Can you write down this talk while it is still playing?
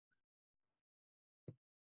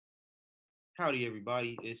Howdy,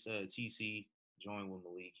 everybody. It's TC joined with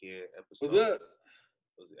Malik here. What's Episode up?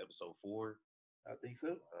 was it episode 4? I think so.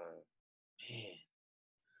 Man,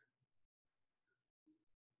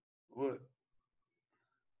 What?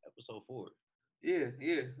 episode 4. Yeah.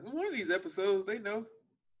 One of these episodes, they know.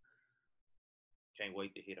 Can't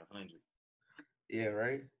wait to hit 100. Yeah,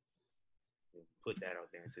 right. Put that out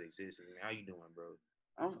there into existence. Man, how you doing, bro?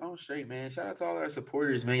 I'm straight, man. Shout out to all our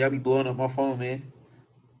supporters, man. Y'all be blowing up my phone, man.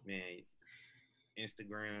 Man,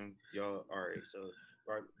 Instagram, y'all. All right, so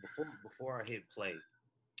right before I hit play,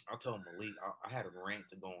 I told Malik I had a rant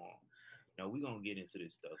to go on. Now we gonna get into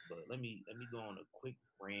this stuff, but let me go on a quick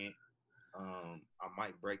rant. I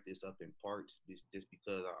might break this up in parts just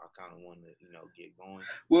because I kind of want to get going.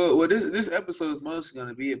 Well, this episode is mostly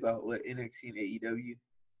gonna be about what NXT and AEW.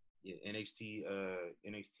 Yeah,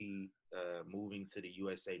 NXT moving to the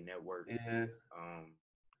USA Network. Yeah.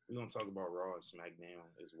 We're gonna talk about Raw and Smackdown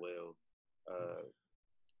as well. Uh,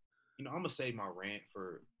 I'm gonna save my rant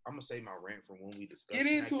for when we Get discuss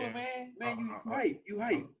into it, SmackDown. man. I, Man, you I, hype. You I,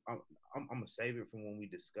 hype. I'm gonna save it for when we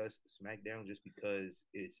discuss SmackDown, just because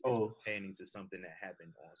it's Oh, pertaining to something that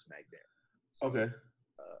happened on SmackDown. So okay.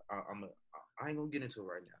 I ain't gonna get into it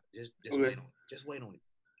right now. Just Okay. wait on it. Just wait on it.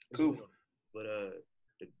 Just Cool. wait on it. But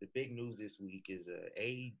the big news this week is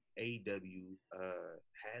AEW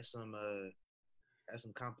has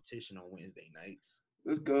some competition on Wednesday nights.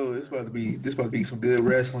 Let's go. This about to be some good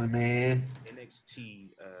wrestling, man. NXT,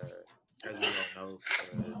 as we all know,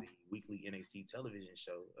 the weekly NXT television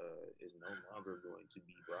show is no longer going to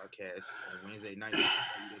be broadcast on Wednesday nights on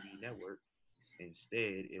the WWE Network.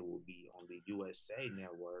 Instead, it will be on the USA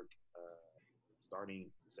Network starting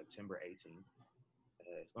September 18th.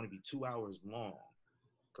 It's going to be 2 hours long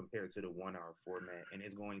compared to the 1 hour format, and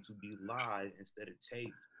it's going to be live instead of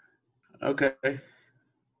taped. Okay.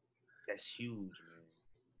 That's huge, man.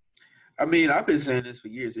 I mean, I've been saying this for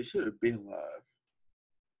years. It should have been live.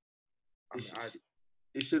 I It mean, should,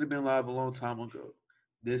 it should have been live a long time ago.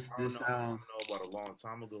 This I don't this know. I sounds. don't know about a long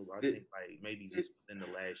time ago, but I It, think like maybe it, just within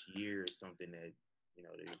the last year or something that they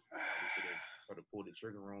probably should have sort of pulled the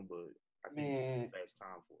trigger on. But I think this is man, the best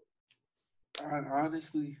time for it.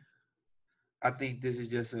 honestly, I think this is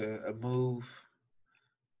just a move.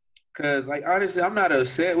 Cause like honestly, I'm not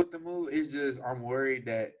upset with the move. It's just I'm worried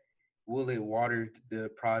that will it water the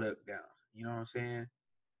product down. You know what I'm saying?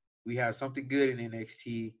 We have something good in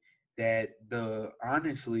NXT that the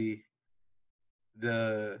honestly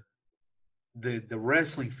the the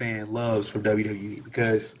wrestling fan loves from WWE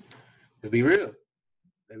because let's be real,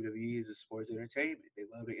 WWE is a sports entertainment. They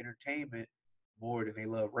love the entertainment more than they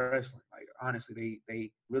love wrestling. Like honestly,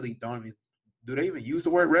 they really don't even do they even use the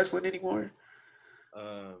word wrestling anymore?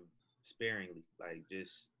 Um, Sparingly, like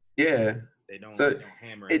just Yeah. they So don't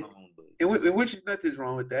hammer it it home, but and which is nothing's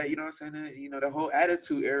wrong with that. You know what I'm saying? You know, the whole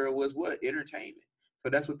attitude era was what? Entertainment. So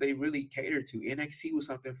that's what they really catered to. NXT was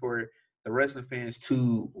something for the wrestling fans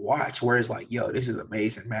to watch, where it's like, yo, this is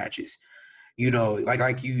amazing matches. You know,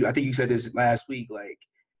 like you I think you said this last week, like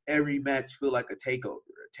every match feel like a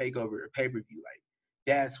pay-per-view. Like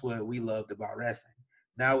that's what we loved about wrestling.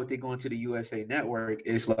 Now with they going to the USA network,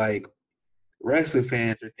 it's like wrestling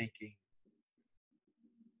fans are thinking,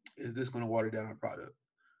 is this gonna water down our product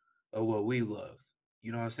of what we loved?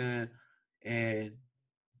 You know what I'm saying? And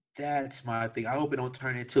that's my thing. I hope it don't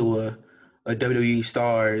turn into a WWE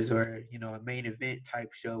stars or, you know, a main event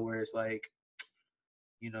type show where it's like,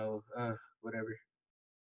 you know, whatever.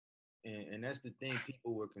 and that's the thing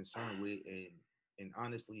people were concerned with, and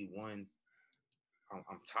honestly, I'm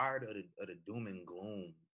tired of the doom and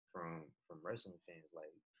gloom from wrestling fans.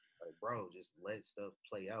 Like bro, just let stuff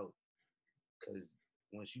play out. Because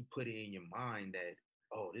once you put it in your mind that,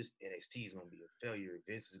 oh, this NXT is gonna be a failure,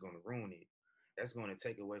 Vince is gonna ruin it, that's gonna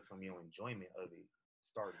take away from your enjoyment of it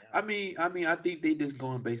starting out. I think they just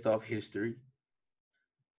going based off history.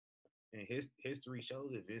 And his history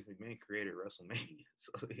shows that Vince McMahon created WrestleMania,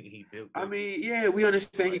 so he built I the mean, yeah, we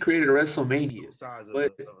understand he like created a WrestleMania, both sides of a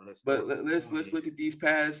but historical let's coin. look at these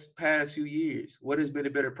past few years. What has been a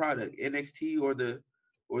better product, NXT or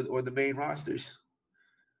the main rosters?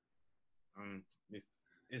 Um, it's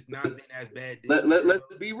it's not been as bad this Let year let's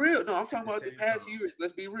though. be real. No, I'm At talking the about the same past time, years.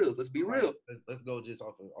 Let's be real. Let's be all right, real. let's go just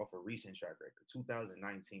off a recent track record.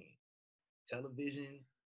 2019 television,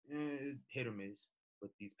 hit or miss, but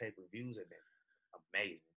these pay per views have been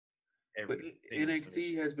amazing But every single one this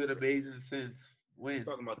NXT year. has been amazing since We when?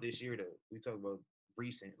 talking about this year though. We talk about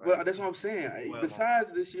recent, Well, like that's what I'm saying. 12 on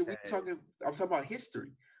Besides this year, we past. talking. I'm talking about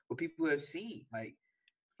history. What people have seen, like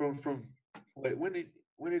from what when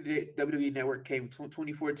did the WWE Network came?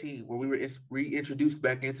 2014, where we were reintroduced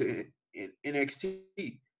back into NXT.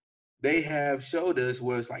 they have showed us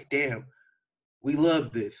where it's like, damn, we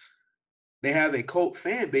love this. They have a cult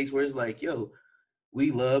fan base where it's like, yo, we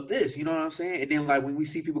love this. You know what I'm saying? And then like when we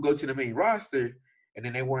see people go to the main roster and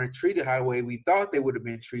then they weren't treated how the way we thought they would have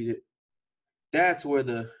been treated, that's where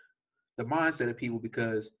the mindset of people,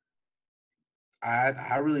 because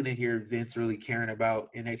I really didn't hear Vince really caring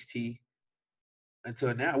about NXT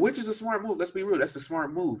until now, which is a smart move. Let's be real. That's a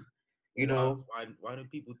smart move. You know, why do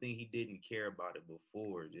people think he didn't care about it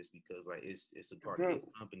before? Just because like it's a part bro, of his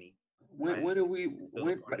company. when do we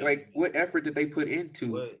like what effort did they put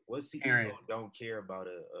into what CEO caring? don't care about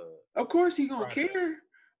Of course he gonna product? care,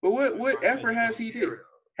 but what effort has he did?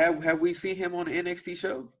 Though? Have we seen him on the NXT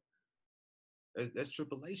show? That's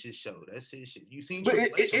Triple H's show. That's his shit. You seen But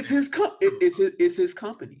Triple H? it's his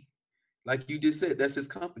company. Like you just said, that's his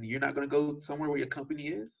company. You're not gonna go somewhere where your company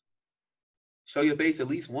is. Show your face at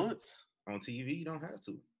least once on TV. You don't have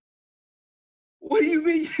to. What do you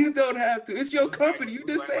mean you don't have to? It's your company. You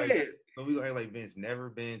just said. So we gonna act like Vince never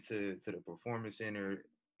been to the Performance Center.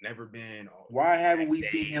 Never been. Why haven't we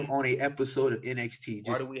seen him on an episode of NXT?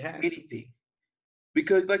 Why do we have anything? To?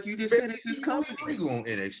 Because, like you just said, it's his company. Regal on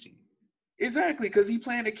NXT. Exactly, because he's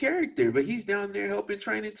playing a character, but he's down there helping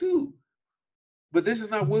training too. But this is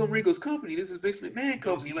not William Regal's company. This is Vince McMahon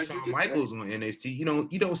company. Like Shawn Michaels on NXT.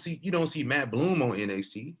 You don't see Matt Bloom on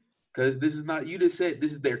NXT. Because this is not. You just said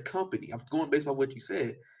this is their company. I'm going based on what you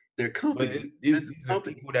said. Their company. But these are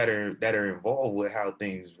people that are involved with how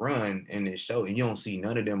things run in this show, and you don't see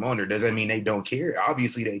none of them on there. Does that mean they don't care?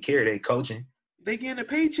 Obviously, they care. They coaching. They getting a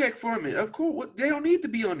paycheck from it. Of course, they don't need to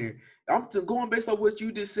be on there. I'm going based on what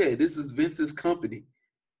you just said. This is Vince's company.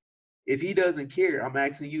 If he doesn't care, I'm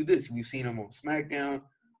asking you this. We've seen him on SmackDown,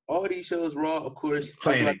 all these shows, Raw, of course. He's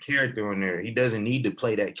playing a character on there. He doesn't need to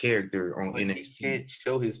play that character on NXT. He can't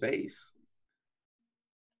show his face.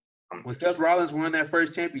 When Seth Rollins won that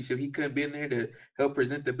first championship, he couldn't be in there to help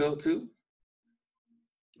present the belt too.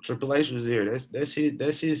 Triple H was there. That's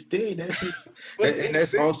his thing. That's it. And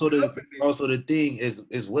that's also the thing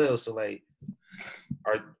as well. So like,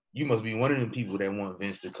 you must be one of the people that want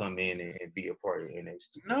Vince to come in and be a part of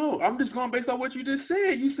NXT. No, I'm just going based on what you just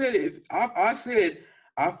said. You said I said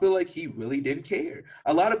I feel like he really didn't care.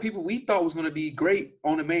 A lot of people we thought was going to be great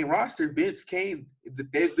on the main roster, Vince came.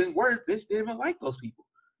 There's been word Vince didn't even like those people.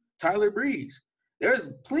 Tyler Breeze. There's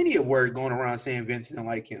plenty of word going around saying Vince didn't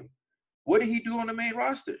like him. What did he do on the main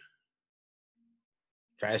roster?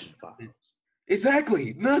 Fashion Files.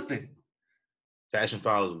 Exactly. Nothing. Fashion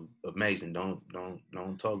Files amazing.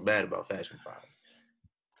 Don't talk bad about Fashion Files.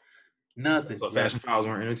 Nothing. So Fashion Files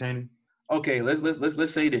weren't entertaining? Okay,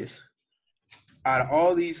 let's say this. Out of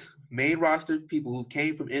all these main roster people who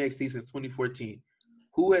came from NXT since 2014,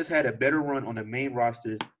 who has had a better run on the main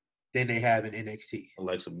roster than they have in NXT?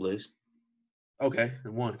 Alexa Bliss. Okay,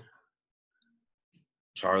 one.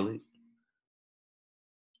 Charlotte.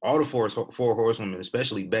 All the four horsewomen,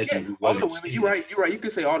 especially Becky. Yeah, all the women. You're right. You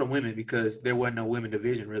could say all the women because there wasn't no women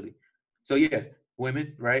division really. So yeah,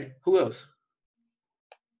 women, right? Who else?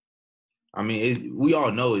 I mean, we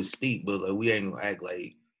all know it's steep, but like, we ain't gonna act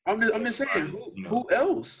like. I'm just saying, who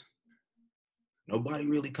else? Nobody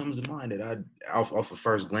really comes to mind that off of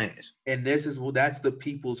first glance. And that's the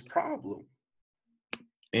people's problem.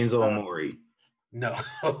 Enzo Amore. No.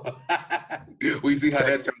 We see how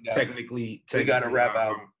that turned out. Technically, we got to wrap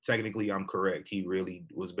out. Technically, I'm correct. He really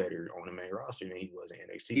was better on the main roster than he was in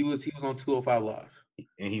NXT. He was on 205 Live.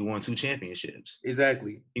 And he won 2 championships.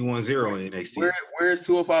 Exactly. He won 0 in NXT. Where's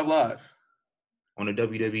 205 Live? On the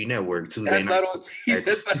WWE Network, Tuesday night.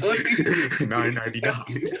 That's not on TV.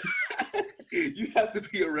 $9.99. You have to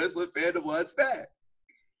be a wrestling fan to watch that.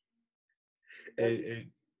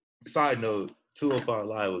 And side note, 205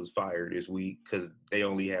 Live was fired this week because they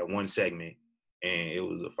only had one segment, and it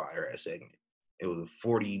was a fire-ass segment. It was a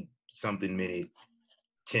 40-something minute,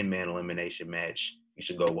 10-man elimination match. You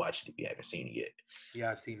should go watch it if you haven't seen it yet.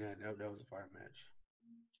 Yeah, I've seen that. That was a fire match.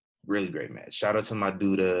 Really great match. Shout out to my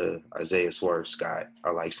dude, Isaiah Swerve Scott.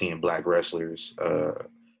 I like seeing black wrestlers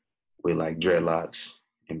with like dreadlocks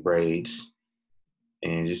and braids,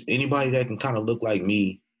 and just anybody that can kind of look like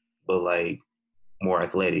me, but like more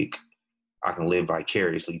athletic. I can live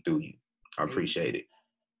vicariously through you. I appreciate it.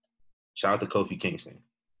 Shout out to Kofi Kingston.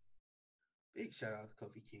 Big shout out to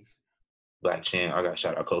Kofi Kingston. Black champ. I got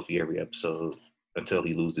shout out Kofi every episode until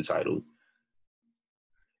he loses the title.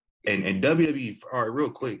 And WWE, all right,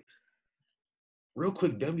 real quick,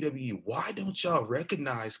 WWE, why don't y'all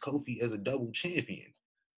recognize Kofi as a double champion?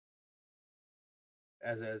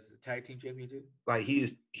 as a tag team champion too. Like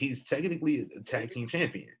he's technically a tag team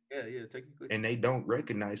champion. Yeah, technically. And they don't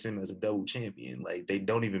recognize him as a double champion. Like they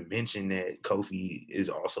don't even mention that Kofi is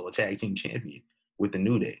also a tag team champion with the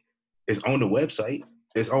New Day. It's on the website.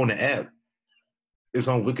 It's on the app. It's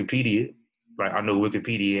on Wikipedia. Like I know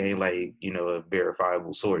Wikipedia ain't like, a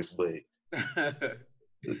verifiable source, but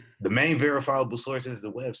the main verifiable source is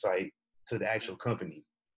the website to the actual company.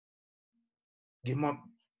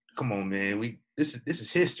 Come on, man. This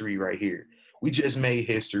is history right here. We just made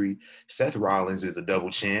history. Seth Rollins is a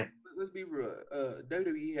double champ. Let's be real.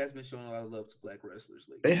 WWE has been showing a lot of love to black wrestlers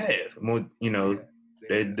lately. They have more,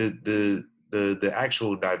 the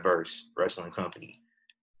actual diverse wrestling company.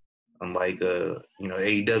 Unlike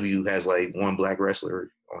AEW has like one black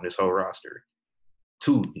wrestler on this whole roster.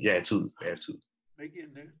 Two. They have two. They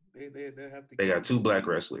getting there. They have to. They got two black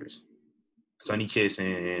wrestlers, Sonny Kiss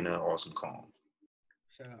and Awesome Kong.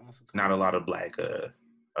 Shout out Awesome Kong. Not a lot of black.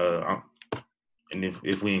 And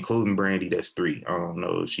if we include Brandy, that's three. I don't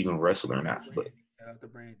know if she gonna wrestle or not. But shout out to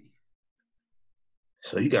Brandy.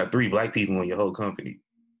 So you got three black people in your whole company,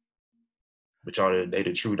 but they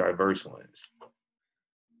the true diverse ones.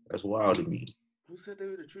 That's wild to me. Who said they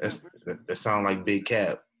were the true diverse ones? That sound like Big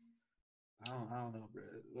Cap. I don't know, bro.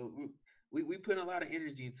 Well, we put a lot of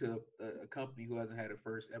energy into a company who hasn't had a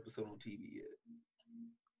first episode on TV yet.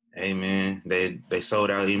 Hey man, they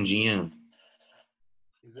sold out MGM.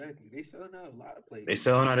 Exactly, they selling out a lot of places. They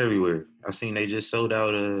selling out everywhere. I seen they just sold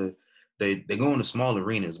out. They go into small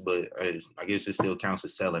arenas, but I guess it still counts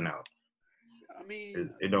as selling out. I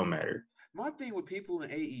mean, it don't matter. My thing with people in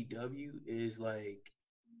AEW is like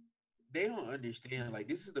they don't understand. Like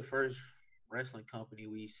this is the first wrestling company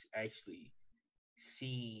we've actually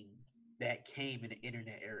seen that came in the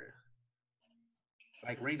internet era.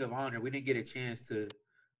 Like Ring of Honor, we didn't get a chance to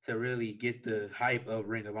really get the hype of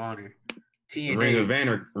Ring of Honor.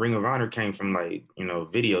 TNA. Ring of Honor came from like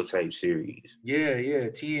videotape series. Yeah.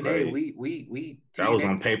 TNA. Right. We that TNA, was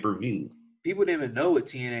on pay-per-view. People didn't even know what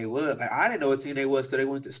TNA was. Like I didn't know what TNA was till they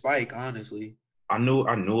went to Spike. Honestly, I knew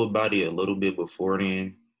about it a little bit before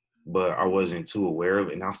then, but I wasn't too aware of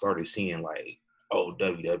it. And I started seeing like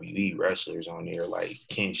WWE wrestlers on there, like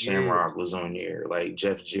Ken Shamrock was on there, like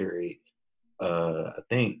Jeff Jarrett. I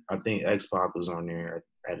think X-Pac was on there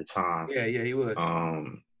at the time. Yeah, he was.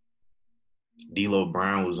 D'Lo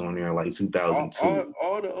Brown was on there like 2002.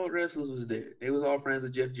 All the old wrestlers was there. They was all friends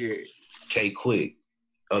with Jeff Jarrett. K-Quick,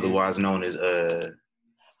 otherwise known as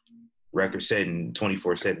record-setting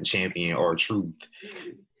 24/7 champion R-Truth.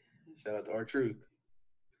 Shout out to R-Truth.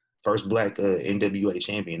 First black NWA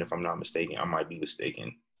champion, if I'm not mistaken. I might be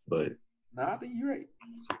mistaken, but no, I think you're right.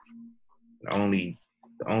 The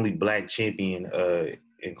only black champion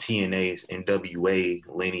in TNA's NWA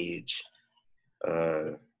lineage.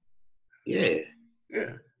 Yeah.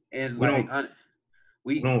 And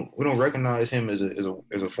we don't recognize him as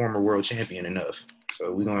a former world champion enough.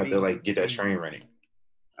 So we're gonna have to like get that train running.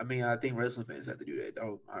 I mean, I think wrestling fans have to do that.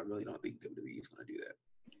 I really don't think WWE is gonna do that.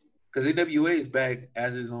 Because NWA is back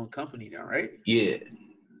as his own company now, right? Yeah,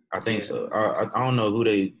 I think so. I don't know who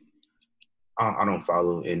they. I don't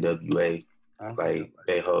follow NWA.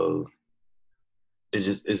 They hold. It's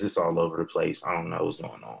just all over the place. I don't know what's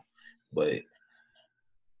going on, but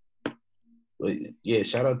yeah,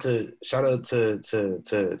 shout out to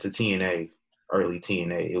TNA, early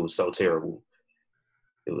TNA. It was so terrible.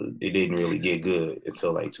 It didn't really get good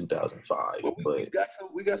until like 2005. But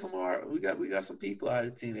we got some people out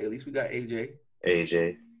of TNA. At least we got AJ.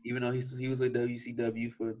 Even though he was with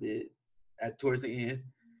WCW for a bit, towards the end,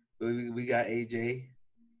 but we got AJ.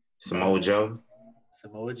 Samoa Joe.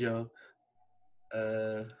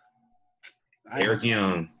 Eric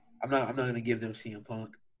Young. I'm not gonna give them CM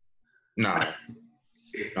Punk. Nah.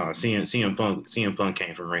 CM Punk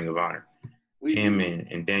came from Ring of Honor. Him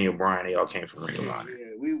and Daniel Bryan, they all came from Ring of Honor. Yeah,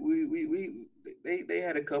 they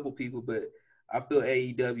had a couple people, but I feel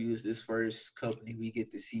AEW is this first company we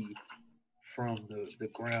get to see from the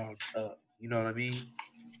ground up. You know what I mean?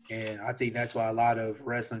 And I think that's why a lot of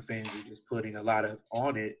wrestling fans are just putting a lot of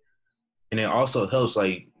on it. And it also helps,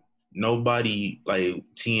 like, nobody, like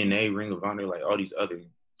TNA, Ring of Honor, like all these other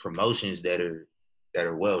promotions that are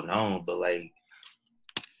well known, but like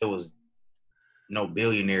there was no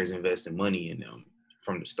billionaires investing money in them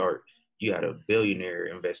from the start. You had a billionaire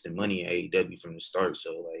investing money in AEW from the start,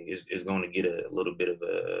 so like it's going to get a little bit of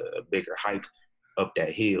a bigger hike up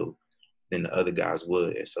that hill than the other guys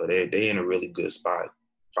would. And so they in a really good spot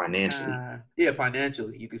financially. Yeah,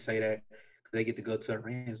 financially you could say that they get to go to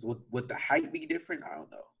arenas. Would the hype be different? I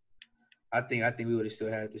don't know. I think we would have still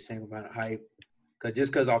had the same amount of hype,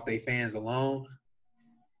 because off their fans alone.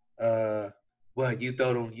 What you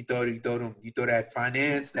throw that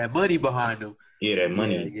finance, that money behind them. Yeah, that Yeah,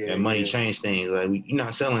 money, yeah, that money yeah. changed things. Like you're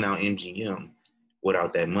not selling out MGM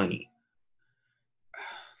without that money.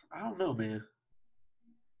 I don't know, man.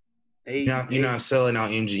 You're They not selling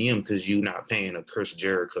out MGM because you're not paying a Chris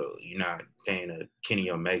Jericho. You're not paying a Kenny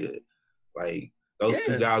Omega. Like those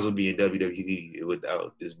two yeah. guys would be in WWE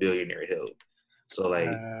without this billionaire help. So like,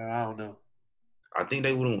 I don't know. I think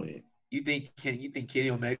they would win. You think Kenny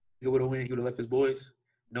Omega would have won? He would have left his boys,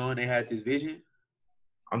 knowing they had this vision.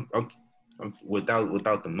 I'm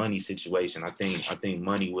without the money situation. I think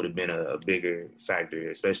money would have been a bigger factor,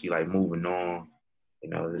 especially like moving on. You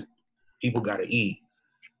know, people got to eat.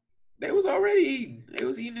 They was already eating. They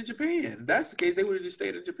was eating in Japan. If that's the case, they would have just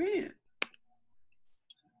stayed in Japan.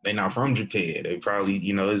 They're not from Japan. They probably,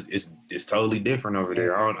 it's totally different over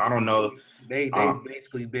there. I don't know. They've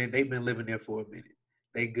been living there for a minute.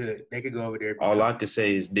 They good. They could go over there. All I could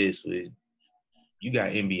say is this: with you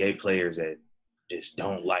got NBA players that just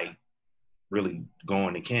don't like really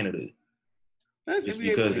going to Canada That's just NBA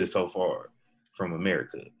because players. it's so far from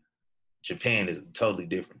America. Japan is a totally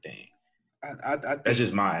different thing. I think that's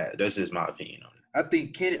just my opinion on it. I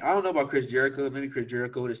think Kenny. I don't know about Chris Jericho. Maybe Chris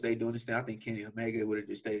Jericho would have stayed doing this thing. I think Kenny Omega would have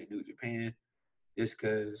just stayed in New Japan, just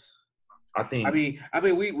because. I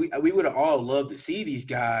mean, we would have all loved to see these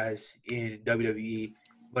guys in WWE,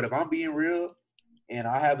 but if I'm being real, and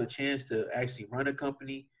I have a chance to actually run a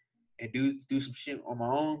company and do some shit on my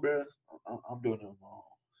own, bro, I'm doing it on my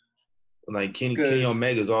own. Like Kenny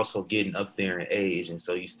Omega is also getting up there in age, and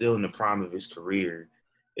so he's still in the prime of his career.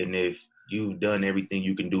 And if you've done everything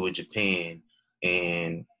you can do in Japan,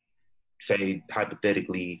 and say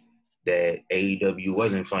hypothetically that AEW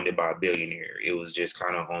wasn't funded by a billionaire, it was just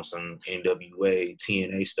kind of on some NWA,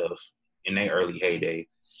 TNA stuff in their early heyday,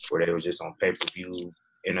 where they were just on pay-per-view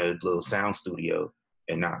in a little sound studio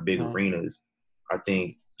and not big arenas. I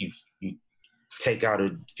think you take out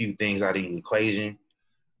a few things out of the equation,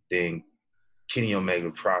 then Kenny Omega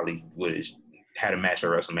probably would have had a match at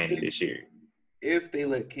WrestleMania this year. If they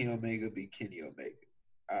let Kenny Omega be Kenny Omega,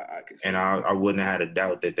 I could say. And I wouldn't have had a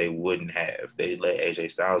doubt that they wouldn't have. They let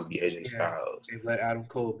AJ Styles be AJ Styles. They let Adam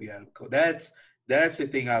Cole be Adam Cole. That's the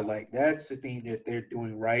thing I like. That's the thing that they're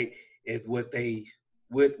doing right. Is what I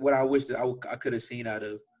wish that I could have seen out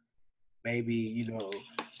of maybe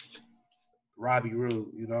Robbie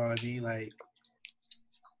Roode. You know what I mean? Like,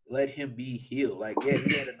 let him be heel. Like, yeah,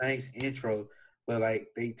 he had a nice intro, but like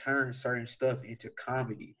they turned certain stuff into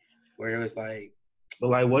comedy, where it was like. But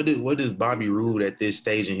like, what does Bobby Roode at this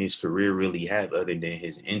stage in his career really have other than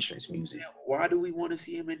his entrance music? Why do we want to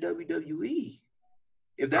see him in WWE?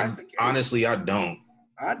 If that's the case, honestly, I don't.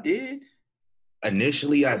 I did.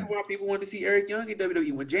 Initially, that's why people wanted to see Eric Young in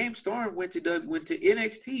WWE. When James Storm went to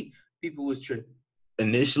NXT, people was tripping.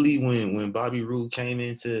 Initially, when Bobby Roode came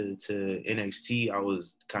into NXT, I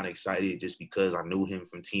was kind of excited just because I knew him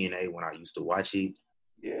from TNA when I used to watch it.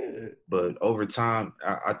 Yeah. But over time,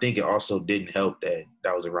 I think it also didn't help that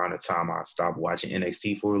was around the time I stopped watching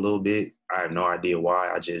NXT for a little bit. I have no idea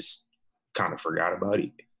why. I just kind of forgot about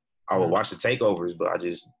it. I would watch the takeovers, but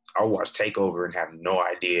I would watch takeover and have no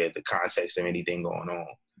idea the context of anything going on.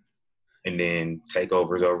 And then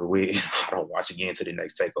takeover's over with. I don't watch again to the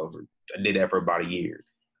next takeover. I did that for about a year.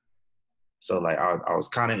 So like I was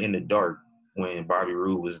kind of in the dark when Bobby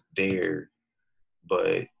Roode was there,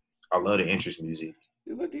 but I love the entrance music.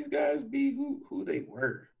 You let these guys be who they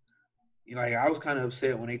were. Like I was kind of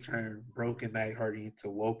upset when they turned Broken Matt Hardy into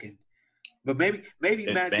Woken. But maybe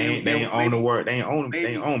Matt they ain't own the word. They ain't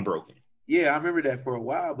own Broken. Yeah, I remember that for a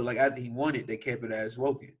while, but like after he won it, they kept it as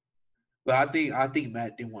Woken. But I think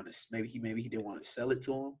Matt didn't want to. Maybe he didn't want to sell it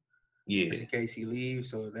to him. Yeah. Just in case he leaves,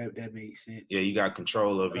 so that made sense. Yeah, you got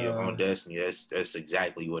control over your own destiny. That's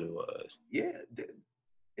exactly what it was. Yeah,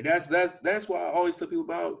 and that's why I always tell people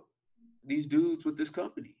about these dudes with this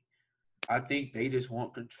company. I think they just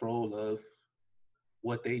want control of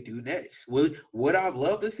what they do next. Would I've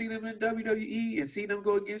loved to see them in WWE and see them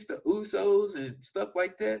go against the Usos and stuff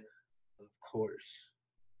like that? Of course.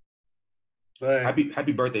 But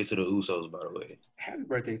happy birthday to the Usos, by the way. Happy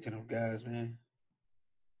birthday to them guys, man.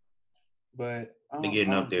 But they're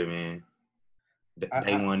getting up there, man.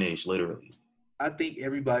 Day one-ish, literally. I think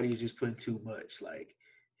everybody is just putting too much. Like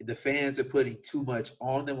the fans are putting too much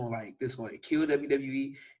on them. On like this going to kill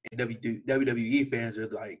WWE, and WWE fans are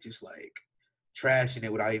like just like trashing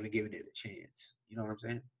it without even giving it a chance. You know what I'm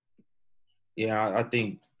saying? Yeah, I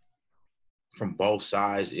think from both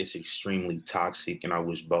sides, it's extremely toxic, and I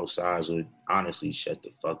wish both sides would honestly shut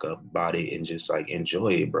the fuck up about it and just like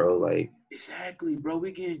enjoy it, bro. Exactly, bro.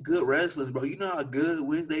 We getting good wrestlers, bro. You know how good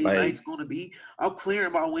Wednesday Like night's gonna be. I'm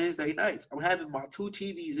clearing my Wednesday nights. I'm having my 2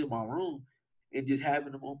 TVs in my room and just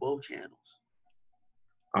having them on both channels.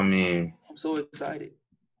 I mean, I'm so excited.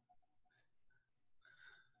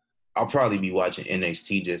 I'll probably be watching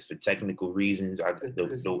NXT just for technical reasons.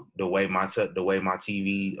 The way my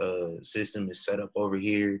TV system is set up over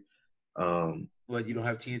here. What, you don't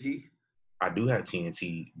have TNT? I do have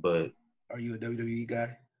TNT, but Are you a WWE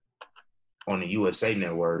guy? on the USA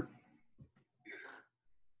Network,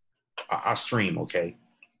 I stream, okay?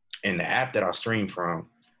 And the app that I stream from,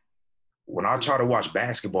 when I try to watch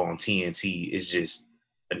basketball on TNT, it's just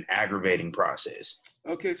an aggravating process.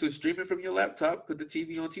 Okay, so stream it from your laptop, put the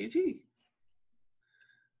TV on TNT.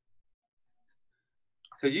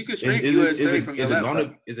 Because you can stream USA from your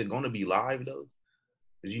laptop. Is it gonna be live though?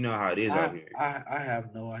 Because you know how it is out here. I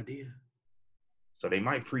have no idea. So they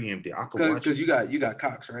might preempt it. I could watch. Because you got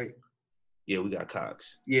Cox, right? Yeah, we got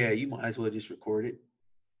Cox. Yeah, you might as well just record it.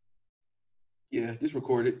 Yeah, just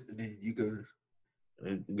record it, and then you go.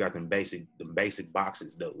 We got them basic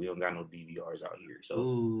boxes though. We don't got no DVRs out here,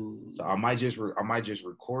 so I might just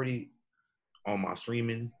record it on my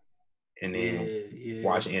streaming, and then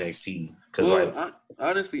watch NXT. Because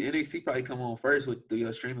honestly, NXT probably come on first with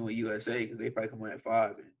your streaming with USA, because they probably come on at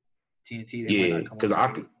 5, and TNT they might not come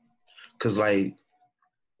on. Because like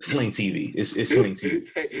Sling TV, it's Sling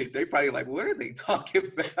TV. They probably like, what are they talking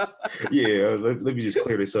about? Yeah, let me just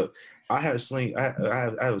clear this up. I have a Sling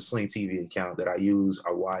TV account that I use.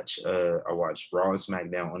 I watch Raw and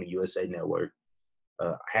Smackdown on the USA Network.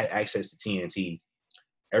 I had access to TNT.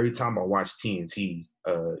 Every time I watch TNT,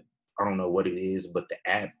 I don't know what it is, but the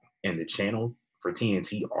app and the channel for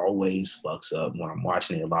TNT always fucks up when I'm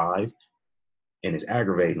watching it live, and it's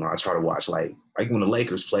aggravating when I try to watch like when the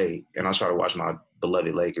Lakers play, and I try to watch my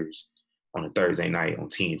beloved Lakers on a Thursday night on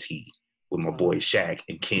TNT with my boy Shaq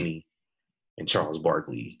and Kenny and Charles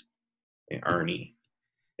Barkley and Ernie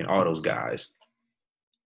and all those guys.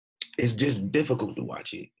 It's just difficult to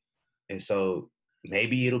watch it. And so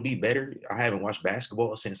maybe it'll be better. I haven't watched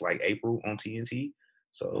basketball since like April on TNT.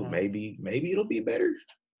 So maybe it'll be better.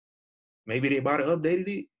 Maybe they about to updated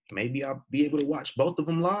it. Maybe I'll be able to watch both of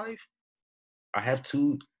them live. I have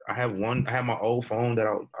my old phone that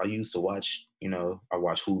I used to watch, I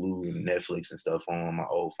watch Hulu and Netflix and stuff on my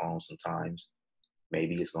old phone sometimes.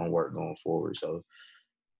 Maybe it's gonna work going forward. So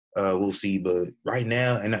we'll see. But right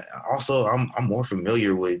now, and also I'm more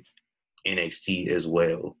familiar with NXT as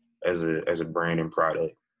well as a brand and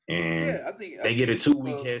product. And I think they get a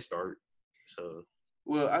 2-week head start. So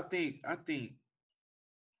I think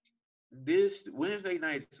this Wednesday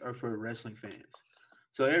nights are for wrestling fans.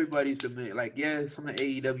 So everybody's familiar. Like, some of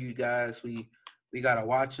the AEW guys we gotta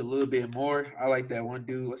watch a little bit more. I like that one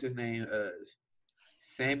dude. What's his name?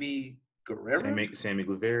 Sammy Guevara. Sammy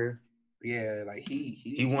Guevara. Yeah, like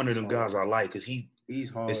he one of them guys I like, because he's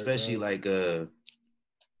hard. Especially like I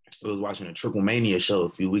was watching a Triple Mania show a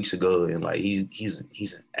few weeks ago, and like he's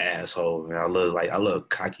an asshole, man. I love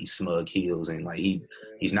cocky smug heels, and like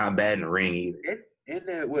he's not bad in the ring either. And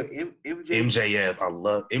that MJF, I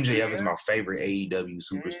love MJF. Is my favorite AEW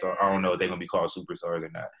superstar. I don't know if they're gonna be called superstars or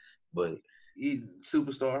not, but he's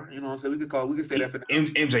superstar. You know what I'm saying? We could say that for now.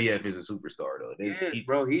 MJF is a superstar though.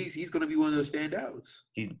 Bro, he's gonna be one of those standouts.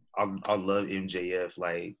 I love MJF.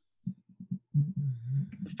 Like,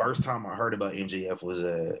 the first time I heard about MJF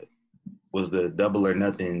was the Double or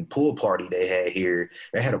Nothing pool party they had here.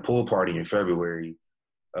 They had a pool party in February.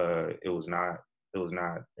 It was not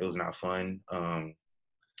fun.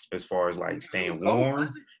 As far as like staying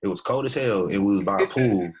warm, it was cold as hell. It was by a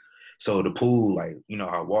pool. So the pool, like,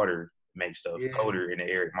 how water makes stuff colder in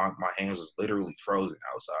the air. My hands was literally frozen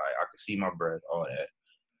outside. I could see my breath, all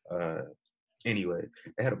that. Anyway,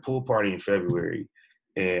 they had a pool party in February,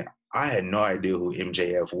 and I had no idea who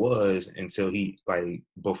MJF was until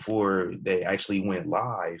before they actually went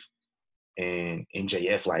live, and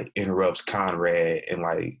MJF like interrupts Conrad and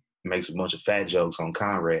like makes a bunch of fat jokes on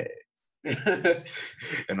Conrad.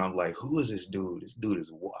 And I'm like, who is this dude? This dude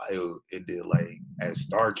is wild. And then like at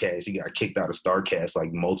StarCast, he got kicked out of StarCast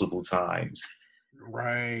like multiple times.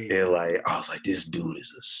 Right. And like I was like, this dude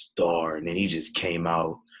is a star. And then he just came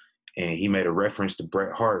out and he made a reference to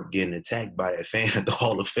Bret Hart getting attacked by a fan at the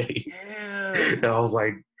Hall of Fame. Yeah. And I was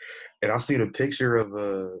like, and I see the picture of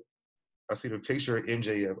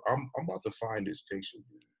MJF. I'm about to find this picture,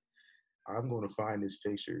 dude. I'm going to find this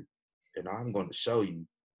picture and I'm going to show you.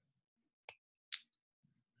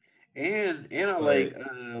 And I But like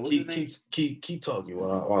what's his name? keep talking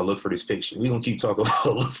while I look for this picture. We gonna keep talking while I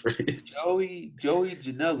look for this. Joey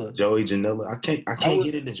Janela. Joey Janela. I I can't was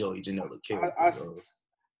get into Joey Janela I, character, I, bro.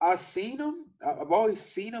 I seen him. I've always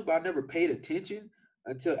seen him, but I never paid attention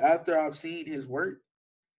until after I've seen his work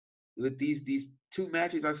with these two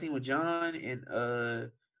matches I seen with John and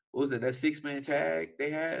what was that 6-man tag they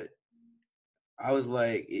had. I was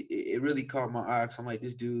like, it really caught my eye. 'Cause I'm like,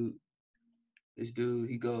 this dude,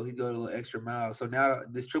 he go a little extra mile. So now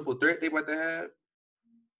this triple threat they about to have,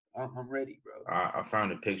 I'm ready, bro. I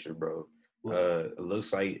found a picture, bro. What? It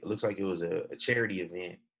looks like it was a charity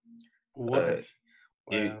event. What? Uh,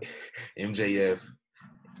 Wow. it,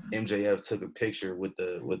 MJF took a picture with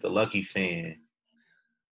the Lucky fan.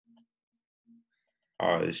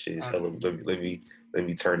 Oh, this shit is I hella. don't see it. Let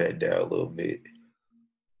me turn that down a little bit.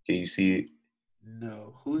 Can you see it?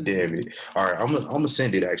 No. Who is it? Damn it! All right, I'm gonna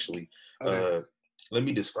send it actually. Okay. Let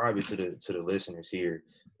me describe it to the listeners here.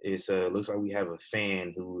 It's looks like we have a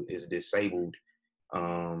fan who is disabled.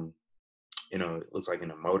 Um, it looks like in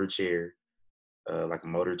a motor chair, like a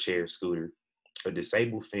motor chair scooter, a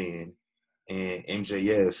disabled fan, and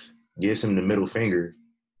MJF gives him the middle finger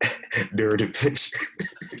during the picture.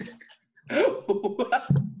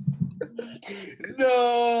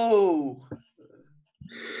 No.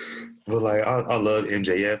 But like, I love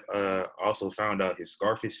MJF. Also found out his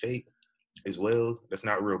scarf is fake as well. That's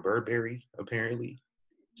not real Burberry apparently.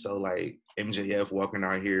 So like MJF walking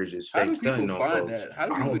out here just How fake do people stunting on find folks. that? How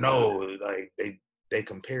do I people don't even know know. that? Like they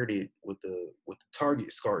compared it with the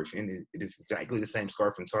Target scarf, and it is exactly the same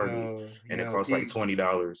scarf from Target, and it Yo, costs like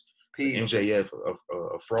 $20. So P. MJF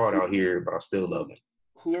a fraud Who, out here, but I still love who, him.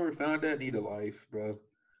 whoever found that need a life, bro.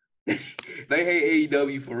 They hate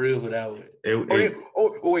AEW for real with that one. It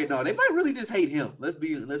Wait, no, they might really just hate him. Let's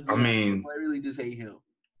be I honest. They mean, might really just hate him.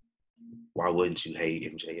 why wouldn't you hate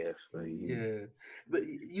MJF? Like, Yeah, but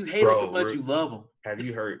you hate him so much, bro, you love him. have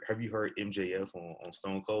you heard MJF on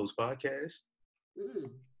Stone Cold's podcast?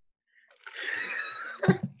 Mm.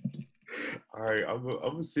 All right, I'm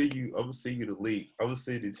gonna send you the link. I'm gonna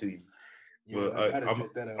send it to you. Yeah, But I gotta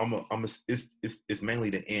check that out. it's mainly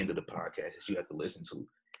the end of the podcast that you have to listen to.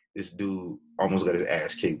 This dude almost got his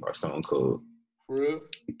ass kicked by Stone Cold. For real?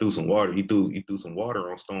 He threw some water. He threw some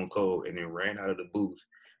water on Stone Cold and then ran out of the booth.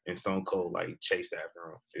 And Stone Cold like chased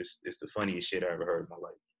after him. It's the funniest shit I ever heard in my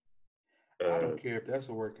life. I Uh, don't care if that's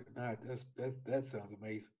a work or not. That sounds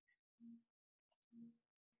amazing.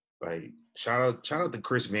 like shout out to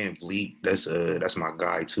Chris Van Vliet. That's my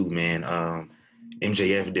guy too, man.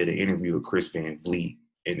 MJF did an interview with Chris Van Vliet,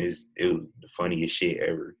 and it was the funniest shit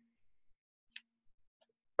ever.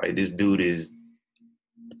 Like this dude is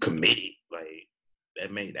committed. Like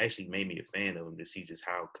actually made me a fan of him to see just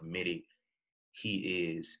how committed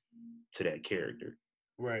he is to that character.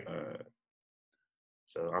 Right.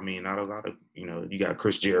 So I mean, not a lot of you got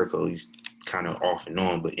Chris Jericho. He's kind of off and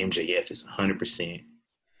on, but MJF is 100%.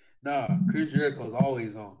 Nah, Chris Jericho's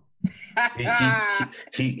always on.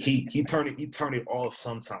 He turn it off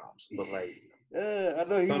sometimes, but like I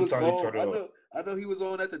know he was sometimes he on. turn it off. I know he was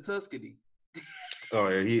on at the Tuscany. Oh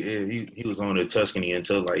yeah, he was on the Tuscany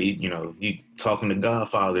until like he talking to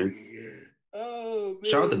Godfather. Oh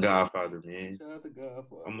Shout out to man! Godfather, man. Shout out to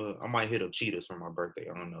Godfather. I might hit up Cheetahs for my birthday.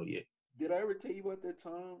 I don't know yet. Did I ever tell you about that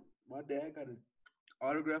time my dad got an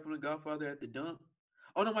autograph from the Godfather at the dump?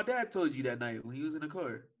 Oh no, my dad told you that night when he was in the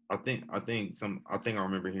car. I think I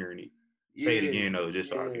remember hearing it. Say it Yeah, again though,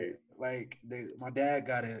 just so I yeah. can. Like my dad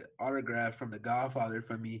got an autograph from the Godfather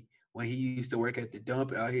from me when he used to work at the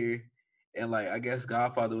dump out here, and like I guess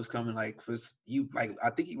Godfather was coming like for you. Like I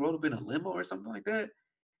think he rode up in a limo or something like that, and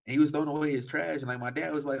he was throwing away his trash. And like my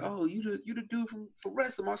dad was like, "Oh, you the dude from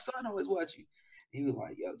wrestling. My son always watch you." And he was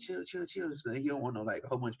like, "Yo, chill." So he don't want no like a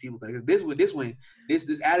whole bunch of people. Because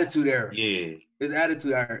this attitude era, Yeah, this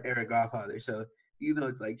attitude era Godfather. So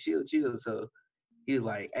it's like chill. So he was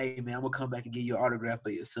like, "Hey man, I'm gonna come back and get you an autograph for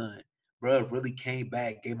your son." Bro, really came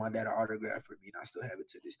back, gave my dad an autograph for me, and I still have it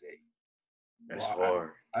to this day. that's Well,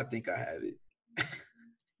 hard. I think I have it.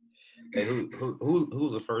 Hey,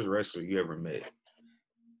 who's the first wrestler you ever met?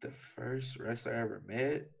 The first wrestler I ever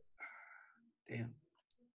met. Damn,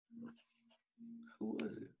 who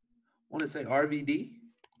was it? I want to say RVD.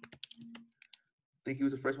 Think he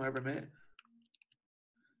was the first one I ever met.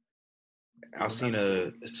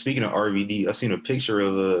 Speaking of RVD, I seen a picture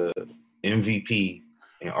of MVP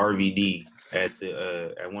and RVD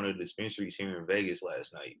at one of the dispensaries here in Vegas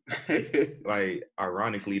last night. Like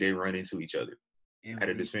ironically, they run into each other at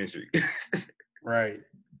a dispensary. Right.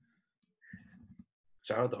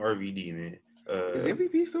 Shout out to RVD, man. Is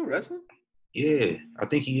MVP still wrestling? Yeah, I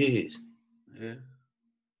think he is. Yeah.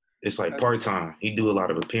 It's like part-time. He do a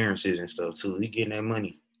lot of appearances and stuff too. He getting that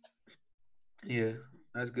money. Yeah,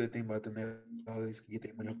 that's a good thing about them. They always get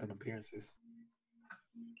their money off them appearances.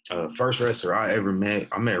 First wrestler I ever met,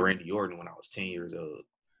 I met Randy Orton when I was 10 years old.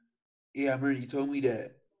 Yeah, I remember you told me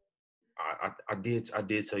that. I did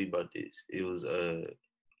tell you about this. It was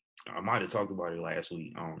I might have talked about it last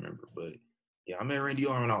week. I don't remember, but yeah, I met Randy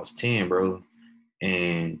Orton when I was 10, bro.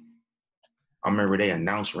 And I remember they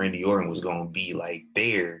announced Randy Orton was gonna be like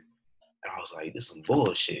there. And I was like, this is some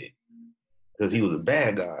bullshit. Because he was a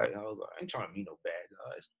bad guy. I was like, I ain't trying to meet no bad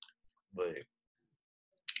guys. But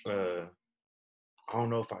I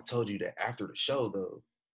don't know if I told you that after the show though,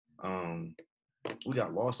 we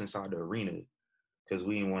got lost inside the arena because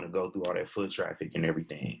we didn't want to go through all that foot traffic and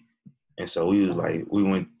everything. And so we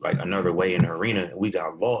went like another way in the arena and we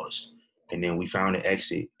got lost. And then we found an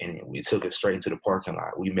exit and it took us straight into the parking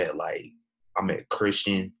lot. I met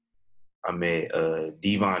Christian, I met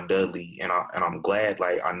Devon Dudley, and I'm glad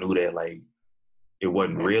like I knew that like it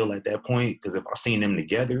wasn't real at that point, because if I seen them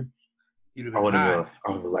together, I would have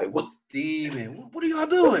been like, what? Steaming. What are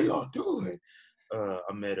y'all doing?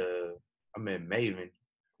 I met Maven,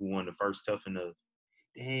 who won the first Tough Enough.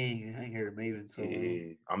 Dang, I ain't heard of Maven so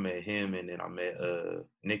long. I met him, and then I met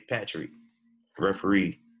Nick Patrick,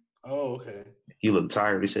 referee. Oh, okay. He looked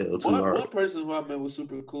tired as hell too. One person who I met was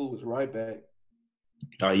super cool was Ryback.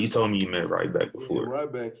 You told me you met Ryback before. Yeah,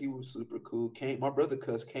 Ryback, he was super cool. Kane, my brother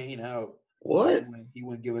cussed Kane out. What? He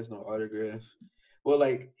wouldn't give us no autograph. Well,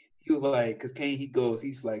 like he was like, cause Kane, he's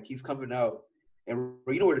coming out, and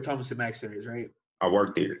you know where the Thomas and Mack Center is, right? I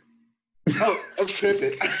worked there. Oh, I'm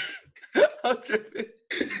tripping. I'm tripping.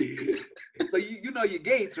 So you know your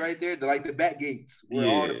gates right there, like the back gates where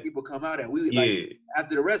all the people come out at. Like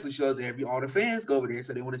after the wrestling shows, all the fans go over there,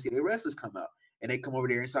 so they want to see their wrestlers come out, and they come over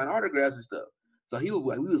there and sign autographs and stuff. So we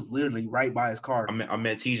was literally right by his car. I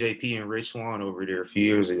met TJP and Rich Swan over there a few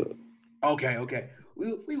years ago. Okay.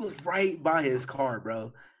 We was right by his car,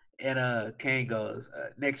 bro. And Kane goes,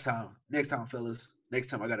 next time, fellas, next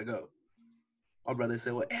time I gotta go. My brother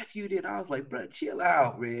said, well, F you did. I was like, bro, chill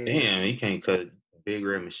out, man. Damn, he can't cut Big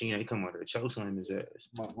Red Machine. He come out there choke slam his ass.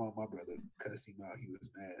 My brother cussed him out. He was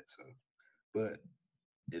mad, so but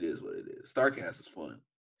it is what it is. Starcast is fun.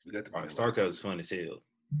 We got the Starcast is fun as hell.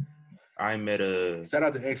 I met shout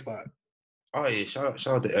out to X-Pac. Oh yeah, shout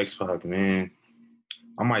out to X-Pac, man.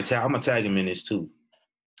 I'm gonna tag him in this too.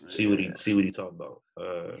 See what he talk about.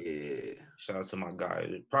 Shout out to my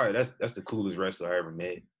guy. Probably that's the coolest wrestler I ever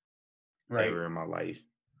met. Ever in my life.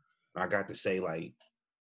 I got to say, like,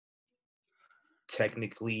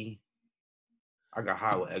 technically, I got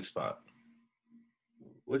high with X-Pac.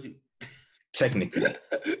 What'd you? Technically.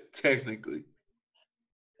 Technically.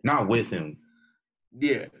 Not with him.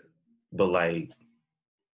 Yeah. But like,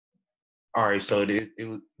 all right, so it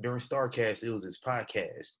was during Starcast, it was this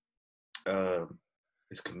podcast.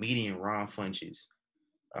 This comedian Ron Funches.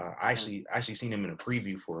 I actually seen him in a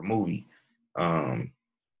preview for a movie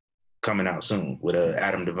coming out soon with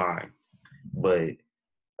Adam Devine. But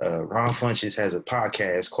Ron Funches has a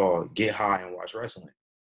podcast called Get High and Watch Wrestling.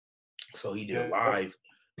 So he did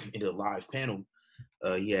a live panel.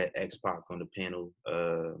 He had X-Pac on the panel,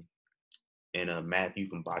 and Matthew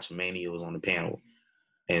from Botchamania was on the panel.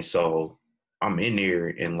 And so I'm in there,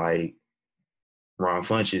 and like Ron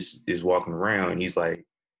Funches is walking around, and he's like,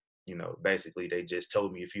 you know, basically they just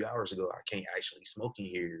told me a few hours ago I can't actually smoke in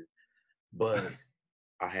here, but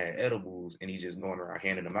I had edibles, and he's just going around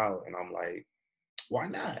handing them out, and I'm like, why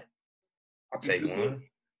not? I'll take one.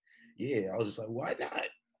 Yeah, I was just like, why not?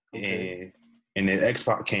 Okay. And then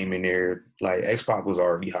X-Pac came in there, like X-Pac was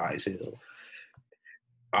already high as hell.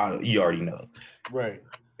 You already know. Right.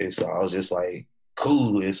 And so I was just like,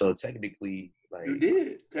 cool. And so technically, like, you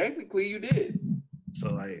did.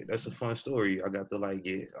 So like that's a fun story. I got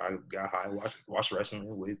high watch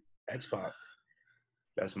wrestling with X-Pac.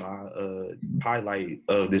 That's my highlight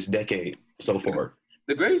of this decade so far.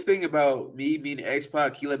 The greatest thing about me meeting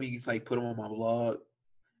X-Pac, he let me like put him on my blog,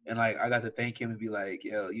 and like I got to thank him and be like,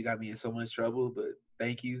 yo, you got me in so much trouble, but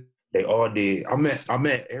thank you. They all did. I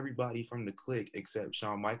met everybody from the clique except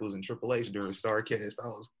Shawn Michaels and Triple H during Starcast. I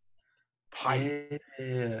was hyped.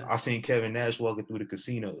 Yeah. I seen Kevin Nash walking through the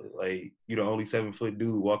casino. Like, you the only 7-foot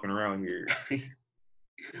dude walking around here. Hey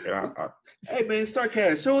man,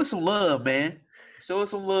 Starcast, show us some love, man. Show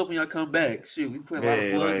us some love when y'all come back. Shoot, we put a lot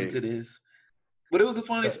of plug into this. But it was a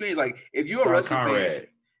fun experience. Like, if you're a wrestling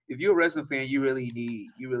fan, you really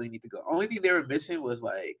need to go. Only thing they were missing was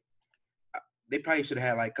like they probably should have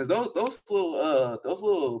had like, because those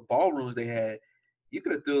little ballrooms they had, You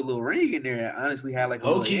could have threw a little ring in there and honestly had like a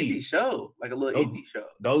little indie show. Like a little indie show.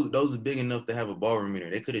 Those are big enough to have a ballroom in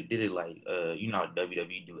there. They could have did it like you know how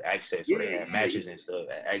WWE do Access where they have matches and stuff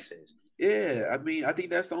at Access. Yeah, I mean, I think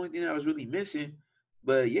that's the only thing that was really missing.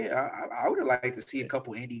 But yeah, I would have liked to see a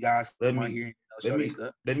couple indie guys come out here and show their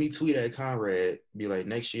stuff. Let me tweet at Conrad, be like,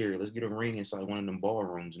 next year, let's get a ring inside one of them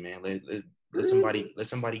ballrooms, man. Let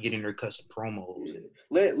somebody get in there, cut some promos.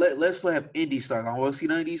 Yeah. Let's have indie stars. I don't want to see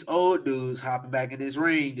none of these old dudes hopping back in this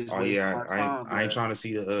ring. Just I ain't trying to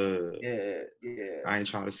see the yeah. I ain't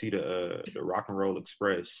trying to see the Rock and Roll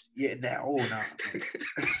Express. Yeah,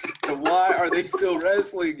 why are they still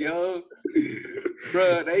wrestling, yo?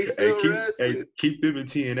 Bro, they still wrestling. Hey, keep them in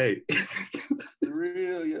TNA. For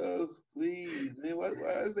real, yo. Please, man. Why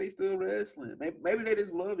is they still wrestling? Maybe they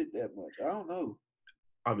just love it that much. I don't know.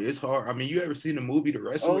 I mean, it's hard. I mean, you ever seen the movie The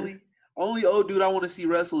Wrestler? Only old dude I want to see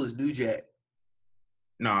wrestle is New Jack.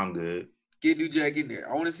 No, I'm good. Get New Jack in there.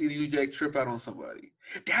 I want to see New Jack trip out on somebody.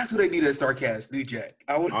 That's what they need at StarCast, New Jack.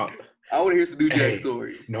 I want to hear some New Jack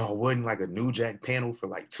stories. No, it wasn't like a New Jack panel for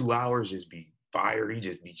like 2 hours. Just be fiery.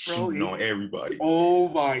 Just be shooting on everybody. Oh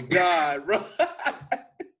my God, bro.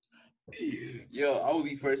 Yo, I would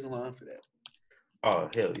be first in line for that. Oh,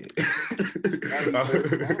 hell yeah.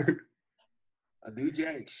 A New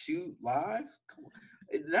Jack shoot live? Come on.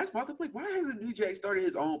 That's my thing. Like, why hasn't New Jack started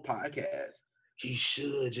his own podcast? He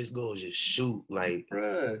should just shoot. Like,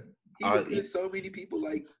 bruh, he would piss so many people.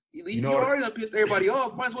 Like, you already done pissed everybody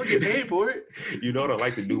off. Might as well get paid for it. You know what I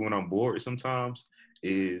like to do when I'm bored sometimes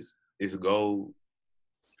is go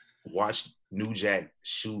watch New Jack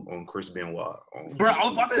shoot on Chris Benoit. Bro, I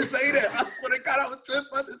was about to say that. I swear to God, I was just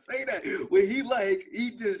about to say that. When he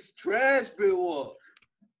just trashed Benoit.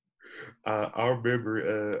 I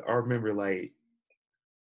remember like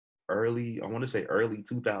early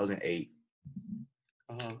 2008.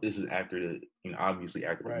 This is after obviously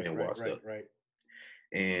after the Benoit stuff. Right.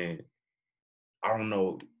 And I don't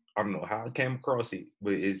know how I came across it,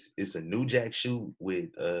 but it's a New Jack shoot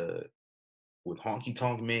with Honky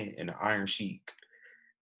Tonk Man and the Iron Sheik.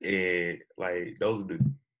 And like they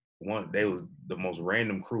was the most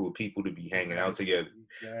random crew of people to be hanging out together.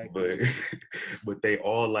 Exactly. But they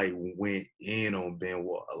all like went in on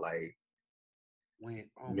Benoit, like man.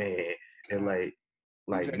 And like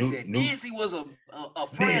Nancy was a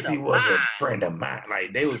friend Nancy of was mine. a friend of mine.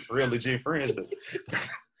 Like they was real legit friends.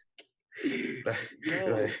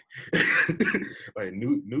 like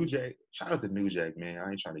New Jack. Shout out to New Jack, man.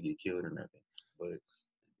 I ain't trying to get killed or nothing, but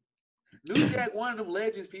New Jack, one of them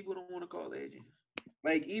legends people don't want to call legends.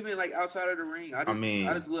 Like even like outside of the ring, I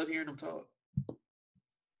just love hearing them talk.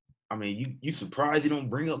 I mean, you surprised you don't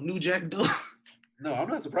bring up New Jack though? No, I'm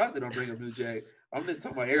not surprised they don't bring up New Jack. I'm just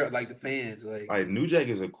talking about like the fans. Like New Jack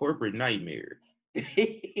is a corporate nightmare.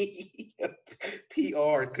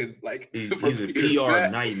 PR could like he's a PR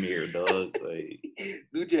nightmare, dog. Like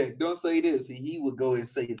New Jack, don't say this. He would go and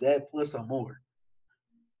say that plus some more.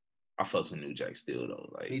 I fucks with New Jack still though.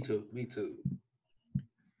 Like me too.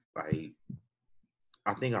 Like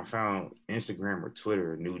I think I found Instagram or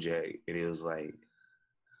Twitter New Jack, and it was like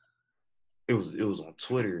it was on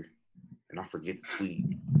Twitter, and I forget the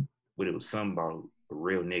tweet, but it was something about a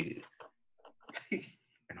real nigga, and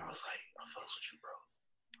I was like, I fucks with you, bro.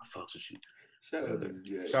 I fucks with you. Shout out to New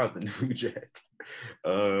Jack. Shout out to New Jack.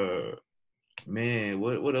 Man,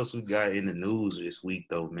 what else we got in the news this week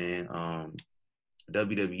though, man?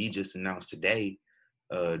 WWE just announced today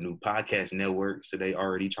new podcast network, so they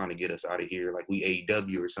already trying to get us out of here like we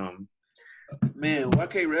AEW or something. Man,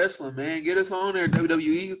 YK Wrestling, man, get us on there,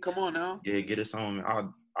 WWE. Come on now. Yeah, get us on.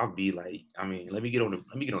 I'll be like, I mean, let me get on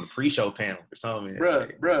the pre-show panel or something.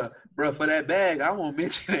 Bruh, for that bag, I won't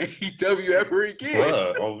mention AEW ever again.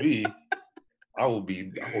 Bruh, I will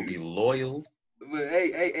be loyal. But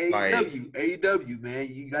hey, AEW, man,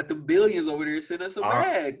 you got them billions over there. Send us a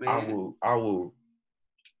bag, man. I will.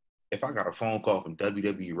 If I got a phone call from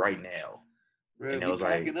WWE right now, bro, and it was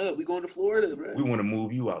like, up. We going to Florida, bro. We want to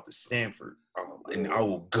move you out to Stanford, and I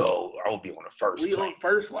will go. I will be on the first. We on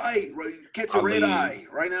first flight, bro. Catch a red eye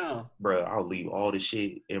right now, bro. I'll leave all the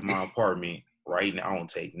shit in my apartment right now. I won't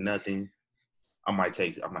take nothing. I might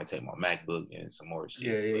take my MacBook and some more shit.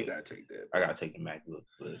 Yeah, you gotta take that. I gotta take the MacBook,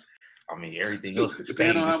 but I mean everything else could stay.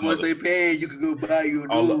 Depending on how much they pay, you could go buy you a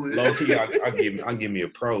new one. Low key, I'll give me a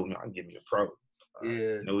Pro. I'll give me a Pro. Yeah.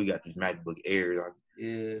 You know, we got these MacBook Airs.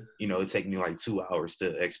 Yeah. You know, it take me like 2 hours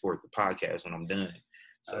to export the podcast when I'm done.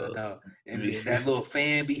 So, and then that little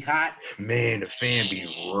fan be hot. Man, the fan be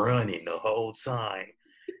running the whole time.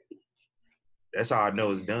 That's how I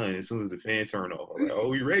know it's done. As soon as the fan turn off, I'm like, oh,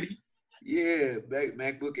 we ready? Yeah,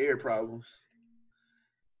 MacBook Air problems.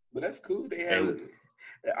 But that's cool. They have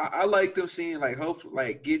I like them seeing like hopefully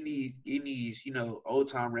like getting these old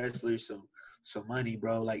time wrestlers some money,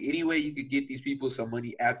 bro. Like any way you could get these people some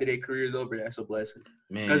money after their career's over, that's a blessing.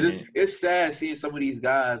 Because Man, it's sad seeing some of these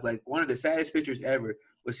guys. Like one of the saddest pictures ever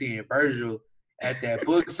was seeing Virgil at that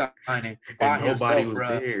book signing by and nobody himself, was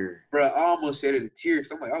bro. there. Bro, I almost shed a tear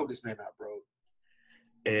because I'm like, oh, this man not broke.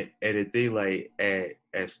 And the thing like at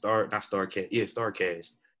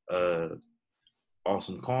Starcast,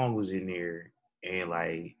 Awesome Kong was in there, and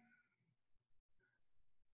like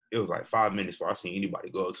it was like 5 minutes before I seen anybody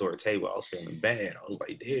go up to her table. I was feeling bad. I was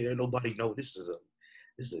like, damn, nobody know this is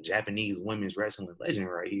a Japanese women's wrestling legend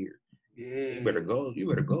right here. Yeah. You better go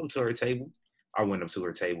to her table. I went up to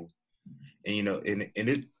her table. And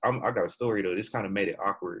I got a story though. This kind of made it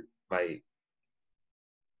awkward. Like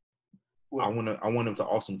what? I went up to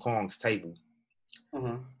Awesome Kong's table,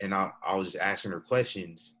 and I was just asking her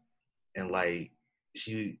questions, and like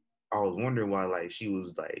I was wondering why like she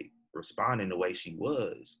was like responding the way she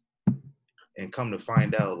was, and come to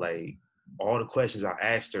find out like all the questions I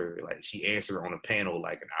asked her, like she answered on a panel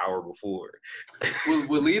like an hour before.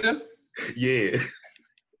 With Lita? Yeah.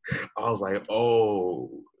 I was like, oh,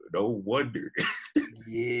 no wonder.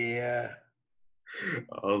 Yeah.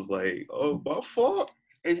 I was like, oh, my fault.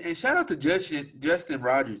 And shout out to Justin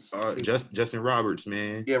Rogers. Justin Roberts,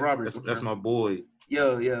 man. Yeah, Roberts. That's my boy.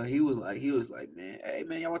 Yo, he was like, man, hey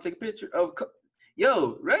man, y'all want to take a picture of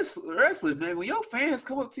wrestlers, man. When your fans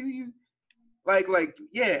come up to you, like,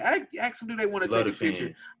 ask them do they want to take a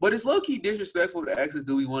picture. But it's low key disrespectful to ask us,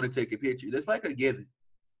 do we want to take a picture? That's like a given.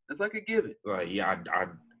 Like, yeah,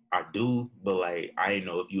 I do, but like I didn't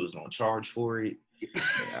know if you was gonna charge for it.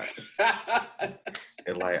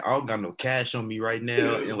 And like I don't got no cash on me right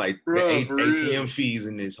now, and like the ATM fees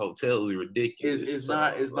in this hotel is ridiculous. It's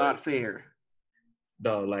not fair.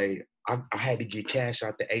 No, like I had to get cash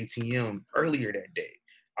out the ATM earlier that day.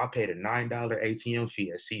 I paid a $9 ATM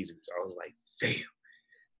fee at Caesars. I was like, damn,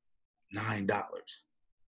 $9.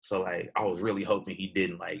 So like I was really hoping he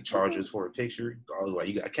didn't like charge us for a picture. I was like,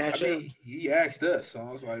 you got cash out? He asked us, so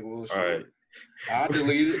I was like, well, sure. All right. I'll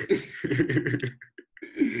delete it.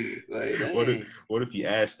 Like, what if he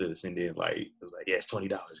asked us and then like it was like, yeah, it's $20,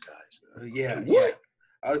 guys. Yeah. Like, what?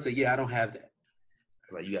 I would say, yeah, I don't have that.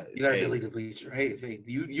 Like you got to delete the picture. Hey,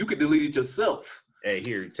 you can delete it yourself. Hey,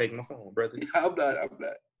 here, take my phone, brother. I'm not.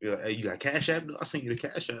 You're like, hey, you got Cash App? I'll send you the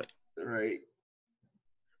Cash App. Right.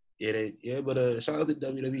 Yeah, but shout out to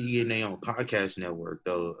WWE getting their own podcast network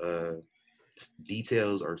though.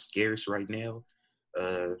 Details are scarce right now.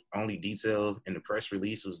 Only detail in the press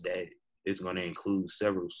release was that it's going to include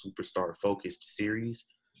several superstar focused series,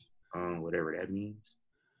 whatever that means.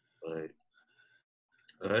 But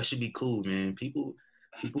that should be cool, man. People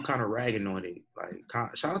kind of ragging on it. Like,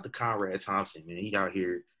 shout out to Conrad Thompson, man. He out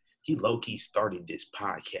here. He low key started this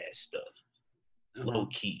podcast stuff. Low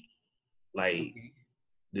key, like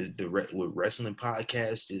with wrestling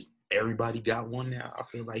podcasts, just everybody got one now. I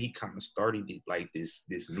feel like he kind of started it like this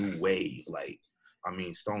new wave. Like, I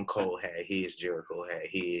mean, Stone Cold had his, Jericho had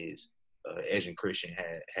his, Edge and Christian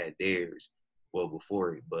had theirs. Well,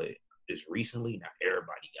 before it, but just recently, now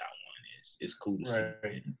everybody got one. It's cool to see.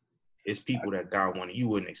 Man. It's people that got one you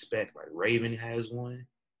wouldn't expect. Like Raven has one.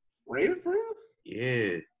 Raven for real?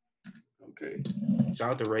 Yeah. Okay.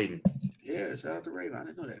 Shout out to Raven. Yeah, shout out to Raven. I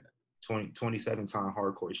didn't know that. 27-time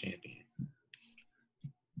hardcore champion.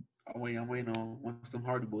 I'm waiting on once some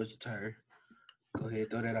Hardy Boys retire. Go ahead,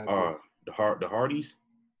 throw that out there. The Hardys?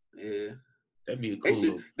 Yeah. That'd be a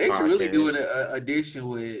cool They should really do an addition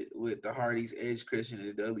with the Hardys, Edge, Christian, and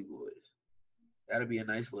the Dudley Boys. That'd be a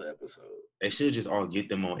nice little episode. They should just all get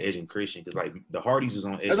them on Edge and Christian because like the Hardys was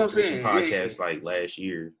on Edge and Christian podcast like last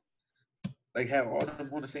year. Like have all of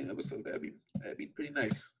them on the same episode. That'd be pretty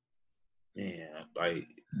nice. Yeah, like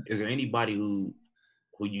is there anybody who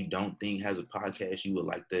you don't think has a podcast you would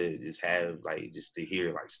like to just have like just to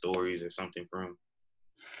hear like stories or something from?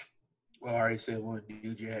 Well, I already said one,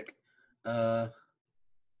 New Jack. I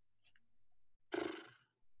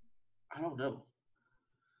don't know.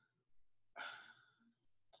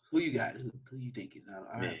 Who you got? Who you thinking?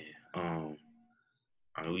 I mean,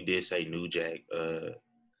 we did say New Jack.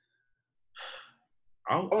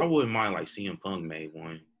 I wouldn't mind like CM Punk made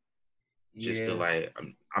one. Just to like,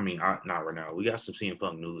 not right now. We got some CM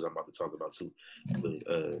Punk news I'm about to talk about too. But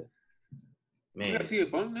man, we got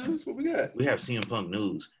CM Punk news. What we got? We have CM Punk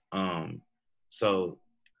news. So,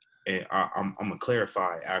 and I'm gonna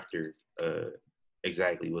clarify after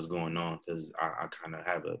exactly what's going on because I kind of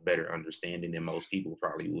have a better understanding than most people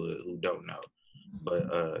probably would who don't know. But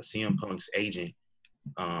CM Punk's agent,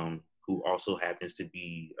 who also happens to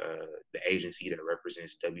be the agency that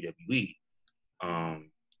represents WWE,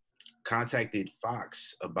 um, contacted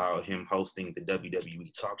Fox about him hosting the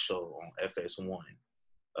WWE talk show on FS1.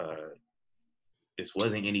 Uh, this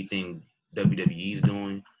wasn't anything WWE's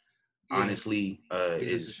doing. Yeah, Honestly,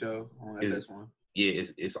 it's just a show on is FS1. yeah,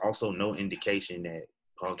 it's also no indication that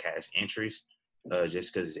Punk has interest.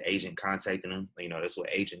 Just because his agent contacted him, that's what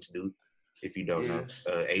agents do. If you don't Yeah.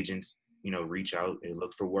 know, agents, reach out and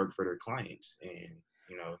look for work for their clients, and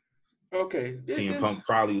you know, Okay. CM Punk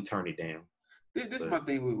probably would turn it down. This But my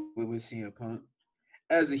thing with CM Punk.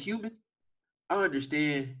 As a human, I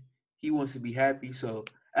understand he wants to be happy. So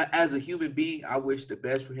as a human being, I wish the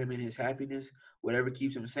best for him in his happiness. Whatever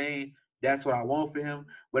keeps him sane, that's what I want for him.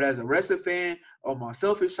 But as a wrestling fan, on my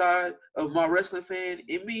selfish side of my wrestling fan,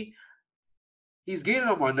 in me, he's getting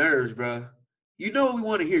on my nerves, bro. You know what we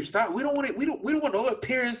want to hear. Stop. We don't want it. We don't want no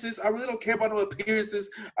appearances. I really don't care about no appearances.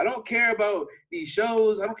 I don't care about these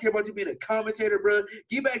shows. I don't care about you being a commentator, bro.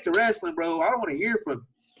 Get back to wrestling, bro. I don't want to hear from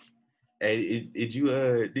you. hey, did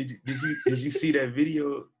you see that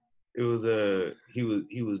video? It was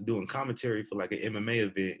he was doing commentary for like an MMA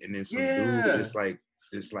event, and then some dude Yeah. just like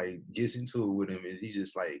gets into it with him, and he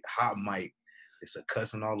just like hot mic, it's a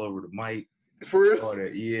cussing all over the mic, For real? all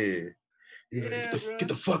that. Yeah, he's like, Yeah, bro. get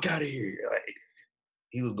the fuck out of here. Like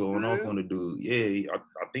he was For going off real? on the dude. Yeah,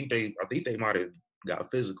 I think they might have got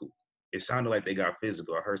physical. It sounded like they got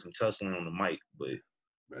physical. I heard some tussling on the mic, but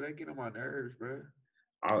Bro, that get on my nerves, bro.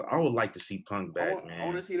 I would like to see Punk back, I want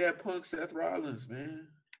man. to see that Punk Seth Rollins, man.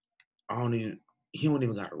 He don't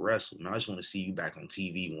even got to wrestle, man. I just want to see you back on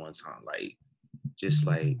TV one time, like just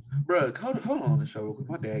like. Bro, hold on the show real quick.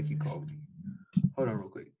 My dad keep calling me. Hold on real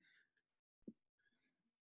quick.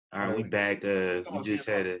 All All right, right, we we good. back. We talking We about just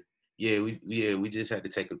CM had Punk. we just had to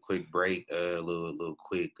take a quick break. Little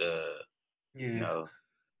quick. Yeah.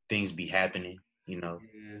 Things be happening. Yeah.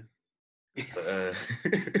 But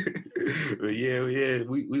but yeah.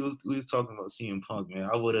 We was talking about CM Punk, man.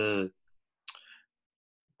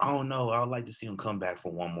 I don't know. I would like to see him come back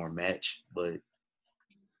for one more match, but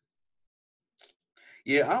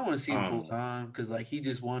Yeah, I don't want to see him I don't full know. time because like he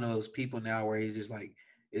just one of those people now where he's just like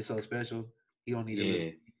it's so special. He don't need to really Yeah,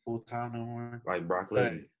 be full time no more. like Brock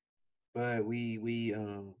But Lesnar. we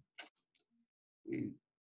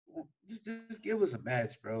just give us a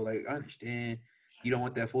match, bro. Like I understand you don't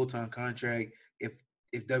want that full time contract. If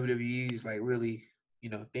WWE is like really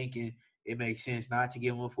thinking it makes sense not to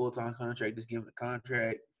give him a full time contract, just give him a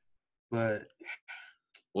contract. But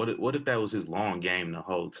What if that was his long game the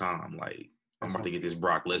whole time? Like, I'm that's about what to I'm get this thinking.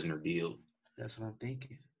 Brock Lesnar deal. That's what I'm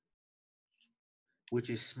thinking. Which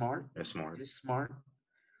is smart. That's smart. It's smart.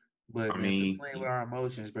 But I man, quit mean, playing with our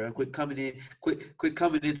emotions, bro. Quit coming in. Quit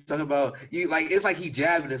coming in talking about you. Like it's like he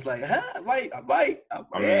jabbing us. Like, huh? I'm I like,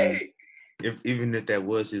 mean, hey. if that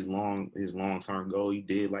was his long term goal, he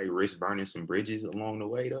did like risk burning some bridges along the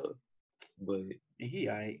way though. But And he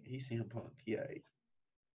ain't. He seen Punk. He ain't.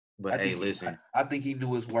 but hey, I, listen, I think he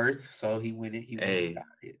knew his worth, so he went it. He went and hey, got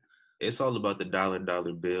it. it's all about the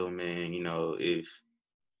dollar bill, man.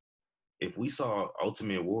 If we saw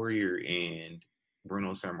Ultimate Warrior and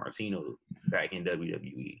Bruno Sammartino back in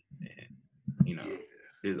WWE, and you know, Yeah.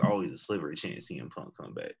 there's always a sliver of chance seeing Punk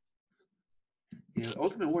come back. Yeah.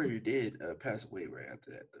 Ultimate Warrior did pass away right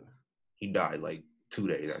after that, though. He died like 2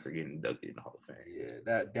 days after getting inducted in the Hall of Fame.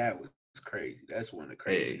 Yeah, that was crazy. That's one of the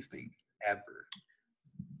Hey, craziest things ever.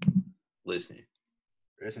 listen,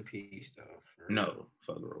 Rest in peace, though. For real. no,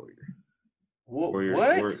 fuck Warrior.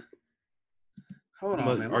 What? Warrior. Hold You on,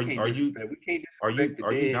 must man. We can't are you disrespect. We can't are you disrespect the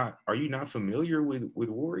are you dead. not are you not familiar with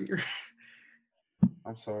Warrior?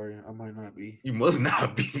 I'm sorry. I might not be. You must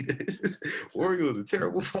not be. Warrior was a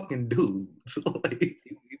terrible fucking dude. So, like,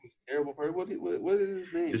 He was terrible. What did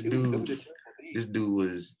this man this do? Tell me dude, the terrible thing. this dude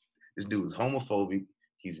was this dude was homophobic.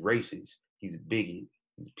 He's racist. He's a bigot.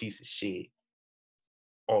 He's a piece of shit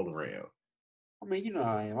all around. I mean, you know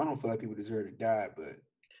how I am. I don't feel like people deserve to die, but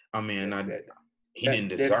I mean, that that he didn't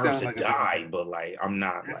that deserve sounds to like a very die, bad. but like I'm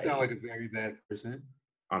not That sounds like like a very bad person.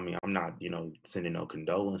 I mean I'm not sending no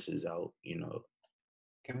condolences out.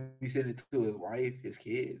 Can we send it to his wife, his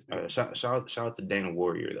kids, maybe? Shout out to Dana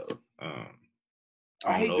Warrior though. I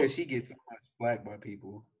I don't hate that know. she gets so much flack by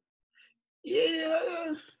people.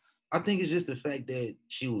 Yeah, I think it's just the fact that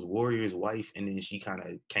she was Warrior's wife, and then she kind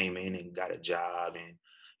of came in and got a job, and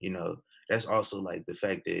you know that's also like the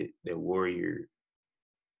fact that Warrior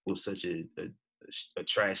was such a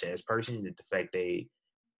trash ass person that the fact they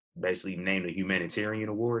basically named a humanitarian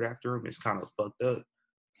award after him is kind of fucked up.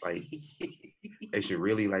 Like they should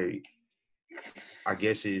really like. I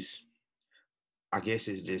guess it's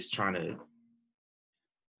just trying to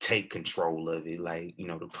take control of it, like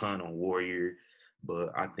the pun on Warrior, but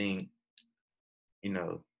I think you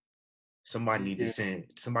know, somebody need to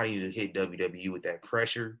hit WWE with that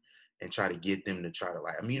pressure and try to get them to try to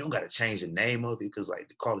like. I mean, you don't got to change the name of it because like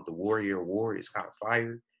to call it the Warrior Award is kind of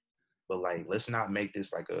fire, but like let's not make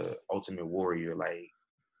this like a Ultimate Warrior like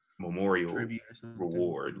memorial tribute or something.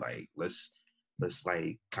 reward. Like let's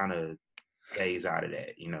like kind of phase out of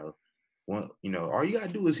that. Well, all you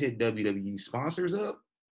gotta do is hit WWE sponsors up,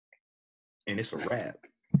 and it's a wrap.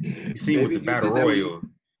 You seen with the Battle Royal.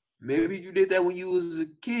 Maybe you did that when you was a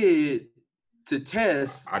kid to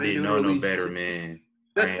test. I didn't know no better, man.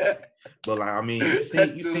 But like, I mean, you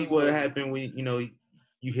see what happened when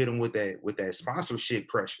you hit them with that sponsorship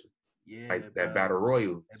pressure. Yeah, like that Battle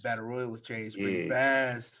Royal. That Battle Royal was changed pretty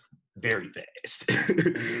fast. Very fast.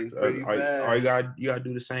 Pretty fast. All you gotta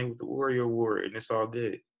do the same with the Warrior Award, and it's all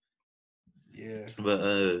good. Yeah.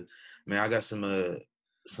 But man, I got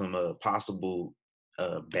some possible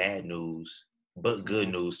bad news, but good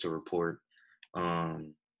news to report.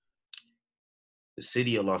 The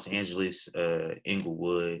city of Los Angeles,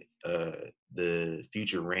 Inglewood, the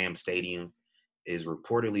future Ram Stadium is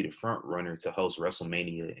reportedly the front runner to host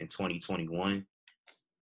WrestleMania in 2021.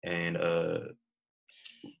 And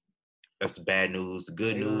that's the bad news. The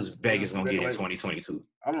good news, Vegas gonna get it in 2022.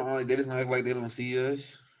 They just gonna act like they don't see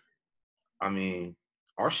us. I mean,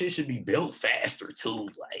 our shit should be built faster too.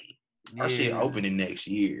 Like our shit opening next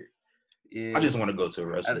year. Yeah. I just want to go to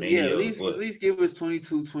WrestleMania. At least give us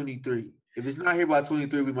 22, 23. If it's not here by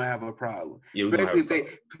 23, we might have a problem. Yeah,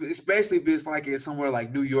 especially if it's like in somewhere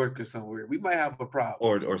like New York or somewhere, we might have a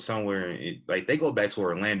problem. Or somewhere like they go back to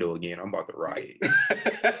Orlando again. I'm about to riot.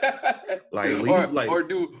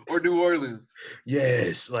 or New Orleans.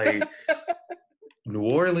 Yes, like New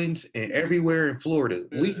Orleans and everywhere in Florida.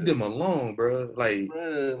 Leave them alone, bro. Like,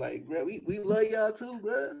 bro, we love y'all too,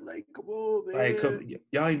 bro. Like, come on, man. Like,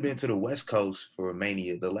 y'all ain't been to the West Coast for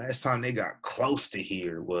Mania. The last time they got close to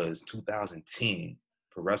here was 2010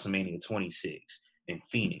 for WrestleMania 26 in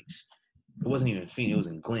Phoenix. It wasn't even Phoenix. It was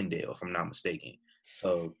in Glendale, if I'm not mistaken.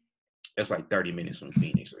 So that's like 30 minutes from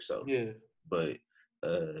Phoenix or so. Yeah. But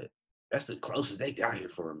that's the closest they got here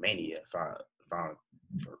for a Mania, if I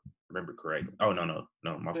remember correctly. Oh no,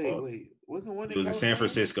 my fault. Wait, wasn't one? It was in San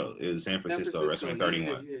Francisco. It was San Francisco WrestleMania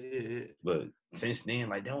 31. Yeah. But since then,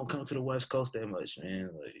 like they don't come to the West Coast that much, man.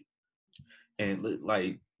 Like, and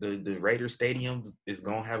like the Raiders Stadium is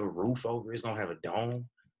gonna have a roof over. It's gonna have a dome,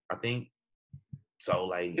 I think. So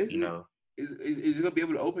like is it gonna be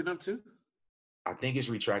able to open up too? I think it's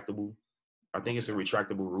retractable. I think it's a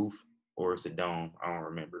retractable roof or it's a dome. I don't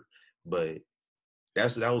remember, but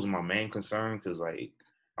that was my main concern because like.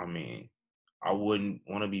 I mean, I wouldn't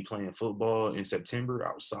want to be playing football in September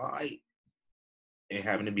outside and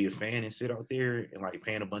having to be a fan and sit out there and like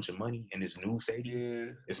paying a bunch of money in this new stadium.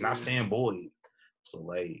 Yeah, it's not Sam Boyd. So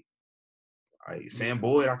like Sam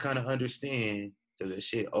Boyd, I kind of understand because that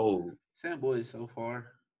shit old. Sam Boyd is so far.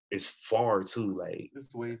 It's far too. Like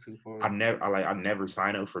it's way too far. I never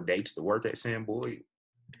sign up for dates to work at Sam Boyd.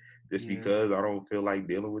 Just because I don't feel like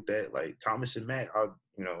dealing with that. Like Thomas and Matt are,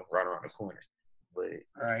 right around the corner. But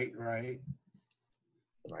right.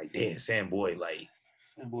 Like damn, Sam Boyd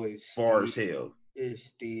is far as hell. It's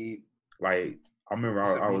steep. Like I remember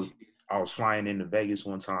I was flying into Vegas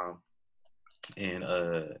one time, and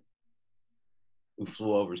we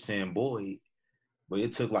flew over Sam Boyd, but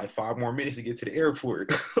it took like 5 more minutes to get to the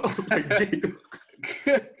airport. I was like, damn.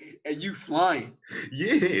 And you flying?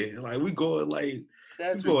 Yeah, like we going like.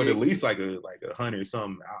 That's going at least like 100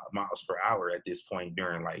 something miles per hour at this point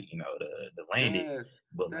during like the landing.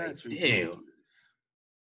 But like damn,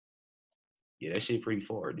 yeah, that shit pretty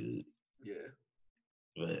far, dude. Yeah.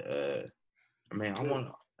 But man, I want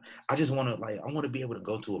to be able to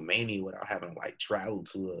go to a Mania without having to like travel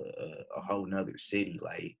to a whole nother city,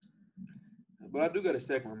 like. But I do gotta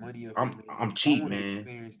stack my money up. I'm cheap, man.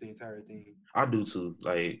 Experience the entire thing. I do too.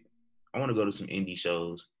 Like, I want to go to some indie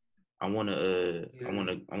shows. I want to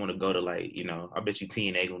go to like, I bet you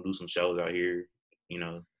TNA gonna do some shows out here,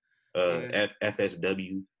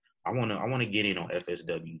 FSW. I want to get in on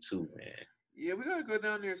FSW too, man. Yeah, we gotta go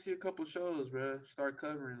down there and see a couple shows, bro. Start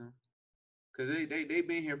covering them, cause they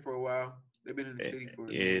been here for a while. They've been in the city for a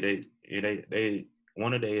minute. They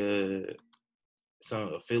one of their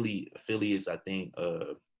some affiliates, I think,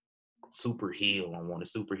 Super Hill on one of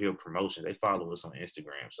Super Hill Promotions. They follow us on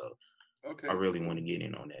Instagram, so. Okay. I really want to get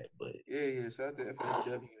in on that, but yeah. Shout out to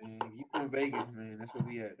FSW, man. You from Vegas, man? That's where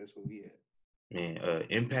we at. Man,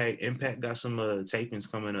 Impact got some tapings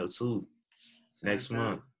coming up too next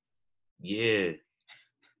month. Yeah.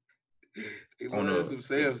 They on love some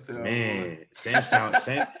Sam's Town, man, boy. Sam's Town.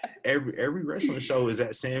 Every wrestling show is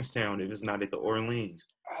at Sam's Town if it's not at the Orleans.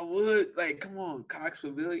 I would like, come on, Cox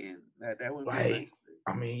Pavilion. That would be Like, nice.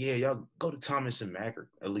 I mean, yeah, y'all go to Thomas and Mack or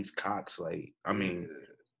at least Cox. Like, I mean,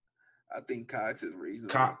 I think Cox is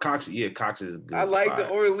reasonable. Cox is a I good like spot. the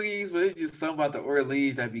Orleans, but it's just something about the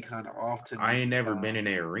Orleans that be kind of off to me. I ain't never been in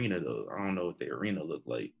the arena though. I don't know what the arena look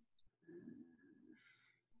like.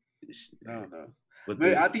 I don't know. But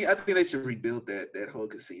I think they should rebuild that whole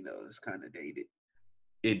casino. It's kind of dated.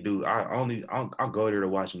 It do. I'll go there to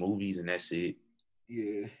watch movies and that's it.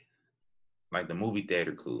 Yeah. Like the movie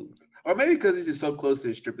theater, cool. Or maybe because it's just so close to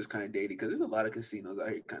the strip, it's kind of dated. Because there's a lot of casinos out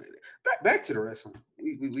here, kind of. Back to the wrestling.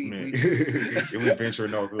 We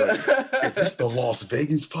venturing off. Is this the Las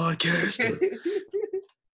Vegas podcast?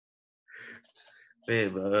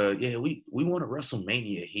 Man, but we want a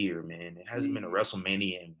WrestleMania here, man. It hasn't been a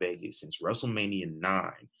WrestleMania in Vegas since WrestleMania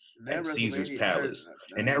 9 at Caesar's Palace,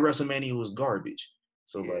 and that WrestleMania was garbage.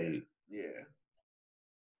 So it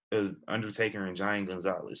was Undertaker and Giant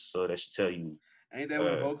Gonzalez. So that should tell you. Ain't that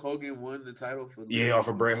when Hulk Hogan won the title for? Off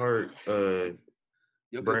of Bret Hart.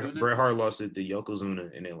 Bret Hart lost it to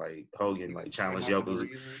Yokozuna, and then like Hogan like challenged Yokozuna.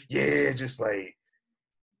 Yeah, just like,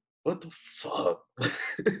 what the fuck?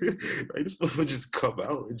 Like, this would just come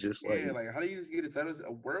out and just like, how do you just get a title?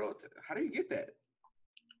 A world? How do you get that?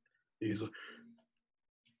 He's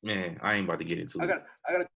man, I ain't about to get into it. I got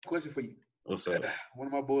a question for you. What's up? One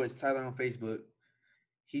of my boys, Tyler, on Facebook,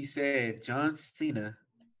 he said John Cena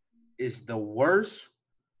is the worst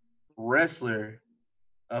wrestler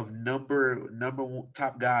of number one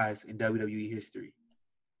top guys in WWE history.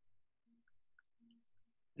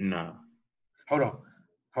 No. Hold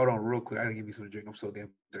on, real quick. I gotta give you some drink. I'm so damn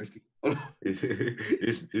thirsty.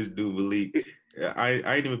 This dude Malik. I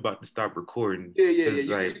ain't even about to stop recording. Yeah.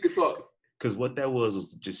 You can talk. Because what that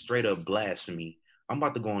was just straight up blasphemy. I'm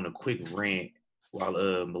about to go on a quick rant while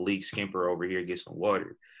Malik Skimper over here gets some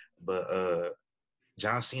water. But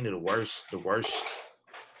John Cena, the worst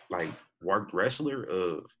like worked wrestler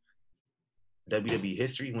of WWE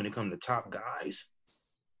history when it comes to top guys.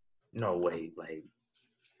 No way. Like,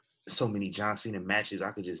 so many John Cena matches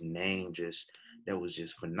I could just name, that was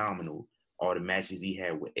just phenomenal. All the matches he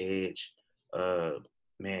had with Edge, the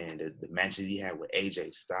matches he had with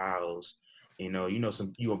AJ Styles. You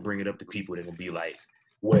gonna bring it up to people that gonna be like,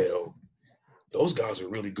 well, those guys are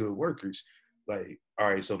really good workers. Like, all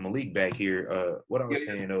right, so Malik back here. What I was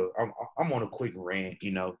saying, I'm on a quick rant,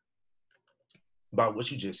 about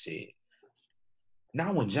what you just said.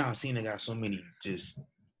 Now when John Cena got so many,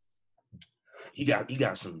 he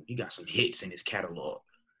got some hits in his catalog,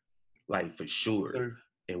 like for sure. Sure.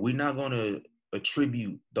 And we're not gonna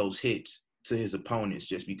attribute those hits to his opponents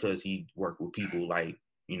just because he worked with people like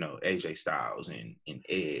AJ Styles and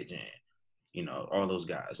Edge and all those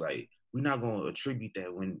guys. Like, we're not gonna attribute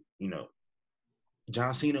that when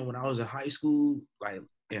John Cena, when I was in high school, like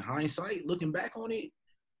in hindsight, looking back on it,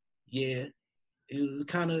 yeah, it was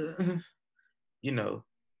kind of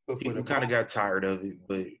people kind of got tired of it,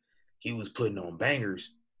 but he was putting on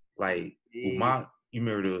bangers like Umaga. You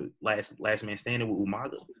remember the last man standing with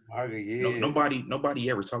Umaga? Umaga, yeah. Nobody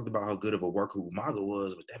ever talked about how good of a worker Umaga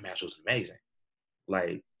was, but that match was amazing.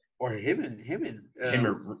 Like, or him and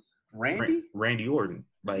Randy Orton.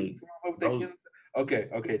 Like, okay,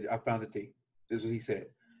 I found the thing. This is what he said.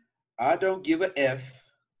 I don't give a F.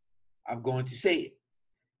 I'm going to say it.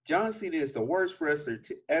 John Cena is the worst wrestler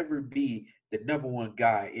to ever be the number one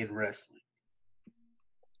guy in wrestling.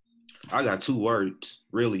 I got 2 words,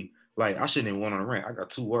 really. Like, I shouldn't even went on a rant. I got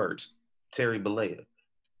 2 words. Terry Bollea.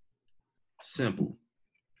 Simple.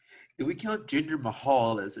 Do we count Jinder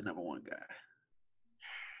Mahal as the number one guy?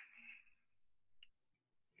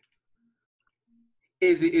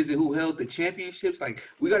 Is it who held the championships? Like,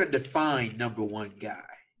 we got to define number one guy.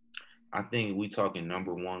 I think we talking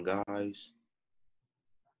number one guys.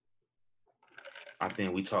 I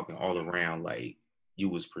think we talking all around, like, you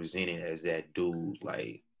was presented as that dude,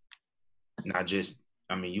 like, not just,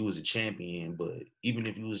 you was a champion, but even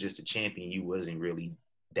if you was just a champion, you wasn't really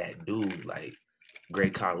that dude. Like,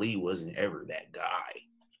 Great Khali wasn't ever that guy.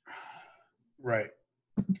 Right.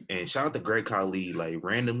 And shout out to Great Khali, like,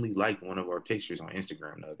 randomly liked one of our pictures on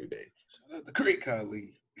Instagram the other day. Shout out to Great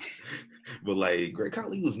Khali. But, like, Great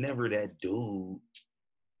Khali was never that dude.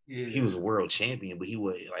 Yeah. He was a world champion, but he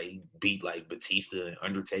would, like, beat, like, Batista and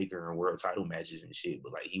Undertaker in world title matches and shit,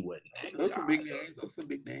 but, like, he wasn't that Those guy. are big names. Those are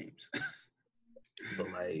big names.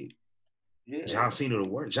 But, like, John Cena the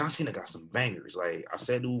worst. John Cena got some bangers. Like, I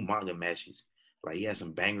said, manga matches. Like, he had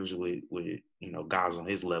some bangers with guys on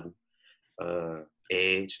his level.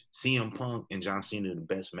 Edge, CM Punk, and John Cena the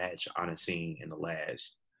best match on the scene in the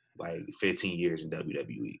last like 15 years in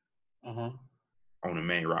WWE. On the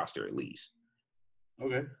main roster at least.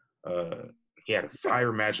 Okay. He had a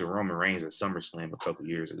fire match with Roman Reigns at SummerSlam a couple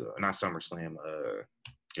years ago. Not SummerSlam.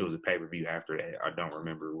 It was a pay-per-view after that. I don't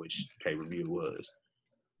remember which pay-per-view it was,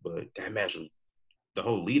 but that match was. The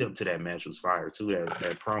whole lead up to that match was fire too.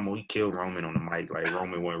 That promo, he killed Roman on the mic like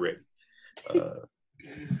Roman wasn't ready.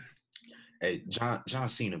 Hey, John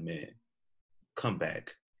Cena, man, come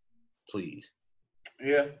back, please.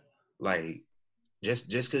 Yeah. Like, just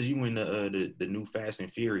because you in the new Fast and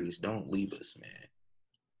Furious, don't leave us, man.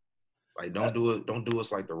 Like, don't do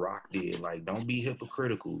us like The Rock did. Like, don't be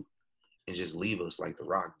hypocritical and just leave us like The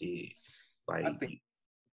Rock did. Like, I think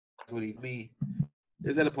that's what he mean.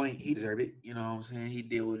 There's at a point he deserved it. You know what I'm saying? He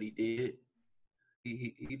did what he did.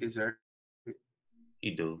 He deserved it.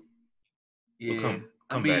 He do. Yeah. But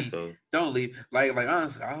come back though. Don't leave. Like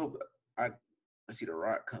honestly, I hope I see The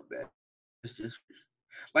Rock come back. It's just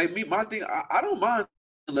like me. My thing, I don't mind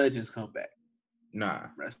the legends come back. Nah.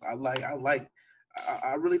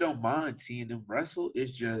 I really don't mind seeing them wrestle.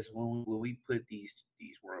 It's just when we put these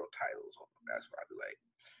world titles on them, that's where I'd be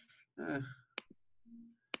like,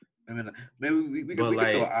 I mean, maybe we could throw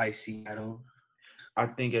an IC at them. I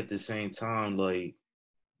think at the same time, like,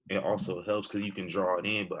 it also helps because you can draw it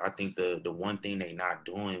in. But I think the one thing they're not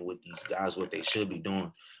doing with these guys, what they should be doing,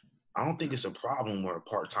 I don't think it's a problem where a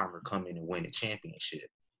part-timer come in and win a championship.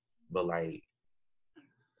 But, like,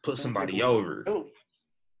 put somebody over.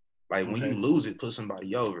 Like, when you lose it, put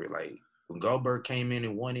somebody over. Like, when Goldberg came in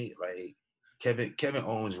and won it, like, Kevin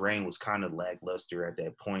Owens' reign was kind of lackluster at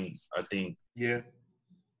that point. I think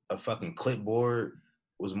a fucking clipboard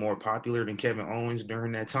was more popular than Kevin Owens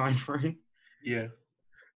during that time frame. Yeah.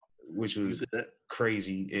 Which was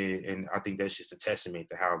crazy. And I think that's just a testament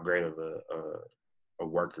to how great of a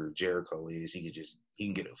worker Jericho is. He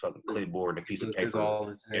can get a fucking clipboard and a piece of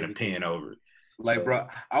paper and a pen over. Like, bro,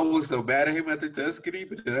 I was so bad at him at the Tuscany,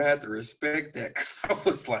 but then I had to respect that because I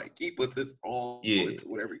was like, he puts his own into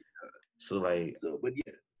whatever he does. But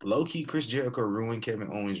yeah. Low-key, Chris Jericho ruined Kevin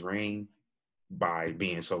Owens' reign by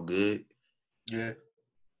being so good. Yeah,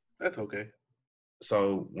 that's okay.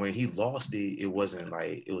 So when he lost it, it wasn't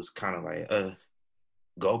like, it was kind of like,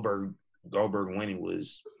 Goldberg winning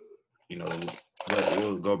was, you know,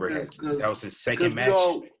 what Goldberg had. That was his second match.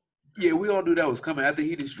 We all knew that was coming. After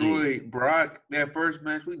he destroyed Brock, that first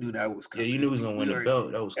match, we knew that was coming. Yeah, you knew he was going to win the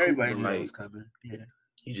belt. That was cool. Everybody knew that was coming. Yeah.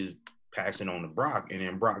 He just passed it on to Brock, and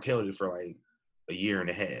then Brock held it for like a year and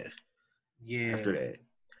a half. Yeah. After that.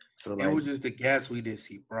 So, like, it was just the gaps we didn't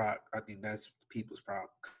see Brock. I think that's people's problem.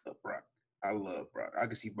 Brock. I love Brock. I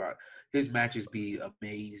can see Brock. His matches be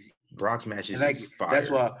amazing. Brock's matches is fire. That's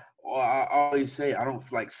why I always say I don't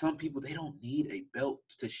like some people. They don't need a belt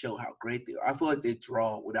to show how great they are. I feel like they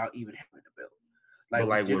draw without even having a belt. Like, but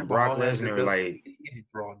like with Brock Lesnar, like, he didn't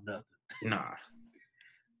draw nothing. Nah.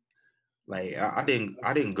 Like I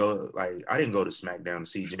didn't go to SmackDown to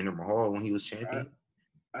see Jinder Mahal when he was champion.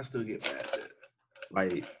 I still get mad at it.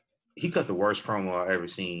 Like, he cut the worst promo I ever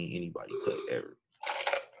seen anybody cut ever.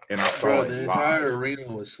 And I saw it the live. entire arena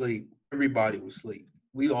was asleep. Everybody was asleep.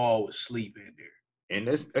 We all was sleeping in there. And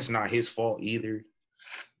that's not his fault either.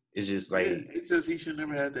 It's just like it's just he should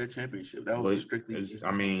never had that championship. That was strictly.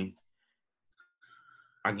 I mean,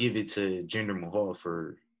 I give it to Jinder Mahal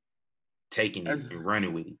for taking it and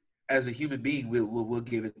running with it. As a human being, we'll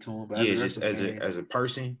give it to him. But just as a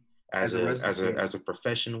person, as a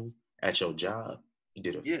professional at your job, he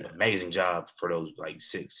did an amazing job for those like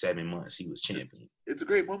 6-7 months he was champion. It's a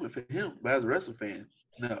great moment for him, but as a wrestling fan,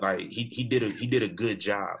 no. Like he did a good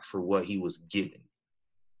job for what he was given,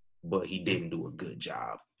 but he didn't do a good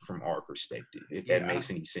job from our perspective. If that makes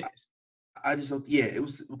any sense. I just don't. Yeah, it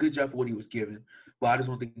was a good job for what he was given, but I just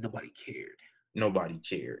don't think nobody cared. Nobody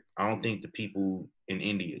cared. I don't think the people in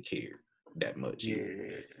India cared that much.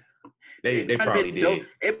 Yeah. They probably did.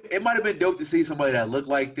 It might have been dope to see somebody that looked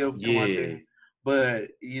like them come out there. But,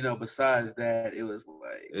 besides that, it was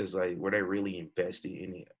like... It's like, were they really invested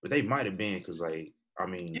in it? But they might have been because, like, I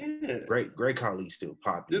mean, Great Khali's still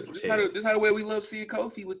popular. This how the way we love seeing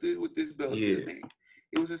Kofi with this belt. Yeah.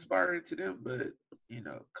 It was inspiring to them, but,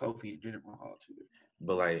 Kofi and Jinder Mahal too.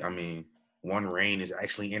 But, like, I mean, one reign is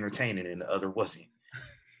actually entertaining and the other wasn't.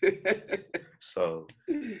 So,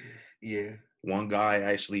 yeah. One guy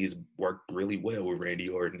actually has worked really well with Randy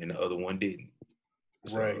Orton and the other one didn't.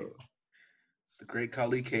 Right. The Great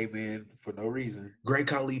Khali came in for no reason. Great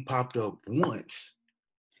Khali popped up once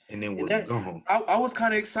and then And was that gone. I was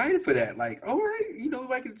kind of excited for that. Like, all right, we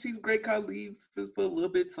might get to see some great Khali for a little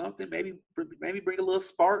bit, something, maybe bring a little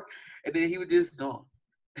spark, and then he was just gone.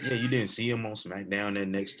 Yeah, you didn't see him on SmackDown that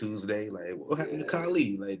next Tuesday. Like, what happened to Yeah.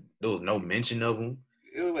 Khali? Like, there was no mention of him.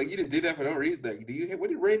 It was like you just did that for no reason. Like, what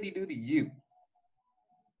did Randy do to you?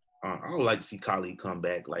 I would like to see Khali come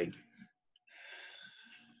back, like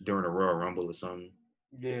during a Royal Rumble or something.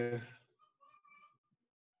 Yeah,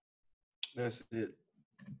 that's it.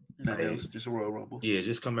 Nothing Like, else, just a Royal Rumble. yeah,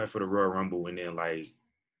 just come back for the Royal Rumble and then like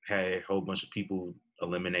have a whole bunch of people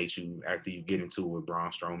eliminate you after you get into it with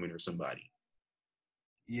Braun Strowman or somebody.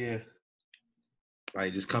 Yeah,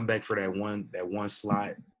 Like, just come back for that one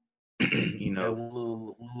slot. You that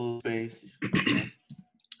know. one little space.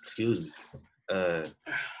 Excuse me.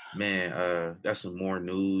 Man, got some more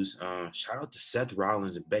news. Shout out to Seth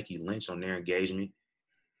Rollins and Becky Lynch on their engagement.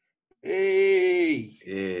 Hey.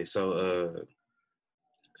 Yeah, so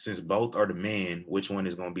since both are the man, which one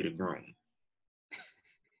is gonna be the groom?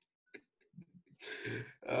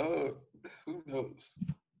 Who knows?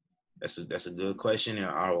 That's a good question, and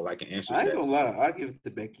I would like an answer I to ain't that. gonna lie. I give it to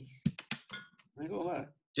Becky. I ain't gonna lie.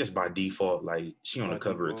 Just by default, like she on the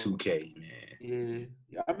cover of 2K, man.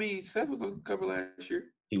 Yeah. I mean, Seth was on the cover last year.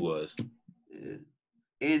 He was. Yeah.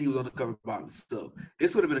 And he was on the cover by himself.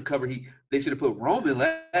 This would have been a cover they should have put Roman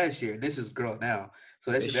last year, and this is girl now.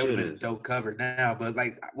 So that would have been a dope cover now. But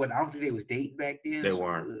like, I don't think they was dating back then. They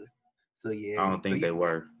weren't. So yeah. I don't think they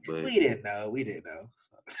were. But we didn't know.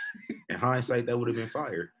 So. In hindsight, that would have been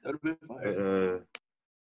fire. That would have been fire.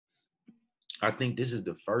 I think this is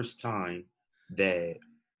the first time that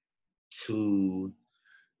two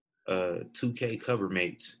 2K cover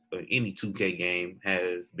mates of any 2K game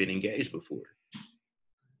have been engaged before.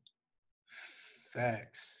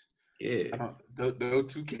 Facts. Yeah. No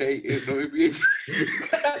 2K, no NBA.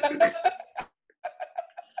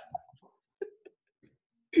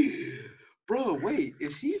 Bro, wait,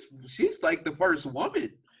 she's like the first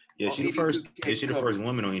woman. Yeah, she's the first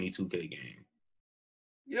woman on any 2K game.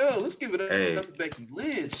 Yo, let's give it up to Becky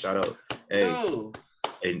Lynch. Shout out. Hey. Yo.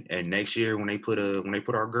 And next year when they put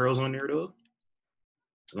our girls on there though,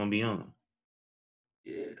 it's gonna be on.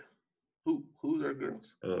 Yeah. Who's our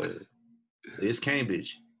girls? Liz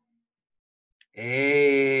Cambridge.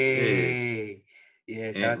 Hey.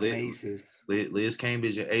 Yeah, shout out to Maces. Liz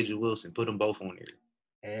Cambridge and Aja Wilson. Put them both on there.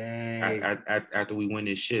 Hey. After we win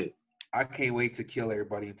this shit. I can't wait to kill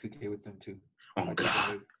everybody in 2K with them too. Oh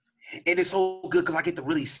God. And it's so good because I get to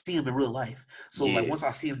really see them in real life. So like once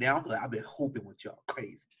I see them now, like, I've been hoping with y'all.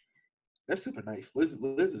 Crazy. They're super nice. Liz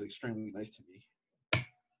is extremely nice to me.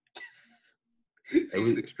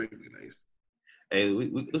 She's extremely nice. Hey,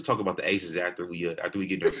 let's talk about the aces after we get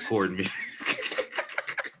done recording.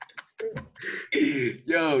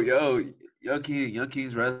 Young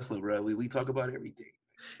Kings wrestling, bro. We talk about everything.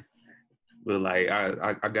 But like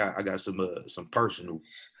I got some personal.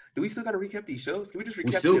 Do we still got to recap these shows? Can we just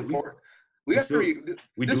recap the important? We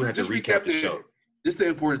do have to recap the show. Just the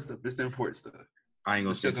important stuff. I ain't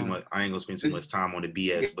gonna spend too much. I ain't gonna spend too much time on the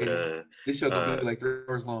BS. But this show gonna be like 3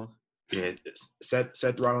 hours long. Yeah,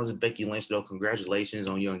 Seth Rollins and Becky Lynch, though, congratulations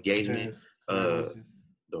on your engagement. Yes.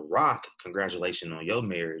 The Rock, congratulations on your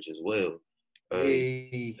marriage as well.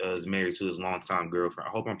 Is married to his longtime girlfriend.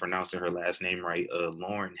 I hope I'm pronouncing her last name right.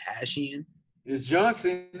 Lauren Hashian. It's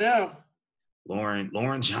Johnson now. Lauren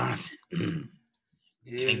Johnson.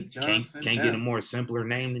 Yeah, can't get a more simpler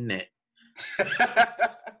name than that.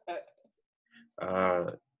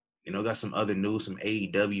 Got some other news, some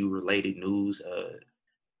AEW related news.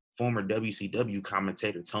 Former WCW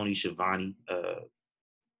commentator Tony Schiavone.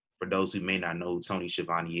 For those who may not know who Tony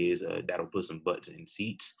Schiavone is, that'll put some butts in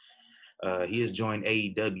seats. He has joined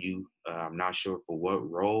AEW. I'm not sure for what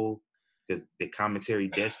role, because the commentary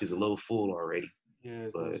desk is a little full already. Yeah,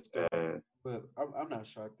 but I'm not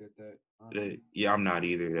shocked at that. Yeah, I'm not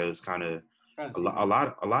either. That was kind of a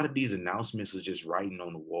lot of these announcements was just writing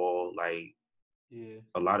on the wall. Like,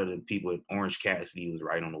 a lot of the people at Orange Cassidy was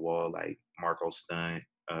writing on the wall, like Marco Stunt,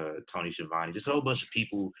 Tony Schiavone, just a whole bunch of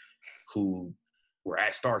people who were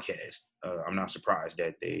at StarCast. I'm not surprised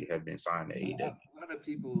that they have been signed to AEW. A lot of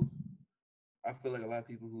people. I feel like a lot of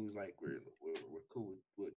people who like were cool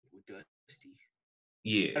with Dusty.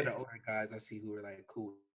 Yeah. And the older guys I see who are like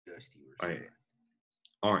cool with Dusty. Right.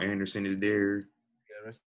 R. Anderson is there. Yeah,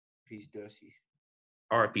 rest in peace, Dusty.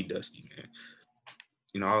 R.I.P. Dusty, man.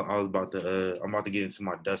 I was about to I'm about to get into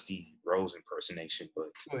my Dusty Rose impersonation,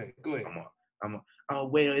 but go ahead.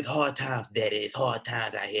 Well, it's hard times, Daddy. It's hard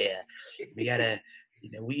times out here. We gotta,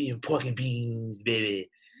 we in pork and beans,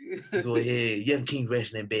 baby. Go ahead, Young King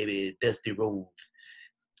Wrestling, baby. Dusty Rose.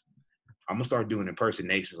 I'm gonna start doing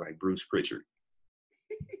impersonations like Bruce Pritchard.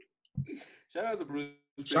 Shout out to Bruce.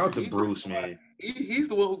 Shout out to Bruce, man. He's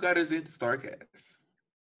the one who got us into StarCast.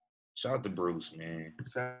 Shout out to Bruce, man.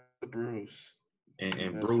 Shout out to Bruce.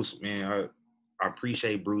 And Bruce, man, I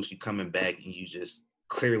appreciate Bruce you coming back and you just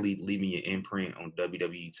clearly leaving your imprint on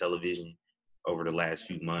WWE television over the last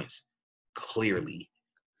few months. Clearly.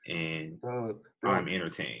 And bro, I'm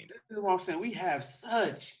entertained. This is what I'm saying. We have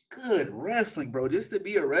such good wrestling, bro. Just to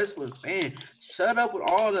be a wrestling fan. Shut up with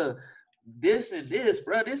all the this and this,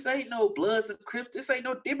 bro. This ain't no Bloods and Crips. This ain't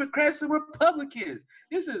no Democrats and Republicans.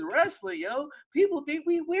 This is wrestling, yo. People think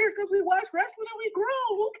we weird because we watch wrestling and we grown.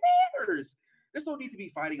 Who cares? There's no need to be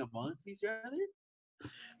fighting amongst each other.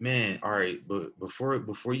 Man, all right, but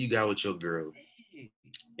before you got with your girl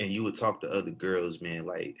and you would talk to other girls, man,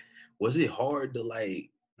 like, was it hard to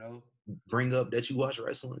no bring up that you watch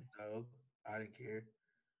wrestling? No, I didn't care.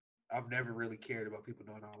 I've never really cared about people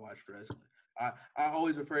knowing I watch wrestling. I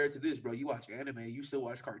always refer to this, bro. You watch anime, you still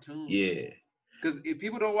watch cartoons. Yeah. Because if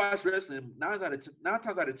people don't watch wrestling, 9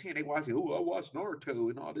 times out of 10, they watch it. Oh, I watch Naruto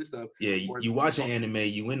and all this stuff. Yeah, you watch an anime,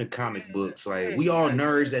 you into comic books. Like, we all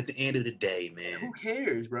nerds at the end of the day, man. Who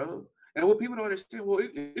cares, bro? And what people don't understand, well,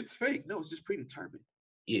 it's fake. No, it's just predetermined.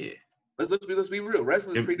 Yeah. Let's be real.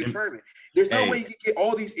 Wrestling is predetermined. There's no way you can get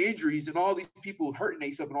all these injuries and all these people hurting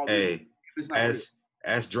themselves and all this. It's not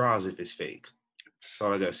ask Draws if it's fake. That's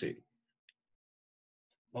all I gotta say.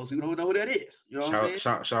 Most people don't know who that is. You know what I'm saying?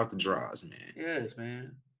 Shout out to Draws, man. Yes,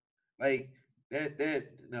 man. Like that.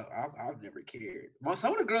 No, I've never cared.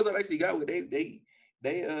 Some of the girls I've actually got with, they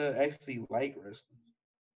actually like wrestling.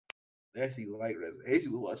 They actually like wrestling. They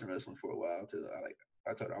actually was watching wrestling for a while until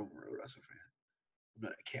I told her I'm a real wrestling fan. I'm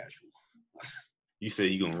not a casual. You say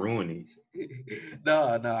you gonna ruin it? No,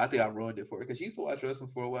 I think I ruined it for her because she used to watch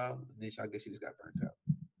wrestling for a while, and then I guess she just got burnt out.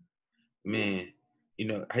 Man, you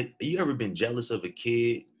know, have you ever been jealous of a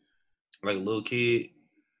kid, like a little kid?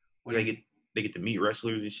 They get to meet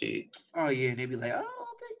wrestlers and shit. Oh yeah, and they be like, oh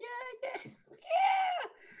yeah.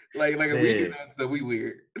 Like a weekend episode, we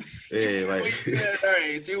weird. Yeah, like all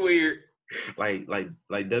right, you weird. Like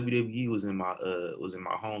WWE was in my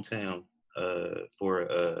hometown for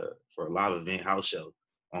a live event house show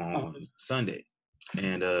on Sunday,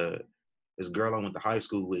 and this girl I went to high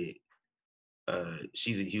school with,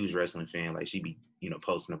 she's a huge wrestling fan. Like, she be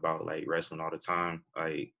posting about like wrestling all the time.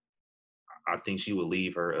 Like, I think she would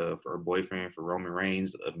leave her for her boyfriend for Roman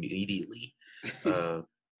Reigns immediately, but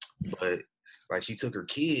like, she took her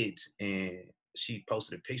kids and she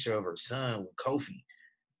posted a picture of her son with Kofi.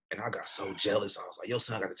 And I got so jealous. I was like, your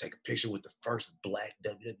son got to take a picture with the first black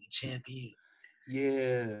WWE champion.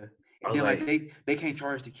 Yeah. And then like they can't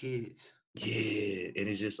charge the kids. Yeah. And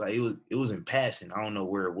it's just like, it was in passing. I don't know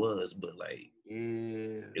where it was, but like,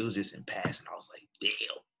 yeah, it was just in passing. I was like,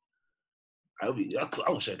 damn. I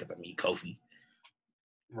wish I could meet Kofi.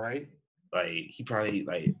 Right. Like, he probably,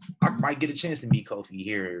 like, I might get a chance to meet Kofi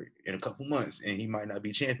here in a couple months, and he might not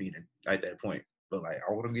be champion at that point. But like,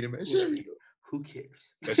 I want to meet him as champion. Who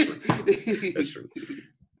cares? That's true. That's true.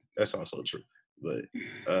 That's also true. But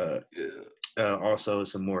also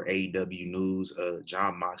some more AEW news.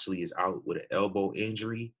 Jon Moxley is out with an elbow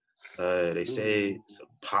injury. They said it's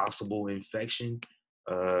a possible infection.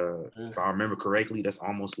 If I remember correctly, that's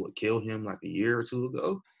almost what killed him like a year or two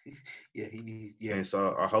ago. Yeah, he needs. Yeah, and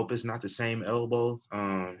so I hope it's not the same elbow.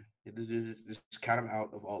 Just count him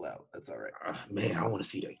out of All Out. That's all right. Man, I want to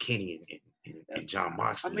see that Kenny and Jon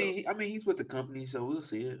Moxley. I mean, he's with the company, so we'll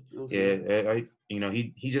see it.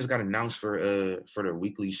 He just got announced for the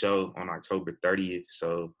weekly show on October 30th.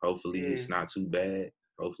 So hopefully it's not too bad.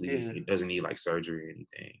 Hopefully he doesn't need like surgery or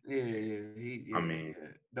anything. I mean,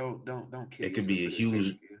 don't kill. It could be a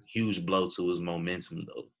huge blow to his momentum,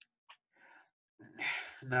 though.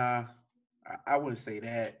 Nah, I wouldn't say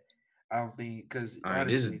that. I don't think, because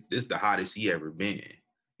this is the hottest he ever been.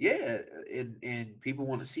 Yeah, and people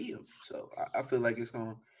want to see him, so I feel like it's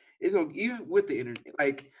gonna even with the internet,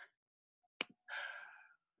 like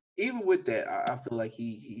even with that, I feel like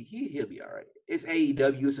he'll be all right. It's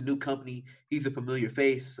AEW, it's a new company, he's a familiar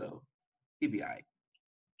face, so he'll be all right.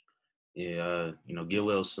 Yeah, get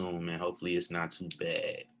well soon, man. Hopefully it's not too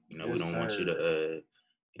bad. We don't want you to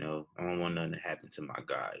I don't want nothing to happen to my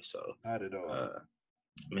guy. So not at all.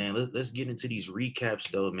 Man, let's get into these recaps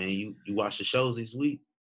though, man. You watch the shows this week?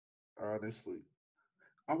 Honestly,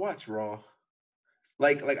 I watch Raw.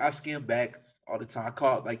 Like I skim back all the time. I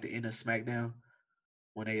caught like the end of SmackDown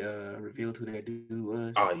when they revealed who that dude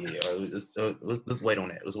was. Oh yeah, let's wait on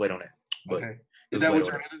that. But okay, is that what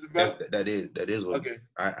your rant is about? That is what. Okay,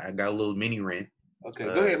 I got a little mini rant. Okay,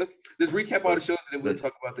 go ahead. Let's recap all the shows and then we'll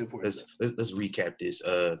talk about them for let's recap this.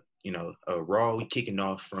 Raw, we kicking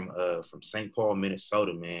off from St. Paul,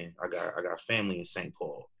 Minnesota, man. I got family in St.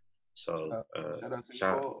 Paul. So shout out to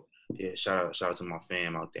shout Paul. shout out to my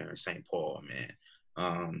fam out there in St. Paul,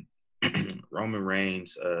 man. Roman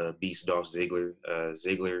Reigns beats Dolph Ziggler.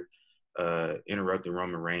 Ziggler interrupted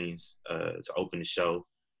Roman Reigns to open the show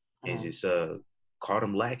and just caught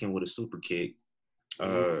him lacking with a super kick.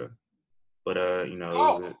 It was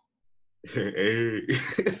a hey.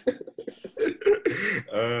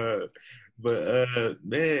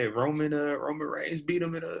 Man, Roman Reigns beat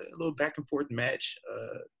him in a little back and forth match.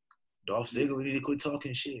 Dolph Ziggler need to quit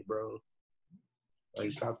talking shit, bro.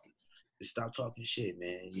 Like stop talking shit,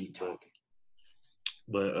 man.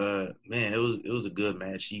 But man, it was a good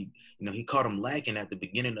match. He caught him lacking at the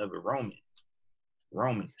beginning of it.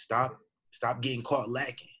 Roman, stop getting caught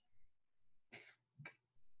lacking.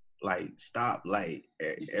 Like stop, like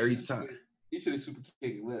every time. You should have super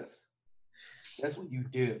kicked left. That's what you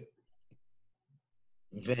did.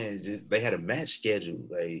 Man, just they had a match scheduled.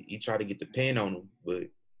 Like he tried to get the pin on him, but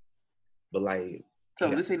like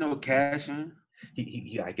this ain't no cash in.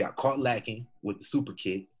 He got caught lacking with the super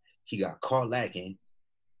kick. He got caught lacking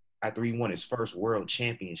after he won his first world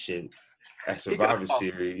championship at Survivor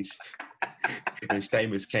Series. And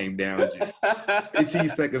Sheamus came down just 15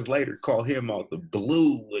 seconds later, called him out the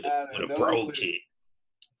blue with a bro kick.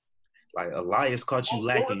 Like Elias caught you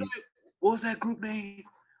lacking. What was that group name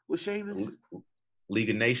with Sheamus? League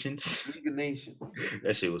of Nations. League of Nations.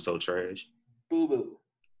 That shit was so trash. Boo boo.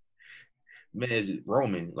 Man,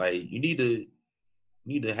 Roman, like you need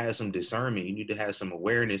to have some discernment. You need to have some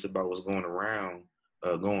awareness about what's going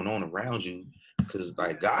on around you, because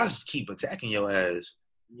like guys keep attacking your ass.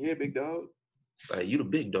 Yeah, big dog. Like you the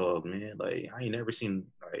big dog, man. Like I ain't never seen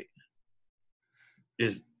like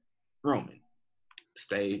just Roman.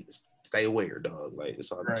 Stay aware, dog. Like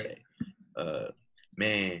that's all I can say.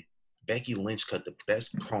 Man, Becky Lynch cut the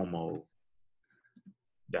best promo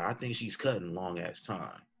that I think she's cut in a long ass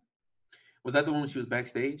time. Was that the one when she was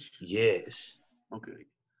backstage? Yes. Okay.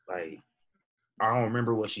 Like, I don't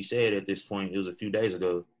remember what she said at this point. It was a few days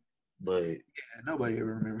ago, but yeah, nobody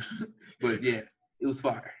ever remembers. But yeah, it was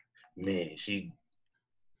fire. Man, she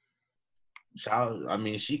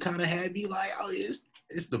kind of had me like, oh, it's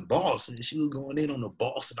the boss, and she was going in on the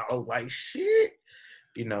boss, and I was like, shit.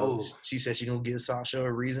 She said she's gonna give Sasha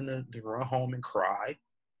a reason to run home and cry.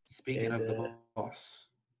 Speaking of the boss,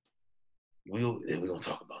 we're gonna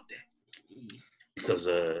talk about that because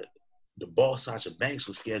the boss Sasha Banks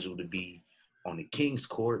was scheduled to be on the King's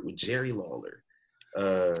Court with Jerry Lawler.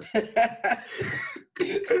 That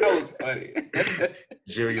was funny.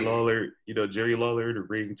 Jerry Lawler in the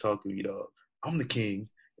ring talking, I'm the king.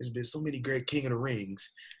 There's been so many great King of the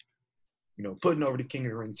Rings, putting over the King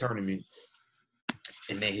of the Ring tournament.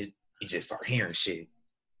 And then he just start hearing shit.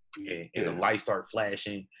 And the lights start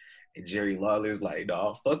flashing. And Jerry Lawler's like,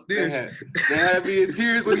 no, fuck this. They had me in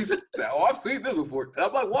tears when he said, oh, I've seen this before.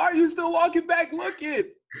 I'm like, why are you still walking back looking?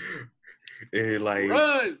 And like,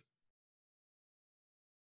 run.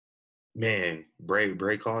 Man,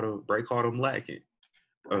 Bray caught him lacking.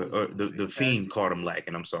 The Fiend caught him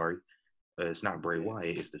lacking. I'm sorry. It's not Bray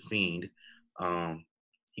Wyatt. It's the Fiend.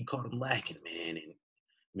 He caught him lacking, man. And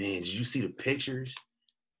man, did you see the pictures?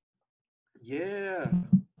 Yeah.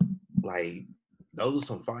 Like those are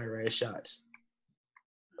some fire ass shots.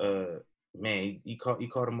 Man, he caught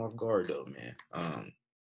him off guard though, man.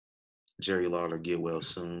 Jerry Lawler, get well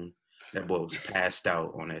soon. That boy was passed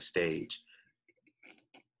out on that stage.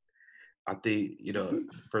 I think,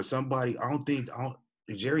 for somebody, I don't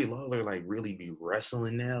Jerry Lawler like really be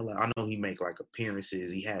wrestling now. Like I know he make like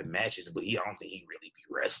appearances, he had matches, but I don't think he really be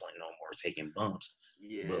wrestling no more, taking bumps.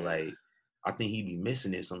 Yeah. But like I think he be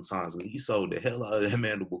missing it sometimes. But he sold the hell out of that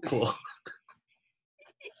mandible claw.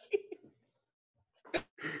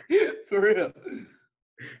 For real.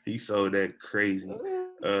 He sold that crazy.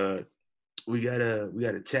 We got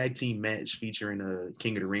a tag team match featuring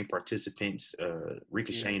King of the Ring participants,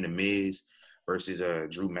 Ricochet and The Miz versus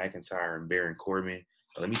Drew McIntyre and Baron Corbin.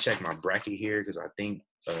 Let me check my bracket here because I think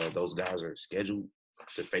those guys are scheduled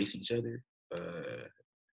to face each other.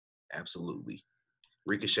 Absolutely.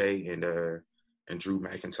 Ricochet and Drew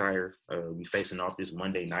McIntyre be facing off this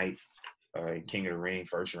Monday night in King of the Ring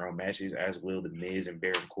first round matches, as will The Miz and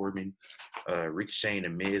Baron Corbin. Ricochet and The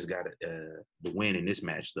Miz got the win in this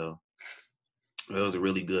match though. It was a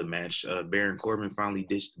really good match. Baron Corbin finally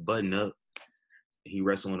ditched the button up. He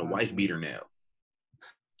wrestling a wife beater now.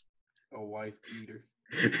 A wife beater.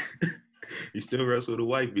 He still wrestling a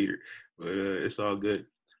wife beater, but it's all good.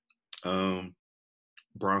 Braun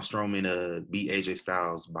Strowman beat AJ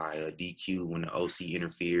Styles by DQ when the OC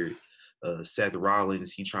interfered. Seth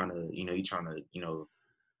Rollins, he trying to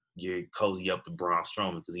get cozy up to Braun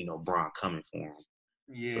Strowman because Braun coming for him.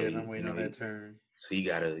 Yeah, so and I'm waiting on that turn. So he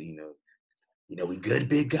gotta, we good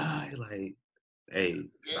big guy. Like, hey,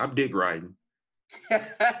 stop dick riding.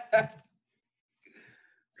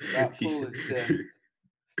 Stop pulling, Seth.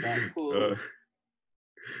 Stop pulling.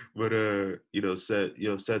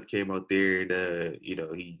 Seth came out there and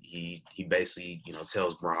he basically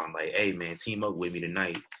tells Braun like, hey man, team up with me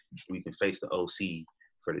tonight. We can face the OC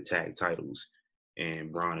for the tag titles.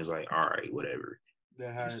 And Braun is like, all right, whatever.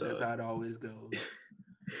 That's how it always goes.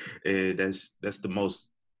 And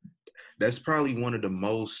that's probably one of the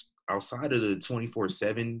most, outside of the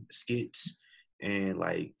 24/7 skits and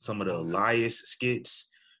like some of the Elias skits,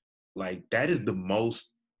 like that is the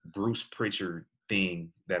most Bruce Pritchard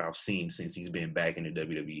thing that I've seen since he's been back in the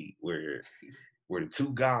WWE, where the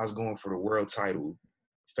two guys going for the world title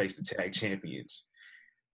face the tag champions,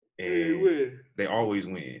 and they always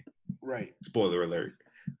win. Right. Spoiler alert.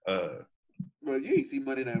 Well, you ain't seen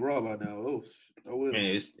Monday Night Raw by now. Oh,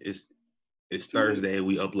 man, it's Thursday.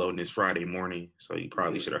 We uploading this Friday morning, so you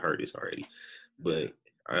probably should have heard this already. But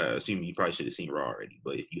assuming you probably should have seen Raw already.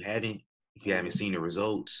 But if you haven't seen the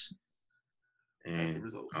results,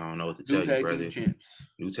 and I don't know what to tell you, brother.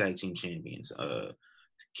 New tag team champions.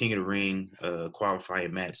 King of the Ring,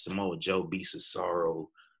 qualifying match. Samoa Joe beats Cesaro.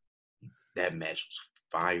 That match was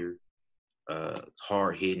fire.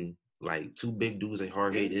 Hard hitting. Like two big dudes at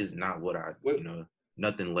hard hit is not what I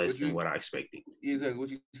nothing less than what I expected. Exactly. What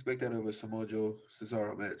you expect out of a Samoa Joe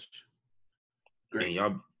Cesaro match? Great. And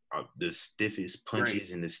y'all, the stiffest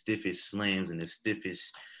punches and the stiffest slams and the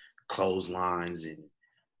stiffest clotheslines, and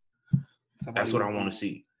that's what I want to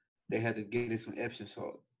see. They had to get in some Epsom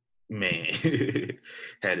salt. Man,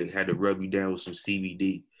 had to rub you down with some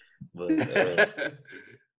CBD. But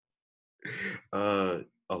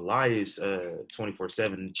Elias,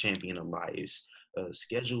 24/7 champion Elias,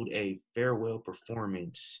 scheduled a farewell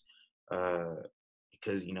performance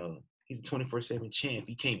because he's a 24/7 champ.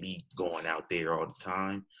 He can't be going out there all the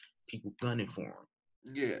time. People gunning for him.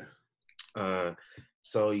 Yeah.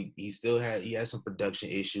 So he had some production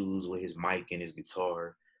issues with his mic and his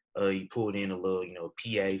guitar. He pulled in a little,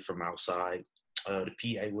 PA from outside. The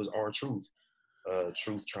PA was R-Truth.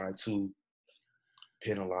 Truth tried to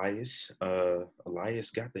pin Elias. Elias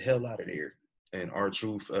got the hell out of there. And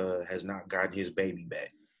R-Truth has not gotten his baby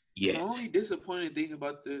back yet. The only disappointing thing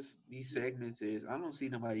about these segments is I don't see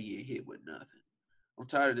nobody get hit with nothing. I'm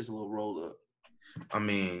tired of this little roll up. I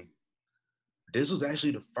mean, this was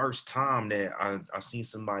actually the first time that I seen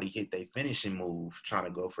somebody hit their finishing move trying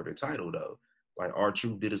to go for the title, though. Like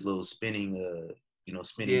R-Truth did his little spinning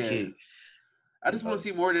kick. I just want to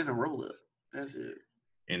see more than a roll up. That's it.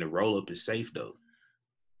 And the roll up is safe though.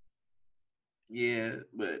 Yeah,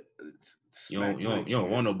 but you don't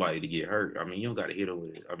want nobody to get hurt. I mean, you don't got to hit him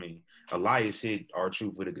with it. I mean, Elias hit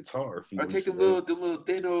R-Truth with a guitar. I take the little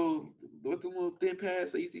thin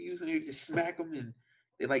pads I used to use, and they just smack them and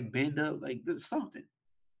they like bend up like there's something.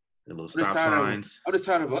 The little stop signs. I'm just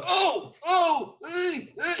tired of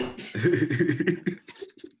hey.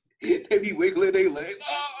 They be wiggling their leg.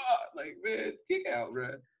 Like man, kick out,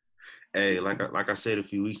 bro. Hey, like I said a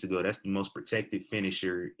few weeks ago, that's the most protected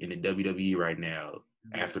finisher in the WWE right now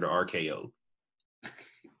after the RKO.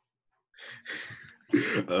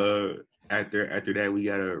 After that, we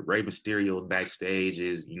got a Rey Mysterio backstage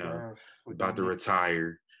is about to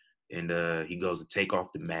retire, and he goes to take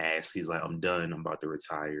off the mask. He's like, I'm done. I'm about to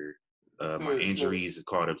retire. My injuries have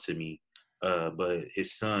caught up to me. But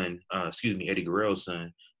his son, Eddie Guerrero's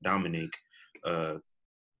son, Dominic,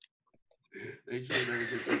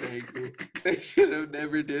 They should have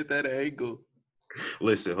never did that angle.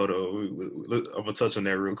 Listen, hold on. I'm gonna touch on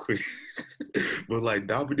that real quick. But like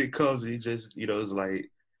Dominic comes, he just is like,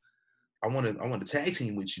 I want to tag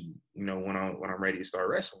team with you. When I'm ready to start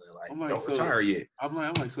wrestling. Like, don't retire yet. I'm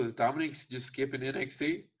like, so is Dominic just skipping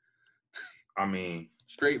NXT? I mean,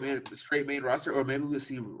 straight main roster, or maybe we'll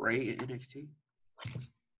see Ray in NXT.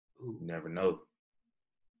 Ooh. Never know.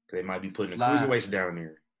 They might be putting the cruiserweights down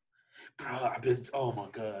there. Bro, oh my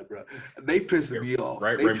God, bro. They pissing me off.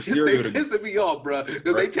 Right, they pissing me off, bro.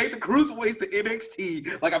 Because they take the cruiserweights to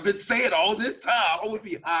NXT. Like I've been saying all this time. I'm going to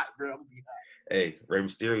be hot, bro. I'm going to be hot. Hey, Rey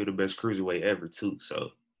Mysterio, the best cruiserweight ever, too.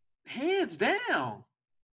 So, hands down.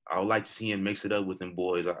 I would like to see him mix it up with them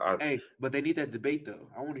boys. Hey, but they need that debate, though.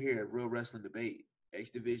 I want to hear a real wrestling debate. X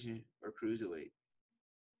Division or cruiserweight.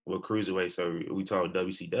 What cruiserweight? So, are we talking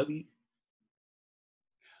WCW?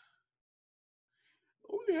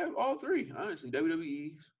 We have all three, honestly.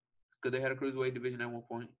 WWE's, because they had a cruiserweight division at one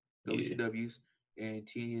point. WCW's and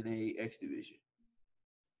TNA X Division.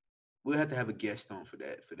 we'll have to have a guest on for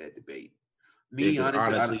that debate. Yeah, Me, because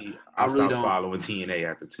honestly, honestly, I I really stopped don't. following TNA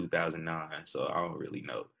after 2009, so I don't really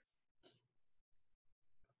know.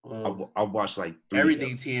 Well, I watched like three.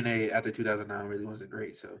 everything TNA after 2009 really wasn't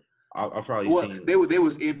great. So, I probably well, seen. there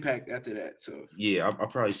was Impact after that. So, Yeah, I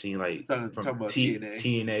probably seen like talking from about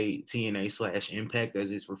TNA. TNA / Impact as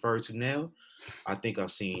it's referred to now. I think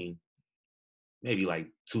I've seen maybe like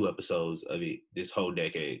 2 episodes of it this whole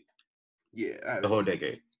decade. Yeah, The whole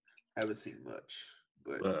decade. haven't seen much,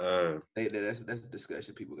 but But that's a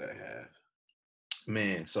discussion people gotta have.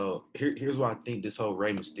 man, so here's why I think this whole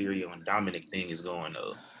Rey Mysterio and Dominic thing is going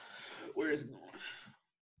though. Where is it going?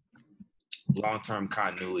 Long-term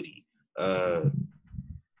continuity.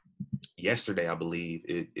 Yesterday, I believe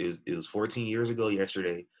it was 14 years ago.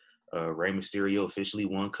 Yesterday, Rey Mysterio officially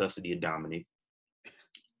won custody of Dominic.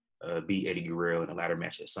 Beat Eddie Guerrero in a ladder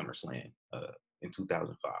match at SummerSlam in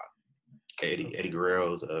 2005. Eddie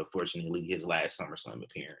Guerrero's fortunately his last SummerSlam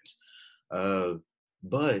appearance.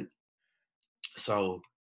 But so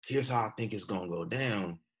here's how I think it's gonna go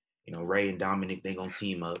down. You know, Rey and Dominic, they gonna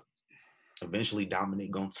team up. Eventually,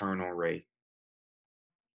 Dominic gonna turn on Rey.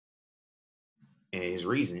 And his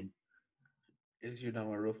reason, Is you're not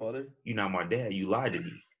my real father? you're not my dad. You lied to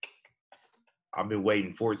me. I've been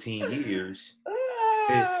waiting 14 years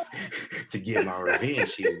to get my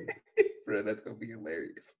revenge here. Bro, that's gonna be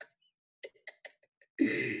hilarious.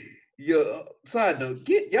 Yo, side note,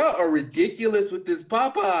 y'all are ridiculous with this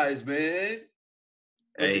Popeyes, man.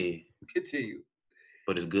 Hey, continue.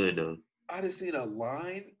 But it's good though. I just seen a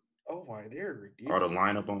line. Oh my, they're ridiculous. Or the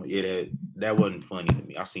lineup on that wasn't funny to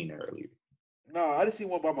me. I seen that earlier. No, I just seen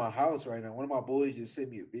one by my house right now. One of my boys just sent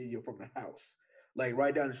me a video from the house, like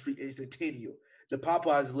right down the street in Centennial. The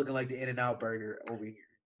Popeyes is looking like the In-N-Out burger over here.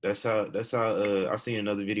 That's how I seen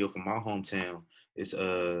another video from my hometown. It's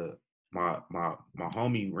my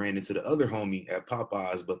homie ran into the other homie at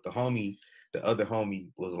Popeyes, but the other homie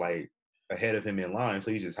was like ahead of him in line,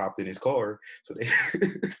 so he just hopped in his car. So they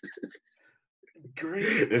great.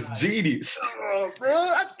 It's genius. Oh,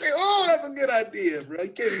 bro, that's a good idea, bro.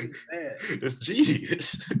 You can't be mad. That's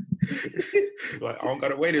genius. Like I don't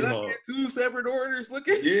gotta wait as long. Two separate orders. Look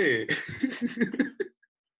at Yeah.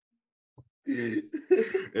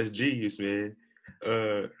 That's genius, man.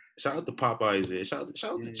 Shout out to Popeyes, man. Shout out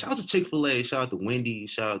to Chick-fil-A. Shout out to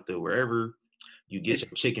Wendy's. Shout out to wherever you get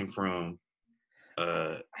your chicken from.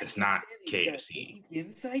 It's not KFC.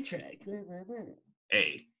 Getting sidetracked.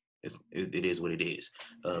 Hey, it is what it is.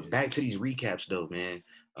 Back to these recaps though, man.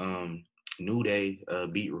 New Day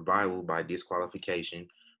beat Revival by disqualification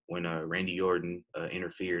when Randy Orton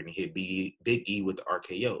interfered and hit Big E with the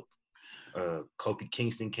RKO. Kofi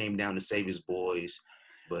Kingston came down to save his boys,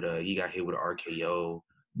 but he got hit with an RKO.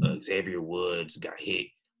 Xavier Woods got hit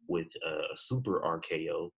with a super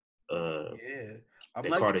RKO. Yeah, I'm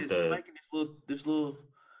liking this little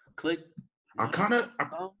click. I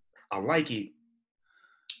like it.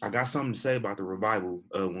 I got something to say about the Revival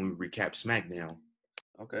when we recap SmackDown.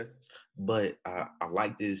 Okay. But I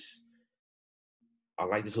like this. I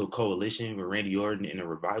like this little coalition with Randy Orton and the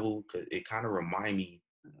Revival because it kind of reminds me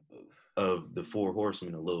of the Four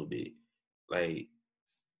Horsemen a little bit, like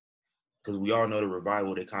because we all know the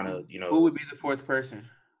Revival. They kind of who would be the fourth person?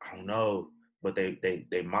 I don't know, but they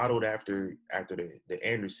modeled after the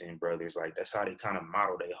Anderson brothers. Like that's how they kind of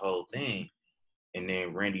modeled their whole thing. And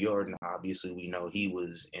then Randy Orton, obviously, we know he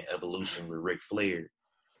was in Evolution with Ric Flair,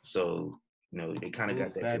 so they kind of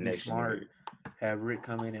got that connection. Smart. Have Rick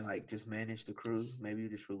come in and like just manage the crew, maybe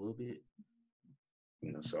just for a little bit.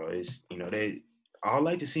 So it's they. I'd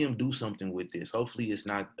like to see them do something with this. Hopefully, it's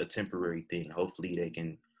not a temporary thing. Hopefully, they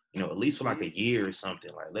can, at least for like a year or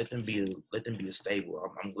something. Like let them be a stable.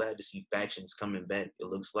 I'm glad to see factions coming back. It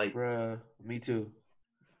looks like, bruh, me too.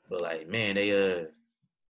 But like, man, they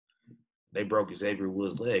broke Xavier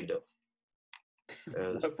Woods' leg though.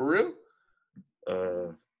 What, for real?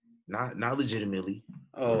 Not legitimately.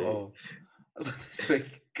 Oh. Say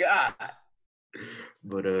God.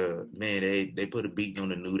 But man, they put a beating on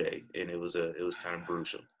the New Day, and it was kind of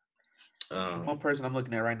brutal. One person I'm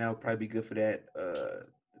looking at right now would probably be good for that.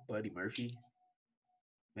 Buddy Murphy,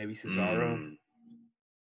 maybe Cesaro.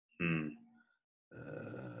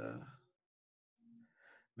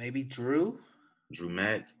 Maybe Drew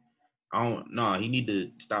Mack. I don't know. He need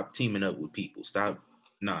to stop teaming up with people.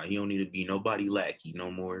 He don't need to be nobody lackey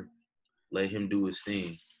no more. Let him do his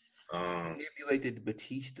thing. He'd be like the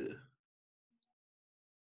Batista.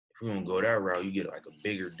 If we're gonna go that route, you get like a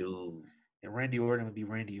bigger dude. And Randy Orton would be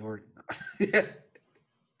Randy Orton.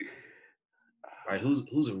 Like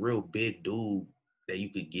who's a real big dude that you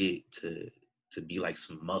could get to be like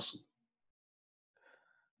some muscle?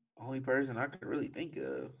 Only person I could really think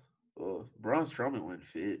of. Well, Braun Strowman wouldn't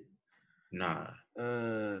fit. Nah,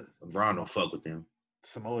 Uh, LeBron don't Samo- fuck with them.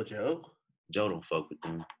 Samoa Joe. Joe don't fuck with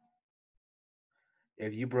them.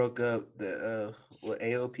 If you broke up the with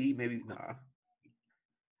AOP, maybe nah.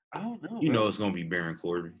 I don't know, You know bro. it's gonna be Baron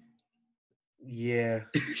Corbin. Yeah,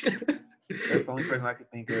 that's the only person I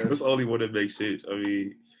could think of. That's the only one that makes sense. I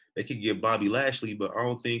mean, they could get Bobby Lashley, but I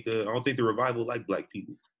don't think the revival like black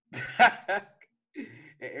people.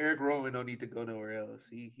 And Eric Rowan don't need to go nowhere else.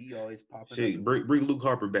 He always popping up. Shit, bring Luke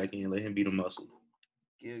Harper back in, let him be the muscle.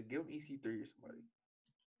 Give him EC3 or somebody.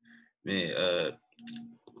 Man,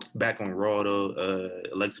 back on Raw though,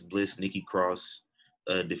 Alexa Bliss, Nikki Cross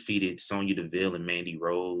defeated Sonya Deville and Mandy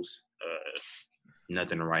Rose.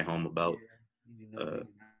 Nothing to write home about. You know, Uh,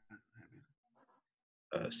 maybe not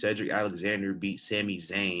happen. Cedric Alexander beat Sami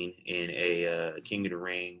Zayn in a King of the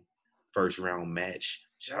Ring first round match.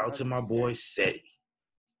 Shout out to my boy Seti.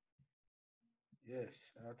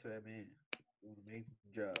 Yes, shout out to that man. Doing an amazing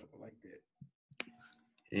job. I like that.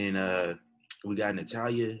 And we got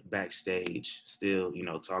Natalia backstage, still,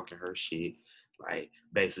 talking her shit. Like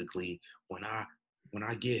basically, when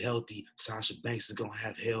I get healthy, Sasha Banks is gonna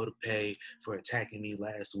have hell to pay for attacking me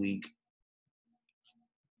last week.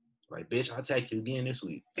 Like, bitch, I'll attack you again this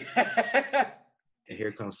week. And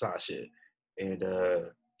here comes Sasha. And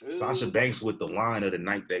Sasha Banks with the line of the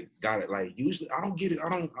night that got it. Like usually I don't get it. I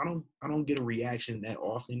don't get a reaction that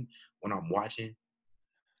often when I'm watching.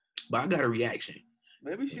 But I got a reaction.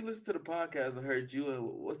 Maybe she listened to the podcast and heard you and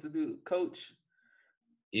what's the dude, Coach?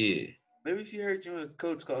 Yeah. Maybe she heard you and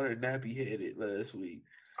Coach call her nappy headed last week.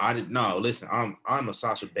 I didn't know. Listen, I'm a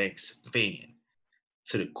Sasha Banks fan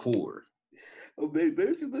to the core. Oh,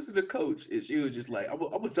 maybe she listened to Coach and she was just like, I'm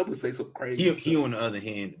gonna say some crazy He stuff. on the other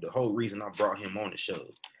hand, the whole reason I brought him on the show.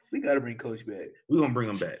 We gotta bring Coach back. We're gonna bring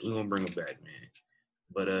him back. Man.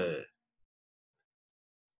 But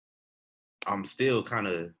I'm still kind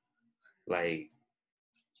of like,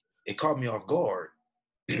 it caught me off guard.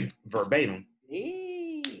 Verbatim.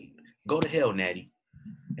 Hey. Go to hell, Natty,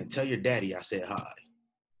 and tell your daddy I said hi.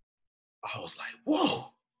 I was like, whoa.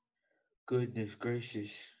 Goodness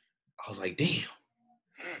gracious. I was like, damn.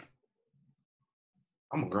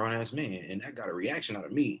 I'm a grown-ass man, and that got a reaction out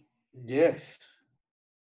of me. Yes.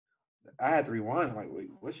 I had to rewind. Like, wait,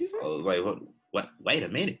 what she say? I was like, what? Wait a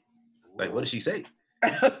minute. Whoa. Like, what did she say?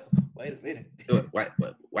 Wait a minute.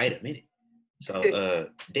 Wait a minute. So,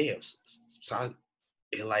 damn. So,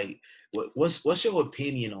 like, what's your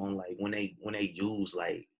opinion on like when they use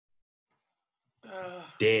like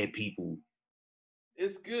dead people?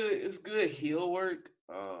 It's good. It's good heel work.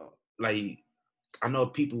 Like, I know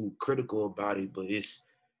people critical about it, but it's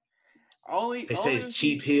they say it's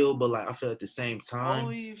cheap heel, but like I feel at the same time,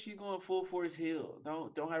 only if she's going full force heel.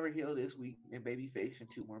 Don't have her heel this week and babyface in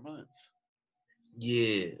 2 more months.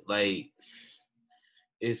 Yeah, like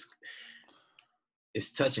it's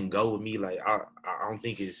touch and go with me. Like I don't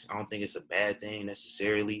think it's a bad thing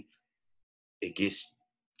necessarily. It gets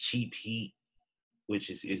cheap heat, which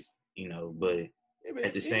is but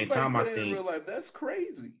at the same time, I think in real life that's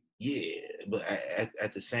crazy. Yeah, but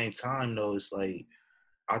at the same time though, it's like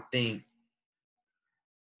I think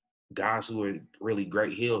guys who are really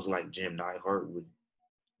great heels like Jim Neidhart would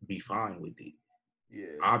be fine with it.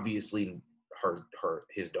 Yeah. Obviously,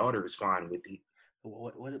 his daughter is fine with it.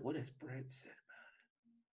 What has Brett said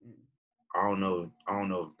about it? I don't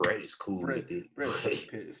know if Brett is cool with it. Brett's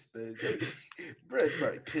pissed. Brett's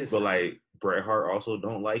probably pissed. But like Bret Hart also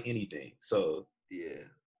don't like anything. So yeah.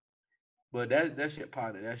 But that's your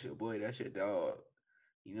partner. That's your boy. That's your dog.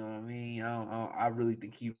 You know what I mean? I really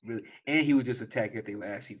think he really, and he was just attacked at the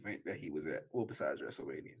last event that he was at. Well, besides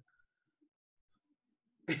WrestleMania.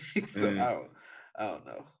 So I don't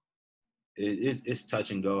know. It's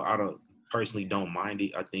touch and go. I personally don't mind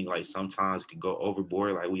it. I think like sometimes it could go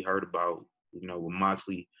overboard. Like we heard about, when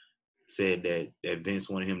Moxley said that Vince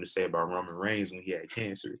wanted him to say about Roman Reigns when he had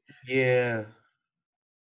cancer. Yeah.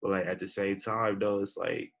 But like at the same time though, it's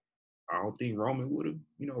like I don't think Roman would have,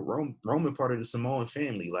 Roman part of the Samoan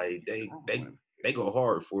family. Like they go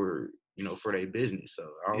hard for for their business. So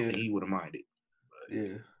I don't think he would have minded.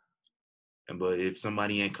 But if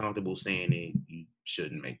somebody ain't comfortable saying it, you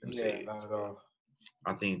shouldn't make them say it. Not at all.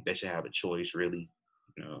 I think they should have a choice, really.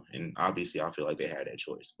 And obviously I feel like they had that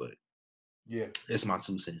choice, but that's my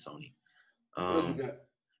 2 cents on it. What else we got?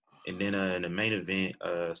 And then in the main event,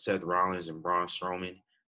 Seth Rollins and Braun Strowman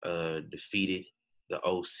defeated the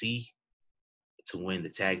OC to win the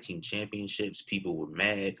tag team championships. People were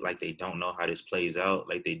mad, like they don't know how this plays out,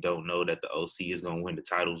 like they don't know that the OC is going to win the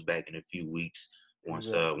titles back in a few weeks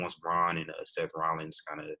once Braun and Seth Rollins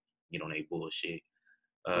kind of get on their bullshit.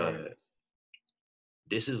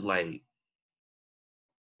 This is like,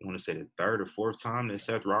 I want to say the third or fourth time that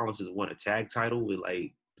Seth Rollins has won a tag title with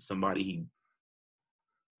like somebody he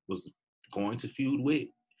was going to feud with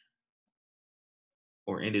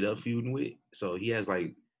or ended up feuding with. So he has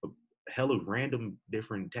like a hell of random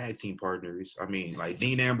different tag team partners. I mean, like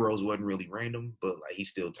Dean Ambrose wasn't really random, but like he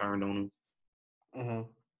still turned on him. Uh-huh.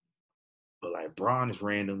 But like Braun is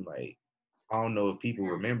random. Like I don't know if people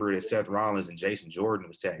remember that Seth Rollins and Jason Jordan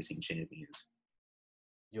was tag team champions.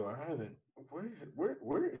 Yo, I haven't.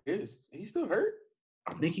 Where is he still hurt?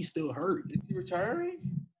 I think he's still hurt. Is he retiring?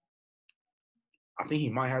 I think he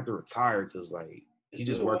might have to retire because like he's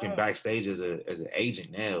just working backstage as an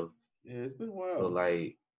agent now. Yeah, it's been a while. But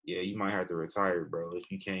like, yeah, you might have to retire, bro. If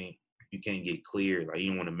you can't get clear. Like you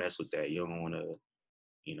don't want to mess with that. You don't want to,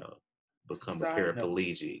 become a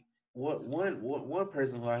paraplegic. One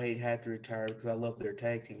person who I hate had to retire because I love their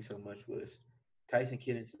tag team so much was Tyson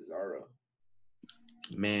Kidd and Cesaro.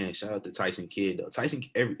 Man, shout out to Tyson Kidd though. Tyson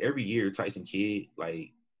every year Tyson Kidd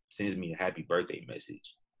like sends me a happy birthday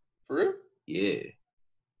message. For real? Yeah.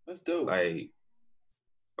 That's dope. Like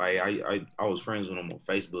I was friends with him on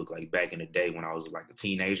Facebook like back in the day when I was like a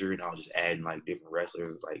teenager, and I was just adding like different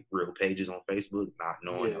wrestlers like real pages on Facebook, not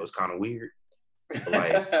knowing that was kind of weird.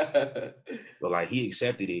 But like he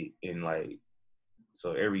accepted it, and like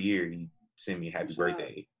so every year he sent me a happy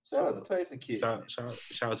birthday. Shout out to Tyson Kidd. Shout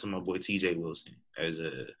out to my boy TJ Wilson as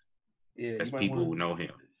people who know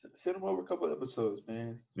him. Send him over a couple episodes,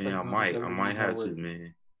 man. Man, I might have to,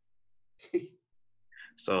 man.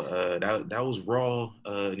 So that was Raw.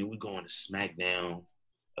 Then we go on to SmackDown.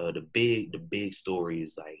 The big story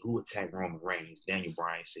is like who attacked Roman Reigns. Daniel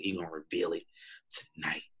Bryan said he's gonna reveal it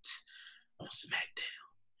tonight on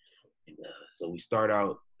SmackDown. And so we start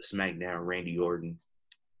out SmackDown. Randy Orton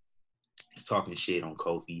is talking shit on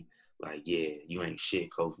Kofi. Like, yeah, you ain't shit,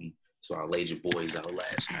 Kofi. So I laid your boys out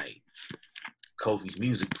last night. Kofi's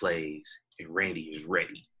music plays and Randy is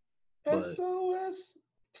ready. SOS.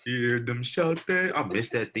 Hear them shout that. I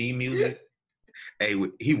missed that theme music. Hey,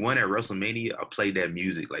 he won at WrestleMania. I played that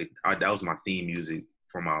music. Like, that was my theme music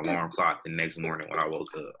for my alarm clock the next morning when I woke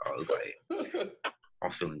up. I was like, I'm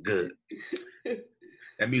feeling good.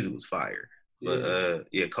 That music was fire. But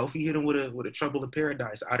Kofi hit him with a Trouble in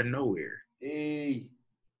Paradise out of nowhere. Hey.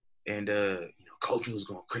 And Kofi was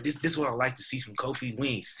going crazy. This is what I like to see from Kofi. We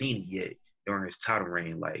ain't seen it yet during his title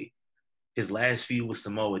reign. Like his last feud with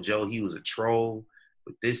Samoa Joe, he was a troll.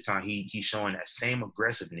 But this time he's showing that same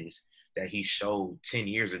aggressiveness that he showed 10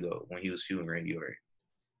 years ago when he was feuding Randy Orton.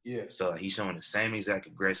 Yeah. So he's showing the same exact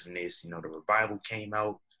aggressiveness. The Revival came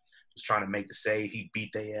out, was trying to make the save. He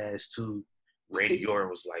beat their ass too. Randy Orton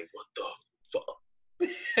was like, what the fuck?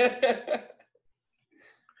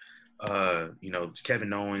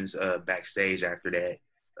 Kevin Owens backstage after that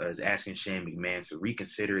is asking Shane McMahon to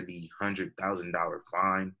reconsider the $100,000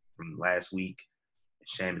 fine from last week.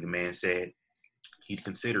 Shane McMahon said he'd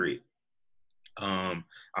consider it. I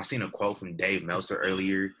seen a quote from Dave Meltzer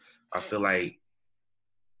earlier. I feel like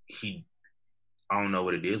I don't know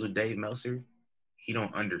what it is with Dave Meltzer. He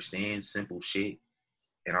don't understand simple shit,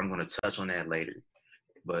 and I'm going to touch on that later.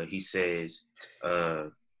 But he says,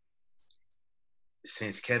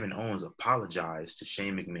 since Kevin Owens apologized to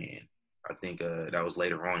Shane McMahon, I think that was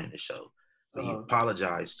later on in the show, but he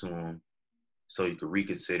apologized to him so he could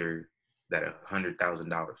reconsider that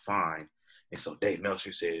 $100,000 fine. And so Dave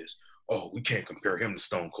Meltzer says, oh, we can't compare him to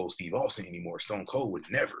Stone Cold Steve Austin anymore. Stone Cold would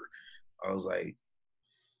never. I was like,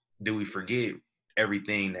 do we forget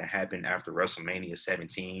everything that happened after WrestleMania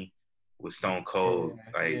 17 with Stone Cold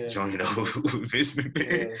joining up with Vince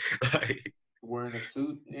McMahon? Yeah. Like wearing a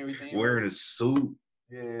suit and everything. Wearing a suit.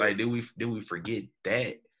 Yeah. Like, did we forget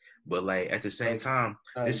that? But like at the same time,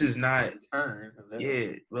 this is not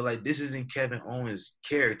yeah, but like this isn't Kevin Owens'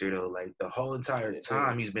 character though. Like the whole entire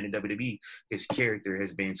time he's been in WWE, his character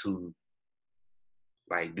has been to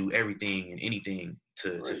like do everything and anything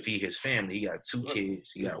to feed his family. He got 2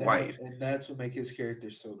 kids, he got a wife. And that's what makes his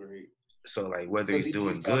character so great. So like whether he's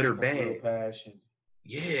doing good or bad.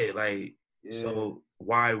 Yeah, like so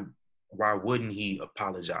why wouldn't he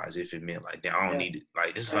apologize if it meant like, I don't need it?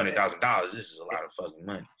 Like this is $100,000. This is a lot of fucking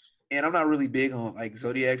money. And I'm not really big on like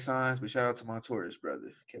zodiac signs, but shout out to my Taurus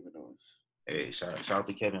brother, Kevin Owens. Hey, shout out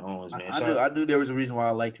to Kevin Owens, man. I knew there was a reason why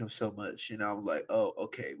I liked him so much. I'm like, oh,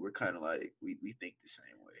 okay, we're kind of like we think the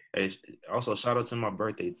same way. Hey, also shout out to my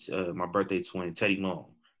birthday twin, Teddy Long.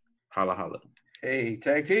 Holla holla. Hey,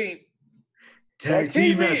 tag team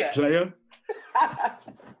match, player.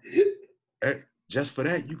 Hey, just for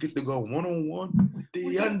that, you get to go one-on-one with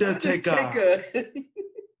the Undertaker.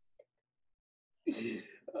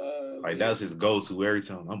 Like that was his go-to every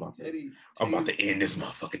time. I'm about to end this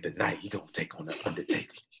motherfucker tonight. He gonna take on the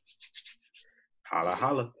Undertaker. Holla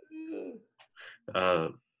holla.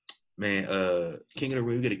 Man, King of the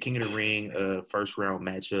Ring. We get a King of the Ring first round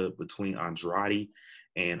matchup between Andrade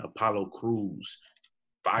and Apollo Crews.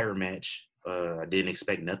 Fire match. I didn't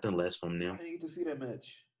expect nothing less from them. I didn't get to see that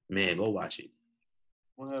match. Man, go watch it.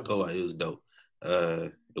 What happened? Go watch it. It was dope.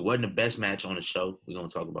 It wasn't the best match on the show. We're gonna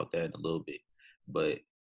talk about that in a little bit, but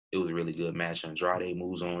it was a really good match. Andrade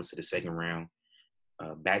moves on to the second round.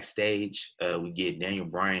 Backstage, we get Daniel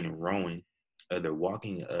Bryan and Rowan. They're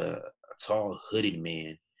walking a tall hooded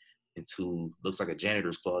man into looks like a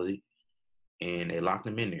janitor's closet, and they locked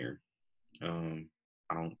him in there. I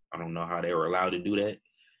don't know how they were allowed to do that.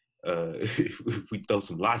 If we throw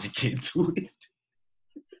some logic into it.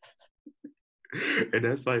 And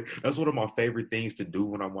that's one of my favorite things to do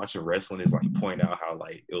when I'm watching wrestling is like point out how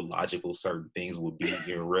like illogical certain things would be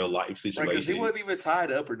in real life situations. Right, because he wasn't even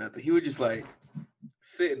tied up or nothing. He was just like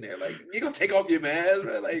sitting there, like you gonna take off your mask,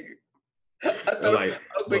 bro? Like I thought I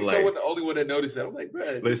was making sure I wasn't the only one that noticed that. I'm like,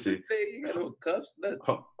 bro, listen, you got no cuffs, nothing.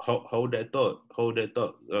 Hold that thought. Okay.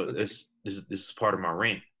 This is part of my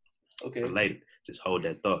rant. Okay. Later, just hold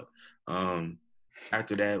that thought.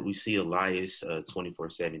 After that, we see Elias,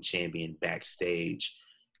 24/7 champion, backstage,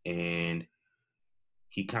 and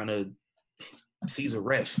he kind of sees a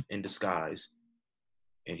ref in disguise,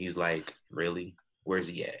 and he's like, "Really? Where's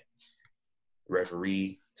he at?"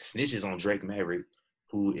 Referee snitches on Drake Maverick,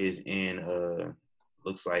 who is in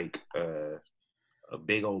looks like a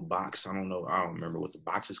big old box. I don't remember what the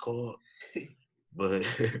box is called. But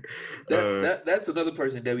that's another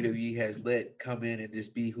person WWE has let come in and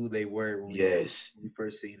just be who they were when we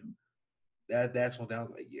first seen them. That's when I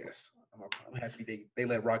was like, yes, I'm happy they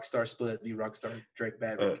let Rockstar Spud be Rockstar Drake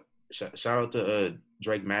Maverick. Shout out to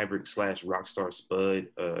Drake Maverick / Rockstar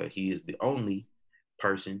Spud. He is the only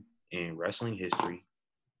person in wrestling history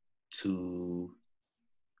to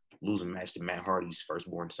lose a match to Matt Hardy's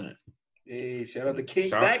firstborn son. Hey, shout out to King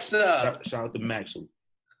Maxwell. Shout out to Maxwell.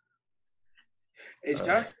 Hey, shout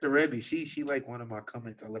out to Rebby. She liked one of my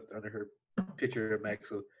comments I left under her picture of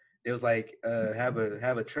Maxwell. It was like have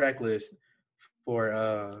a track list for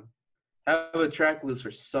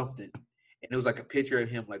something, and it was like a picture of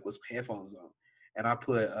him like with headphones on, and I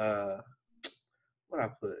put what I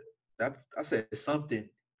put. I said something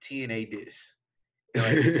TNA diss.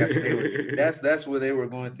 Like, that's where they were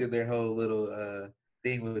going through their whole little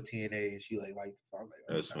thing with TNA, and she liked the song.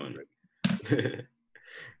 That's funny.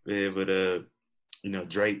 Yeah, but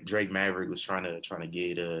Drake Maverick was trying to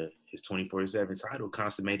get his 24/7 title,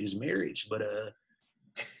 consummate his marriage, but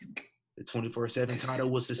the 24/7 title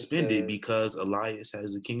was suspended because Elias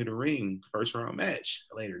has the King of the Ring first round match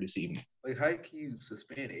later this evening. Like, how can you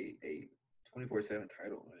suspend a 24/7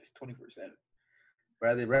 title when it's 24/7?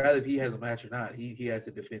 Rather if he has a match or not, he has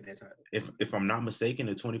to defend that title. If I'm not mistaken,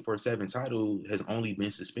 the 24/7 title has only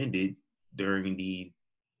been suspended during the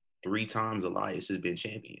 3 times Elias has been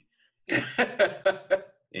champion.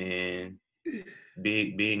 And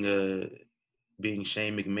being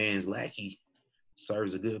Shane McMahon's lackey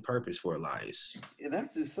serves a good purpose for Elias. Yeah,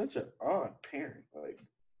 that's just such an odd pairing. Like,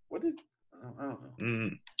 what is? I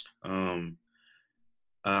don't know.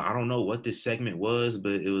 I don't know what this segment was,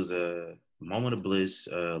 but it was a moment of bliss.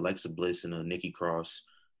 Alexa Bliss and Nikki Cross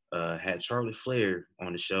had Charlotte Flair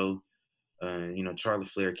on the show. Charlotte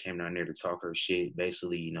Flair came down there to talk her shit,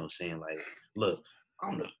 basically, saying like, look,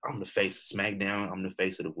 I'm the face of SmackDown. I'm the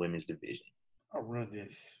face of the women's division. I'll run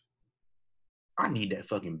this. I need that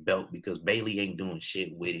fucking belt because Bayley ain't doing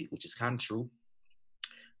shit with it, which is kind of true.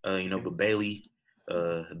 But Bayley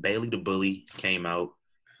the bully came out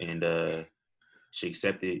and she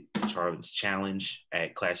accepted Charlotte's challenge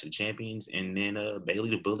at Clash of the Champions, and then Bayley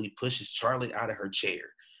the bully pushes Charlotte out of her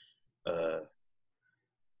chair. I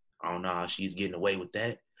don't know how she's getting away with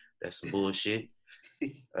that. That's some bullshit.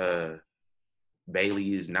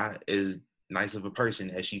 Bayley is not as nice of a person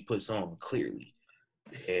as she puts on, clearly.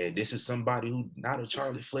 And this is somebody who's not a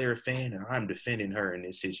Charlotte Flair fan, and I'm defending her in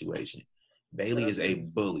this situation. Bayley is a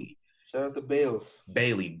bully. Shout out to Bales.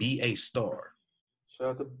 Bayley, be a star. Shout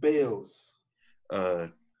out to Bales.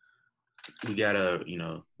 We got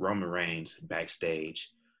Roman Reigns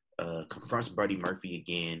backstage, confronts Buddy Murphy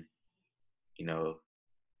again,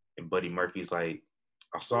 and Buddy Murphy's like,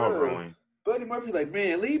 I saw Rowan. Buddy Murphy like,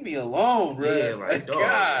 man, leave me alone, bro. Yeah, like, dog,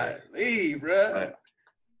 God, leave, bro.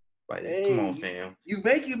 Like, hey, come on, fam. You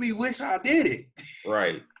making me wish I did it.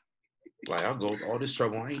 Right. Like, I'll go all this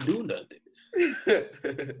trouble. I ain't doing nothing.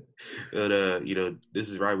 But, this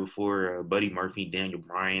is right before Buddy Murphy, Daniel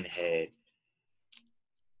Bryan had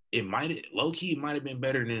it might low key might have been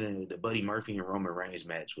better than the Buddy Murphy and Roman Reigns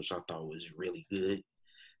match, which I thought was really good.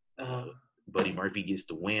 Buddy Murphy gets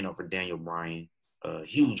the win over Daniel Bryan,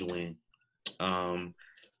 huge win.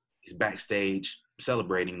 He's backstage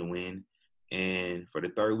celebrating the win, and for the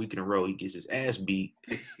third week in a row, he gets his ass beat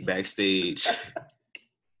backstage.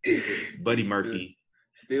 Buddy Murphy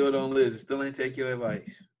still don't listen. Still ain't take your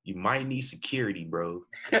advice. You might need security, bro.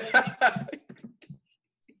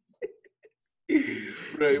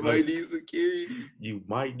 Bro, you might need security. You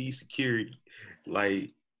might need security.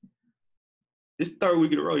 Like, this third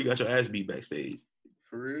week in a row, you got your ass beat backstage.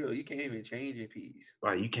 For real, you can't even change in peace.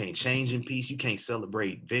 Like, you can't change in peace. You can't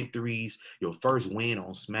celebrate victories. Your first win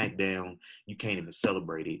on SmackDown, you can't even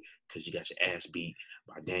celebrate it because you got your ass beat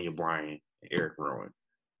by Daniel Bryan and Eric Rowan.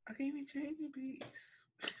 I can't even change in peace.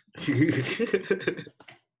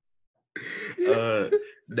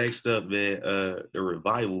 Next up, man, the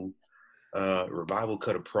Revival. Revival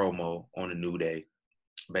cut a promo on the New Day,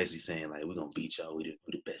 basically saying, like, we're going to beat y'all. We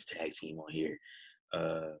the best tag team on here.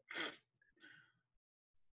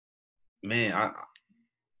 Man, I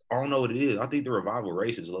don't know what it is. I think the Revival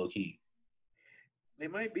race is low key. They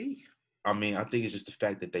might be. I mean, I think it's just the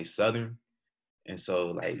fact that they Southern, and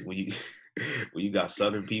so like when you got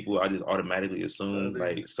Southern people, I just automatically assume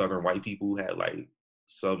like Southern white people had like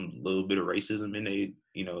some little bit of racism in they,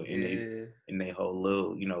 in their whole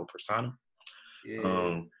little, persona.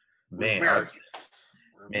 Yeah. Man, but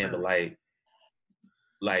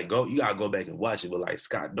you gotta go back and watch it. But like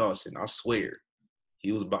Scott Dawson, I swear,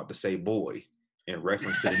 he was about to say "boy" in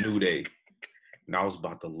reference to the New Day, and I was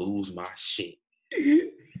about to lose my shit.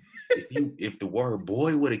 If the word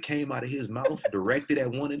 "boy" would have came out of his mouth directed at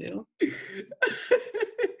one of them,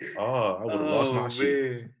 I would have lost my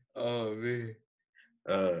shit. Oh man.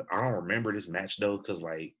 I don't remember this match though, cause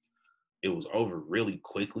like it was over really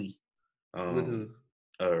quickly. With who?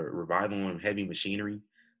 Revival and Heavy Machinery.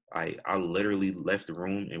 I literally left the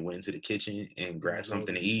room and went into the kitchen and grabbed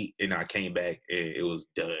something to eat, and I came back and it was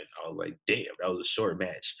done. I was like, damn, that was a short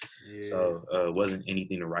match. Yeah. So it wasn't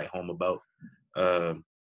anything to write home about.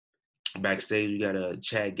 Backstage, we got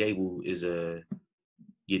Chad Gable is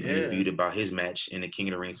getting interviewed about his match in the King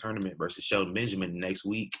of the Ring tournament versus Shelton Benjamin next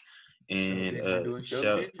week. And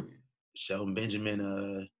Shelton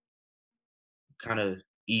Benjamin kind of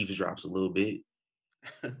eavesdrops a little bit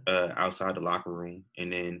outside the locker room,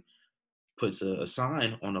 and then puts a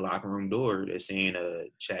sign on the locker room door that's saying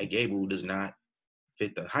Chad Gable does not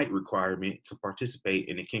fit the height requirement to participate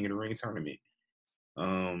in the King of the Ring tournament.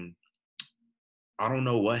 I don't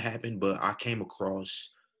know what happened, but I came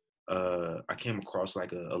across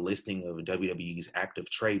like a listing of WWE's active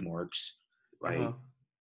trademarks, like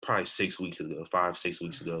probably 6 weeks ago, 5-6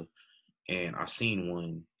 weeks ago, and I seen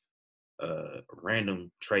one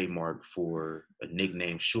random trademark for a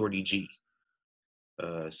nickname Shorty G.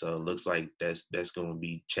 So it looks like that's going to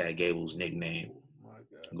be Chad Gable's nickname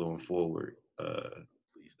going forward.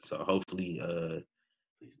 So hopefully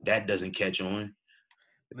that doesn't catch on.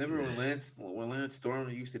 Remember when Lance Storm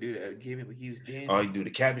used to do that? He was dancing. Oh, you do the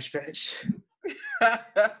Cabbage Patch?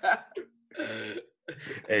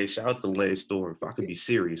 Hey, shout out to Lance Storm. If I could be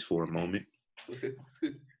serious for a moment.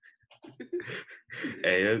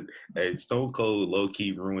 Hey, Stone Cold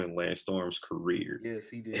low-key ruined Lance Storm's career. Yes,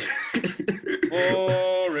 he did.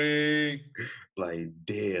 Boring. Like,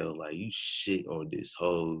 damn, like, you shit on this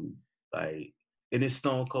whole, like, and it's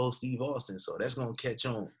Stone Cold Steve Austin, so that's going to catch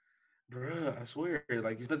on. Bruh, I swear,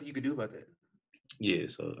 like, there's nothing you can do about that. Yeah,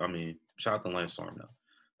 so, I mean, shout out to Lance Storm,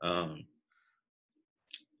 though.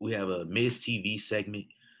 We have a Miz TV segment.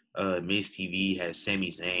 Miz TV has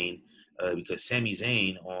Sami Zayn, because Sami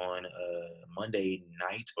Zayn on Monday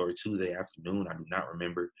night or Tuesday afternoon, I do not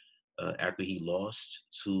remember, after he lost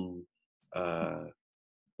to,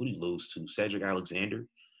 who did he lose to? Cedric Alexander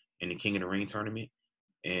in the King of the Ring tournament.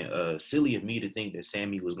 And silly of me to think that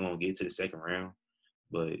Sami was going to get to the second round,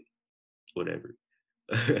 but whatever.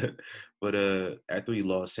 But after he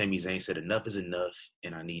lost, Sami Zayn said enough is enough,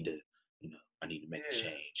 and I need to make a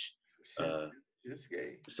change.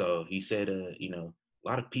 So he said, a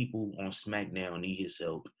lot of people on SmackDown need his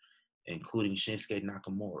help, including Shinsuke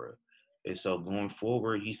Nakamura. And so going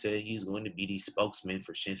forward, he said he's going to be the spokesman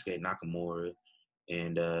for Shinsuke Nakamura,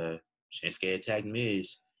 and Shinsuke attacked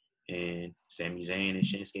Miz, and Sami Zayn and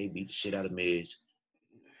Shinsuke beat the shit out of Miz.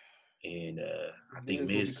 And I think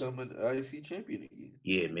Miz will become an IC champion again.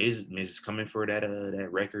 Yeah, Miz is coming for that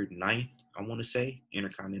record 9th, I want to say,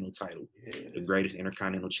 Intercontinental title. Yeah. The greatest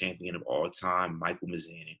Intercontinental champion of all time, Michael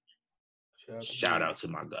Mizanin. Shout out to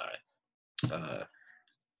my guy.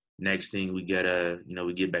 Next thing we get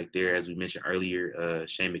we get back there, as we mentioned earlier,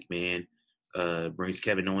 Shane McMahon brings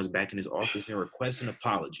Kevin Owens back in his office and requests an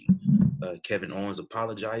apology. Kevin Owens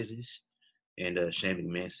apologizes, and Shane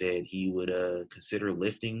McMahon said he would consider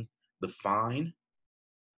lifting the fine,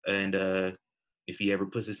 and if he ever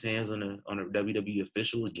puts his hands on a WWE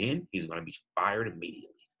official again, he's going to be fired immediately.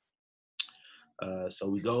 So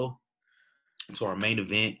we go to our main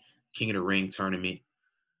event, King of the Ring tournament,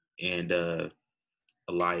 and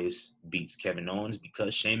Elias beats Kevin Owens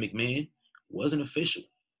because Shane McMahon was an official.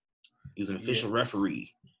 He was an official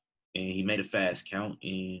referee, and he made a fast count.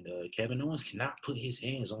 And Kevin Owens cannot put his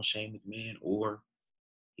hands on Shane McMahon, or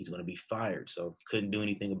he's going to be fired. So couldn't do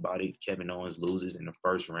anything about it. Kevin Owens loses in the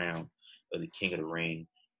first round of the King of the Ring,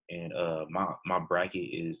 and my bracket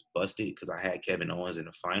is busted because I had Kevin Owens in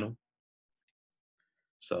the final.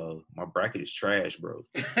 So my bracket is trash, bro.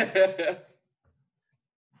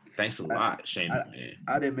 Thanks a lot, Shane McMahon.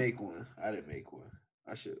 I didn't make one.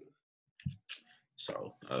 I should.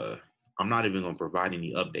 So I'm not even gonna provide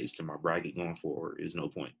any updates to my bracket going forward. There's no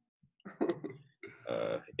point.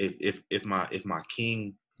 If my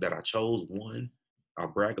king that I chose won, I'll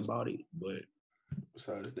brag about it. But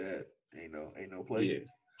besides that, ain't no play. Yeah,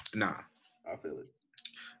 nah. I feel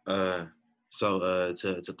it. So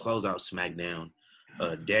to close out SmackDown,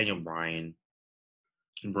 Daniel Bryan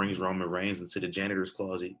brings Roman Reigns into the janitor's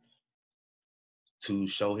closet to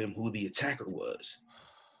show him who the attacker was.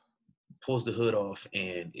 Pulls the hood off,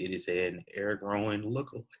 and it is an Eric Rowan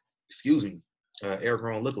lookalike.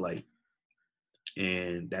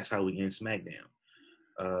 And that's how we end SmackDown.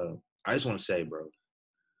 I just want to say, bro,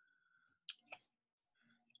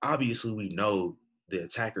 obviously we know the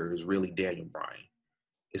attacker is really Daniel Bryan.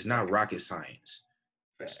 It's not rocket science.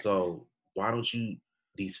 Facts. So why don't you,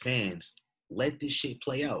 these fans, let this shit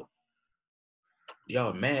play out?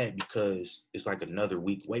 Y'all mad because it's like another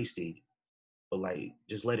week wasted, but like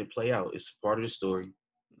just let it play out. It's part of the story.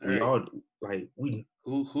 Who's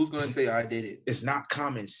gonna say I did it? It's not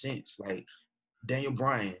common sense. Like Daniel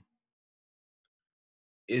Bryan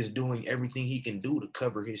is doing everything he can do to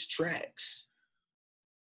cover his tracks,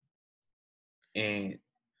 and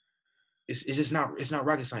it's just not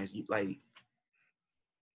rocket science.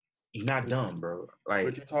 You're not dumb, bro. Like,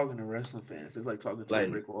 but you're talking to wrestling fans. It's like talking to a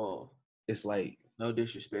brick wall. It's like no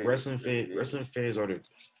disrespect. Wrestling fans are the.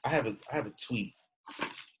 I have a tweet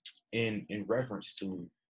in reference to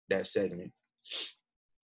that segment.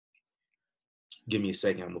 Give me a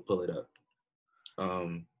second. I'm gonna pull it up.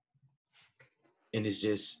 And it's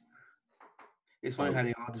just. It's funny how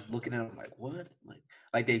they all just looking at him like, what?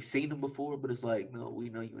 Like they've seen him before, but it's like, no, we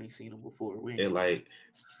know you ain't seen him before.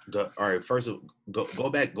 All right. First, go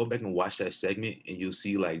back and watch that segment, and you'll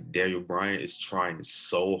see like Daniel Bryan is trying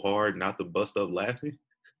so hard not to bust up laughing.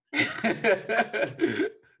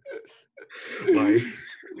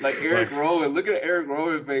 like Eric Rowan. Look at Eric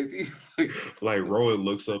Rowan's face. He's like Rowan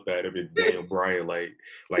looks up at him, and Daniel Bryan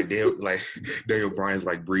Daniel Bryan's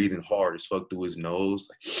like breathing hard as fuck through his nose,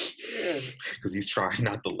 because he's trying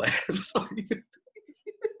not to laugh.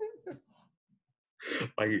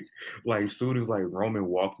 Like as soon as like Roman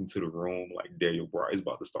walked into the room, like Daniel Bryan's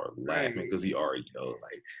about to start laughing because he already know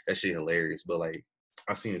like that shit hilarious. But like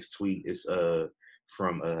I seen his tweet. It's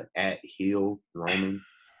from @HeelRoman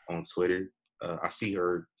on Twitter. I see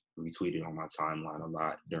her retweeted on my timeline a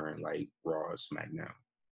lot during like Raw and SmackDown.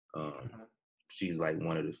 She's like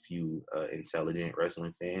one of the few intelligent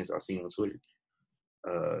wrestling fans I see on Twitter.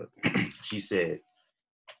 She said,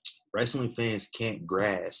 "Wrestling fans can't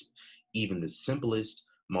grasp even the simplest,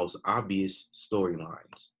 most obvious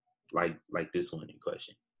storylines, like this one in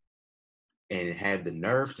question, and have the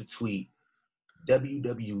nerve to tweet,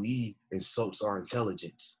 WWE insults our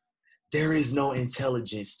intelligence. There is no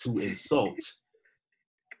intelligence to insult."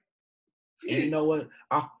 And you know what?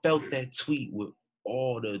 I felt that tweet with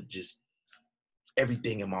all the just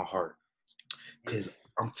everything in my heart, because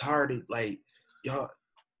I'm tired of like y'all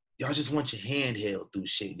just want your hand held through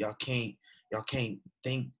shit. Y'all can't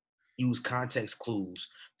use context clues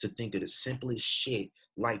to think of the simplest shit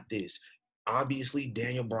like this. Obviously,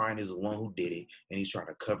 Daniel Bryan is the one who did it, and he's trying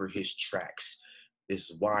to cover his tracks. This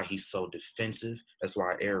is why he's so defensive. That's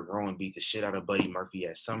why Eric Rowan beat the shit out of Buddy Murphy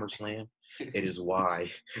at SummerSlam. It is why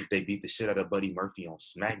they beat the shit out of Buddy Murphy on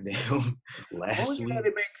SmackDown last week. That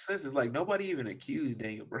it makes sense. It's like nobody even accused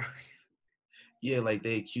Daniel Bryan. Yeah, like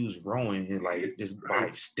they accused Rowan, and like just by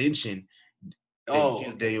extension, they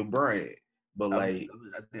accused Daniel Bryan. But I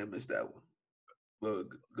didn't miss that one. Well,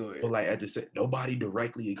 go ahead. But like at the same, nobody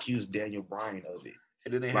directly accused Daniel Bryan of it.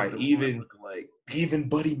 And then they like even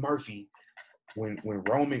Buddy Murphy, when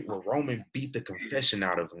Roman beat the confession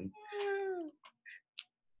out of him,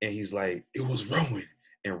 and he's like, it was Roman,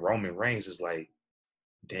 and Roman Reigns is like,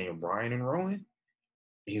 Daniel Bryan and Rowan?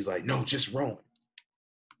 He's like, no, just Rowan.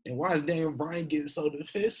 And why is Daniel Bryan getting so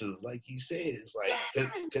defensive? Like you said, it's like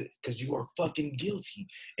because you are fucking guilty,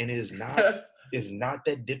 and it's not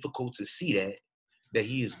that difficult to see that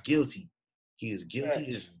he is guilty. He is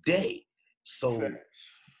guilty as day. So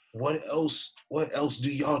what else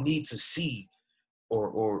do y'all need to see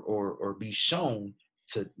or be shown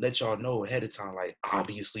to let y'all know ahead of time? Like,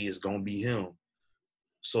 obviously it's gonna be him.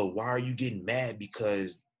 So why are you getting mad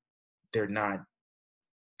because they're not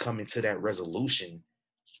coming to that resolution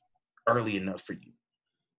early enough for you?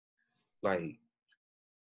 Like,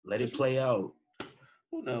 let it play out.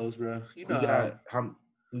 Who knows, bro? You we know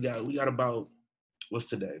got about, what's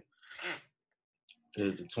today?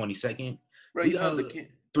 It's the 22nd. Bro, We you know got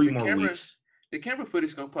 3 more weeks. The camera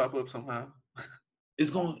footage gonna pop up somehow. It's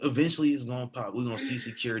gonna pop. We're gonna see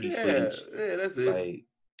security footage. Yeah, that's it. Like,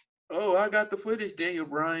 oh, I got the footage, Daniel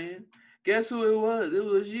Bryan. Guess who it was? It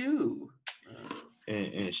was you.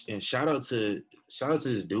 And shout out to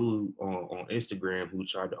this dude on Instagram who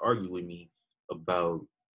tried to argue with me about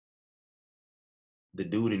the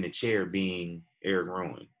dude in the chair being Eric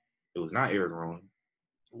Rowan. It was not Eric Rowan.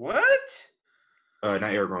 What? Not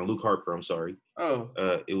Eric Rowan. Luke Harper. I'm sorry. Oh.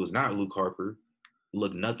 It was not Luke Harper.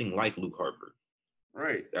 Looked nothing like Luke Harper.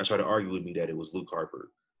 Right. I tried to argue with me that it was Luke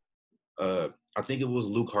Harper. I think it was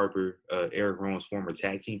Luke Harper, Eric Rowan's former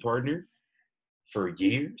tag team partner. For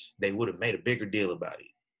years, they would have made a bigger deal about it.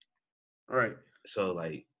 Right. So,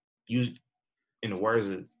 like, in the words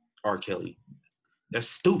of R. Kelly, that's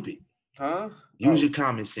stupid. Huh? Use your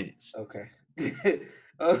common sense. Okay.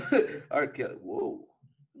 R. Kelly, whoa.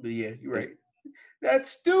 But yeah, you're right. That's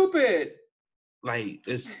stupid. Like,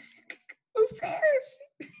 it's... serious?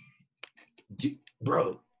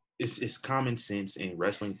 Bro, it's common sense, and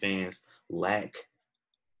wrestling fans lack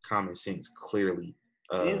common sense, clearly.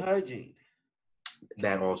 And hygiene.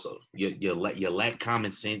 That also. You lack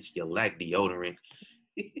common sense, you lack deodorant.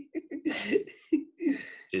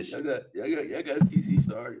 Just y'all got TC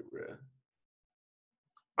started, bro.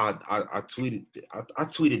 I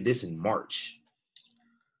tweeted this in March.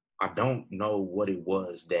 I don't know what it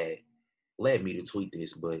was that led me to tweet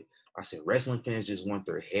this, but I said wrestling fans just want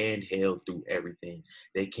their hand held through everything.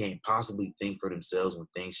 They can't possibly think for themselves when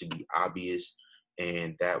things should be obvious.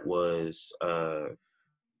 And that was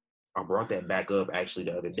I brought that back up actually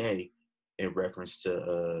the other day in reference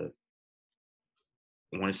to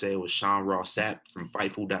I want to say it was Sean Ross Sapp from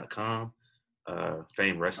Fightful.com,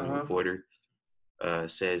 famed wrestling reporter,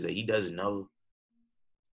 says that he doesn't know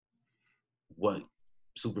what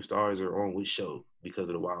superstars are on which show because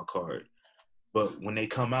of the wild card. But when they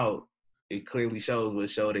come out, it clearly shows what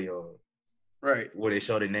show they on. Right. Where they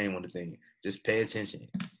show their name on the thing. Just pay attention.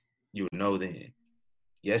 You would know then.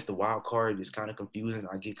 Yes, the wild card is kind of confusing.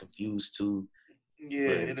 I get confused too.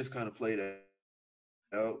 Yeah, and it's kind of played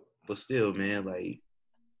out. But still, man, like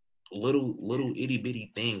little itty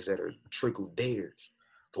bitty things that are trickled there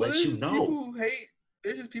to let you know.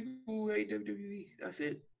 There's just people who hate WWE. That's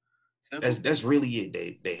it. Simple. That's really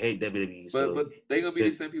it. They hate WWE. But they gonna be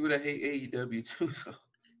the same people that hate AEW too. So.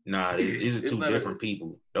 Nah, these are two different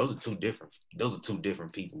people. Those are two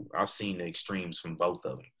different people. I've seen the extremes from both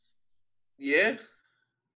of them. Yeah.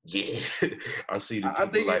 Yeah, I see the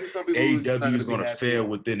people like AEW is going to fail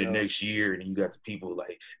within the next year, and you got the people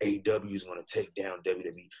like AEW is going to take down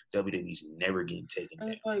WWE. WWE's never getting taken down.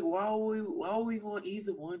 It's like why would we want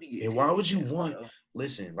either one to get? And why would you want?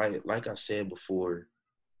 Listen, like I said before,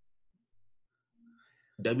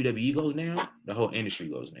 WWE goes down, the whole industry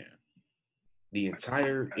goes down. The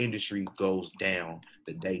entire industry goes down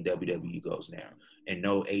the day WWE goes down, and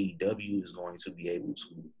no AEW is going to be able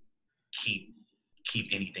to keep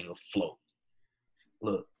anything afloat.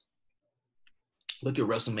 Look at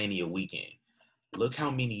WrestleMania weekend. Look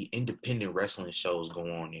how many independent wrestling shows go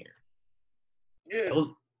on there. Yeah.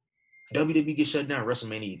 WWE gets shut down.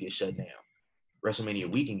 WrestleMania gets shut down. WrestleMania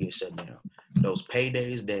weekend gets shut down. Those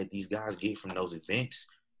paydays that these guys get from those events,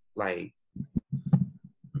 like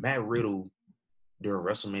Matt Riddle during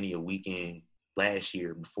WrestleMania weekend last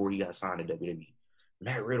year before he got signed to WWE,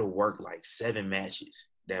 Matt Riddle worked like 7 matches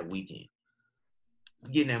that weekend.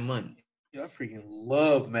 Getting that money. Yeah, I freaking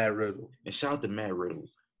love Matt Riddle. And shout out to Matt Riddle.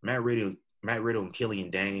 Matt Riddle and Killian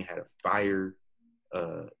Dane had a fire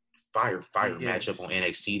matchup on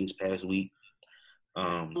NXT this past week.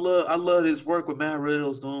 I love his work with Matt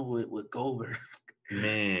Riddle's doing with Goldberg.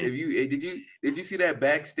 Man, did you see that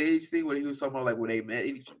backstage thing where he was talking about like where they met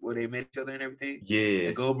each other and everything? Yeah.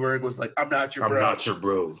 And Goldberg was like, I'm not your bro.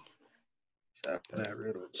 Shout out to Matt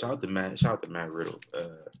Riddle. Shout out to Matt Riddle.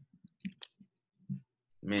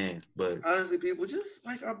 man. But honestly, people, just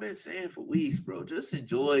like I've been saying for weeks, bro, just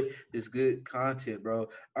enjoy this good content, bro.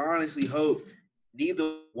 I honestly hope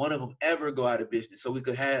neither one of them ever go out of business, so we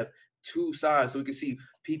could have two sides, so we can see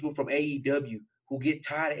people from AEW who get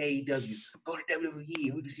tired of AEW go to WWE,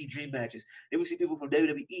 and we can see dream matches. Then we see people from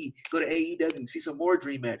WWE go to AEW, see some more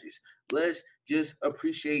dream matches. Let's just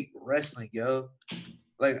appreciate wrestling, yo.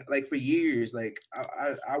 Like for years, like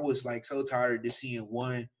I was like so tired of just seeing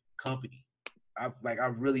one company.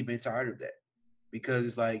 I've really been tired of that because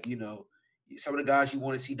it's like, some of the guys you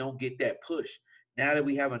want to see don't get that push. Now that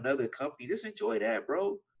we have another company, just enjoy that,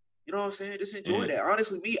 bro. You know what I'm saying? Just enjoy that.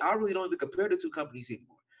 Honestly, me, I really don't even compare the two companies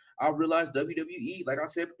anymore. I realized WWE, like I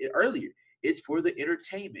said earlier, it's for the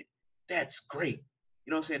entertainment. That's great.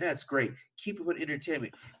 You know what I'm saying? That's great. Keep it for the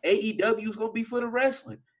entertainment. AEW is gonna be for the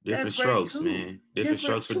wrestling. That's different great strokes, too. man. Different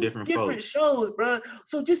strokes for Two different different folks. shows, bro.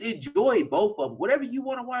 So just enjoy both of them. Whatever you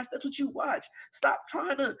want to watch, that's what you watch. Stop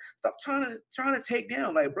trying to take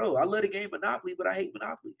down. Like, bro, I love the game Monopoly, but I hate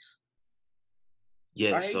monopolies.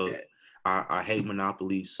 Yeah, I hate so that. I hate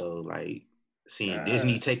Monopoly. So like seeing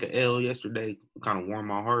Disney take a L yesterday kind of warmed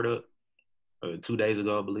my heart up. 2 days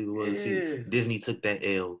ago, I believe it was. See, Yeah. Disney took that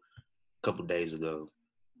L a couple days ago.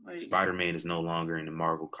 Like, Spider-Man is no longer in the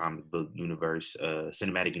Marvel comic book universe,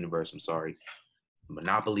 cinematic universe. I'm sorry.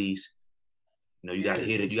 Monopolies, you gotta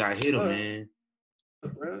hit it. You gotta hit them, man.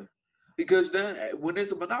 Bro. Because then when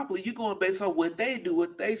there's a monopoly, you're going based on what they do,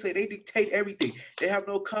 what they say. They dictate everything. They have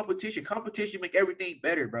no competition. Competition make everything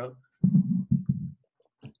better, bro.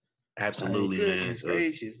 Like, Absolutely, man. goodness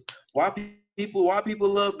gracious. Why people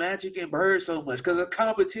love Magic and Bird so much? Because of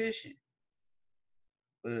competition.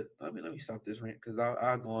 But let me stop this rant because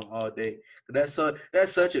I'll go on all day. That's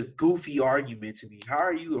such a goofy argument to me. How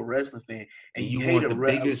are you a wrestling fan And and you you hate want the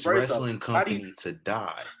biggest first off? wrestling How do you? company to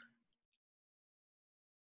die?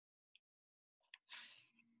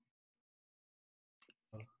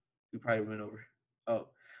 We probably went over. Oh,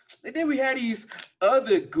 and then we had these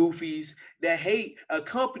other goofies that hate a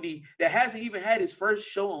company that hasn't even had its first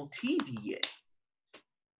show on TV yet.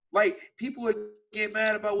 Like, people are getting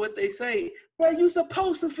mad about what they say. But you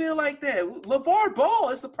supposed to feel like that. LeVar Ball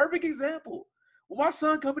is the perfect example. When my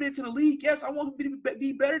son coming into the league, yes, I want him to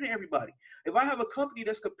be better than everybody. If I have a company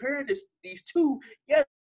that's comparing these two, yes,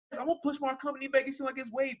 I'm gonna push my company, make it seem like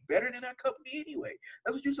it's way better than that company anyway.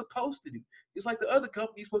 That's what you're supposed to do. It's like the other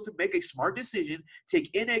company is supposed to make a smart decision,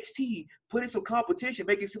 take NXT, put in some competition,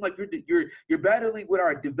 make it seem like you're battling with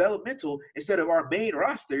our developmental instead of our main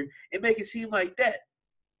roster, and make it seem like that.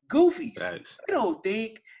 Goofies. Facts. They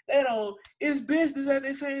don't, it's business at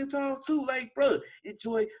the same time too. Like, bro,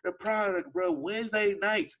 enjoy the product, bro. Wednesday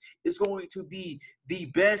nights is going to be the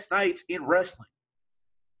best nights in wrestling.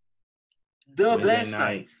 The Wednesday best night.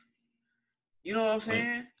 nights. You know what I'm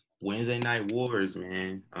saying? Wednesday Night Wars,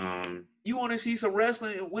 man. You want to see some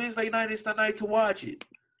wrestling, and Wednesday night is the night to watch it.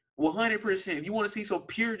 100%. You want to see some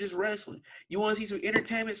pure just wrestling. You want to see some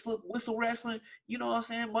entertainment whistle wrestling. You know what I'm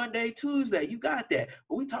saying? Monday, Tuesday. You got that.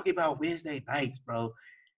 But we talking about Wednesday nights, bro.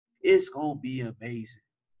 It's going to be amazing.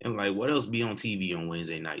 And like, what else be on TV on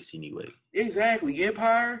Wednesday nights anyway? Exactly.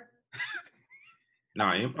 Empire.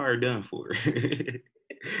 Nah, Empire done for.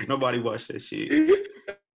 Nobody watched that shit.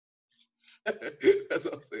 That's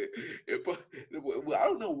what I'm saying. Well, I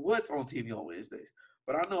don't know what's on TV on Wednesdays,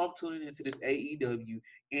 but I know I'm tuning into this AEW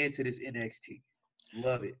and to this NXT.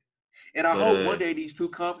 Love it. And I hope one day these two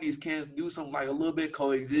companies can do something like a little bit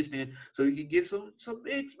coexisting, so you can get some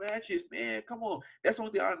mixed matches, man. Come on, that's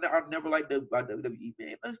one thing I never liked about WWE,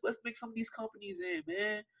 man. Let's mix some of these companies in,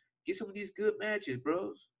 man. Get some of these good matches,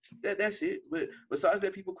 bros. That's it. But besides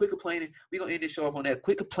that, people quit complaining. We gonna end this show off on that.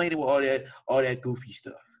 Quit complaining with all that goofy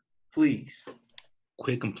stuff, please.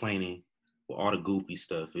 Quit complaining with all the goofy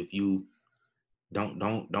stuff. If you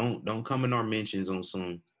don't come in our mentions on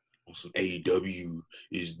some AEW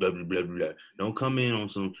is blah blah blah blah. Don't come in on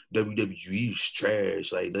some WWE is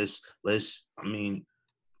trash. Like let's. I mean,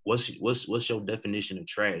 what's your definition of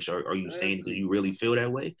trash? Are you saying it because you really feel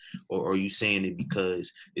that way, or are you saying it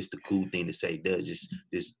because it's the cool thing to say? Just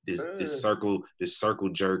this circle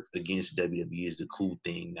jerk against WWE is the cool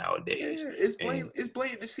thing nowadays. Yeah, it's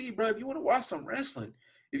blatant to see, bro. If you want to watch some wrestling,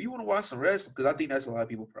 because I think that's a lot of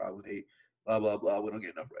people problem. They blah blah blah. We don't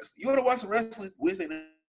get enough wrestling. You want to watch some wrestling Wednesday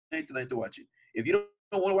night tonight to watch it. If you don't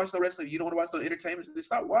want to watch no wrestling, if you don't want to watch no entertainment, then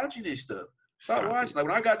stop watching this stuff. Stop watching. Like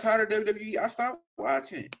when I got tired of WWE, I stopped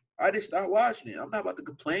watching. I just stopped watching it. I'm not about to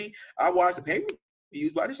complain. I watched the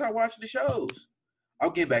pay-per-views, but I just started watching the shows. I'll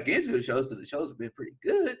get back into the shows because the shows have been pretty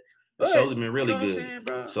good. The shows have been really good. Saying,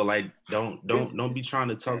 bro? So like, don't be trying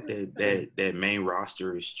to talk that main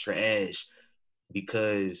roster is trash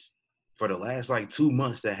because For the last like 2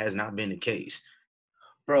 months, that has not been the case.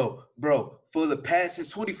 Bro, for the past since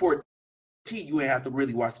 2014, you ain't have to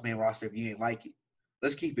really watch the main roster if you ain't like it.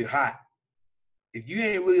 Let's keep it hot. If you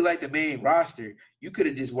ain't really like the main roster, you could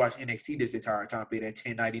have just watched NXT this entire time, pay that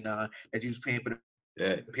 $10.99 that you was paying for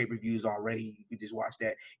the pay-per-views already. You could just watch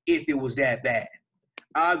that if it was that bad.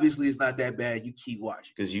 Obviously, it's not that bad. You keep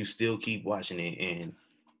watching. Because you still keep watching it and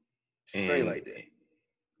straight like that.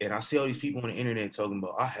 And I see all these people on the internet talking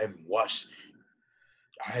about, I haven't watched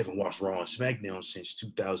Raw and Smackdown since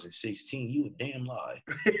 2016. You a damn lie.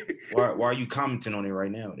 Why are you commenting on it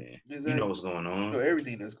right now then? Exactly. You know what's going on. You know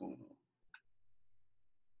everything that's going on.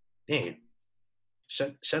 Damn.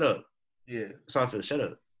 Shut up. Yeah. That's how I feel. Shut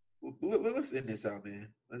up. Let's end this out, man.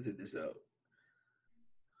 Let's end this out.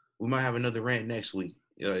 We might have another rant next week.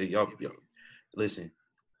 Y'all, listen.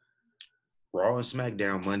 Raw and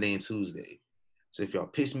Smackdown Monday and Tuesday. So if y'all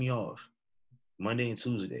piss me off Monday and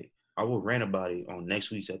Tuesday, I will rant about it on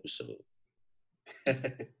next week's episode.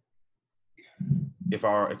 if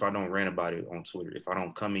I don't rant about it on Twitter, if I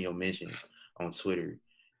don't come in your mentions on Twitter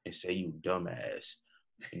and say you dumbass,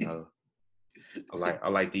 you know, I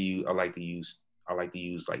like to use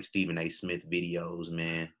like Stephen A. Smith videos,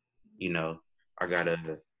 man. You know, I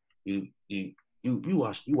gotta you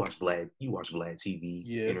watch Vlad TV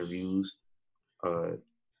interviews.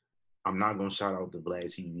 I'm not gonna shout out the Vlad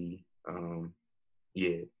TV,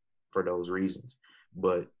 for those reasons.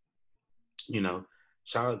 But you know,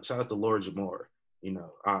 shout out to Lord Jamar. You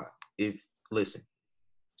know, if listen,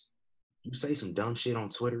 you say some dumb shit on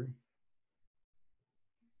Twitter,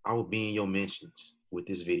 I will be in your mentions with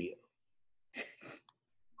this video.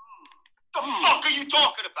 The fuck are you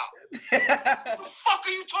talking about? The fuck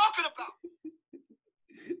are you talking about?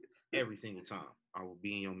 Every single time, I will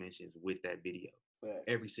be in your mentions with that video.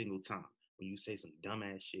 Every single time when you say some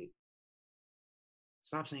dumbass shit,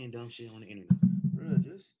 stop saying dumb shit on the internet. Bro,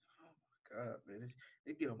 just oh my god, man,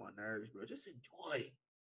 it get on my nerves, bro. Just enjoy.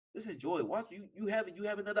 Watch you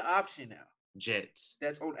have another option now. Jets.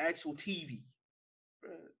 That's on actual TV,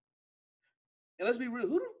 bro. And let's be real,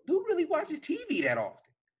 who really watches TV that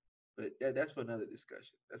often? But that's for another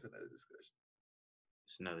discussion. That's another discussion.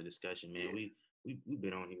 It's another discussion, man. Yeah. We've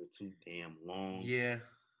been on here too damn long. Yeah.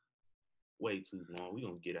 Way too long. We're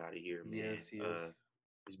gonna get out of here, man. Yes.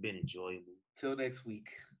 It's been enjoyable. Until next week.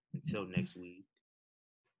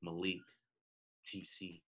 Malik,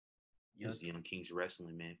 TC. This is Young Kings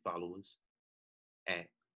Wrestling, man. Follow us at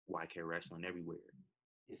YK Wrestling everywhere.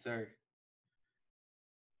 Yes, sir.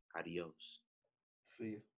 Adios. See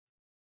you.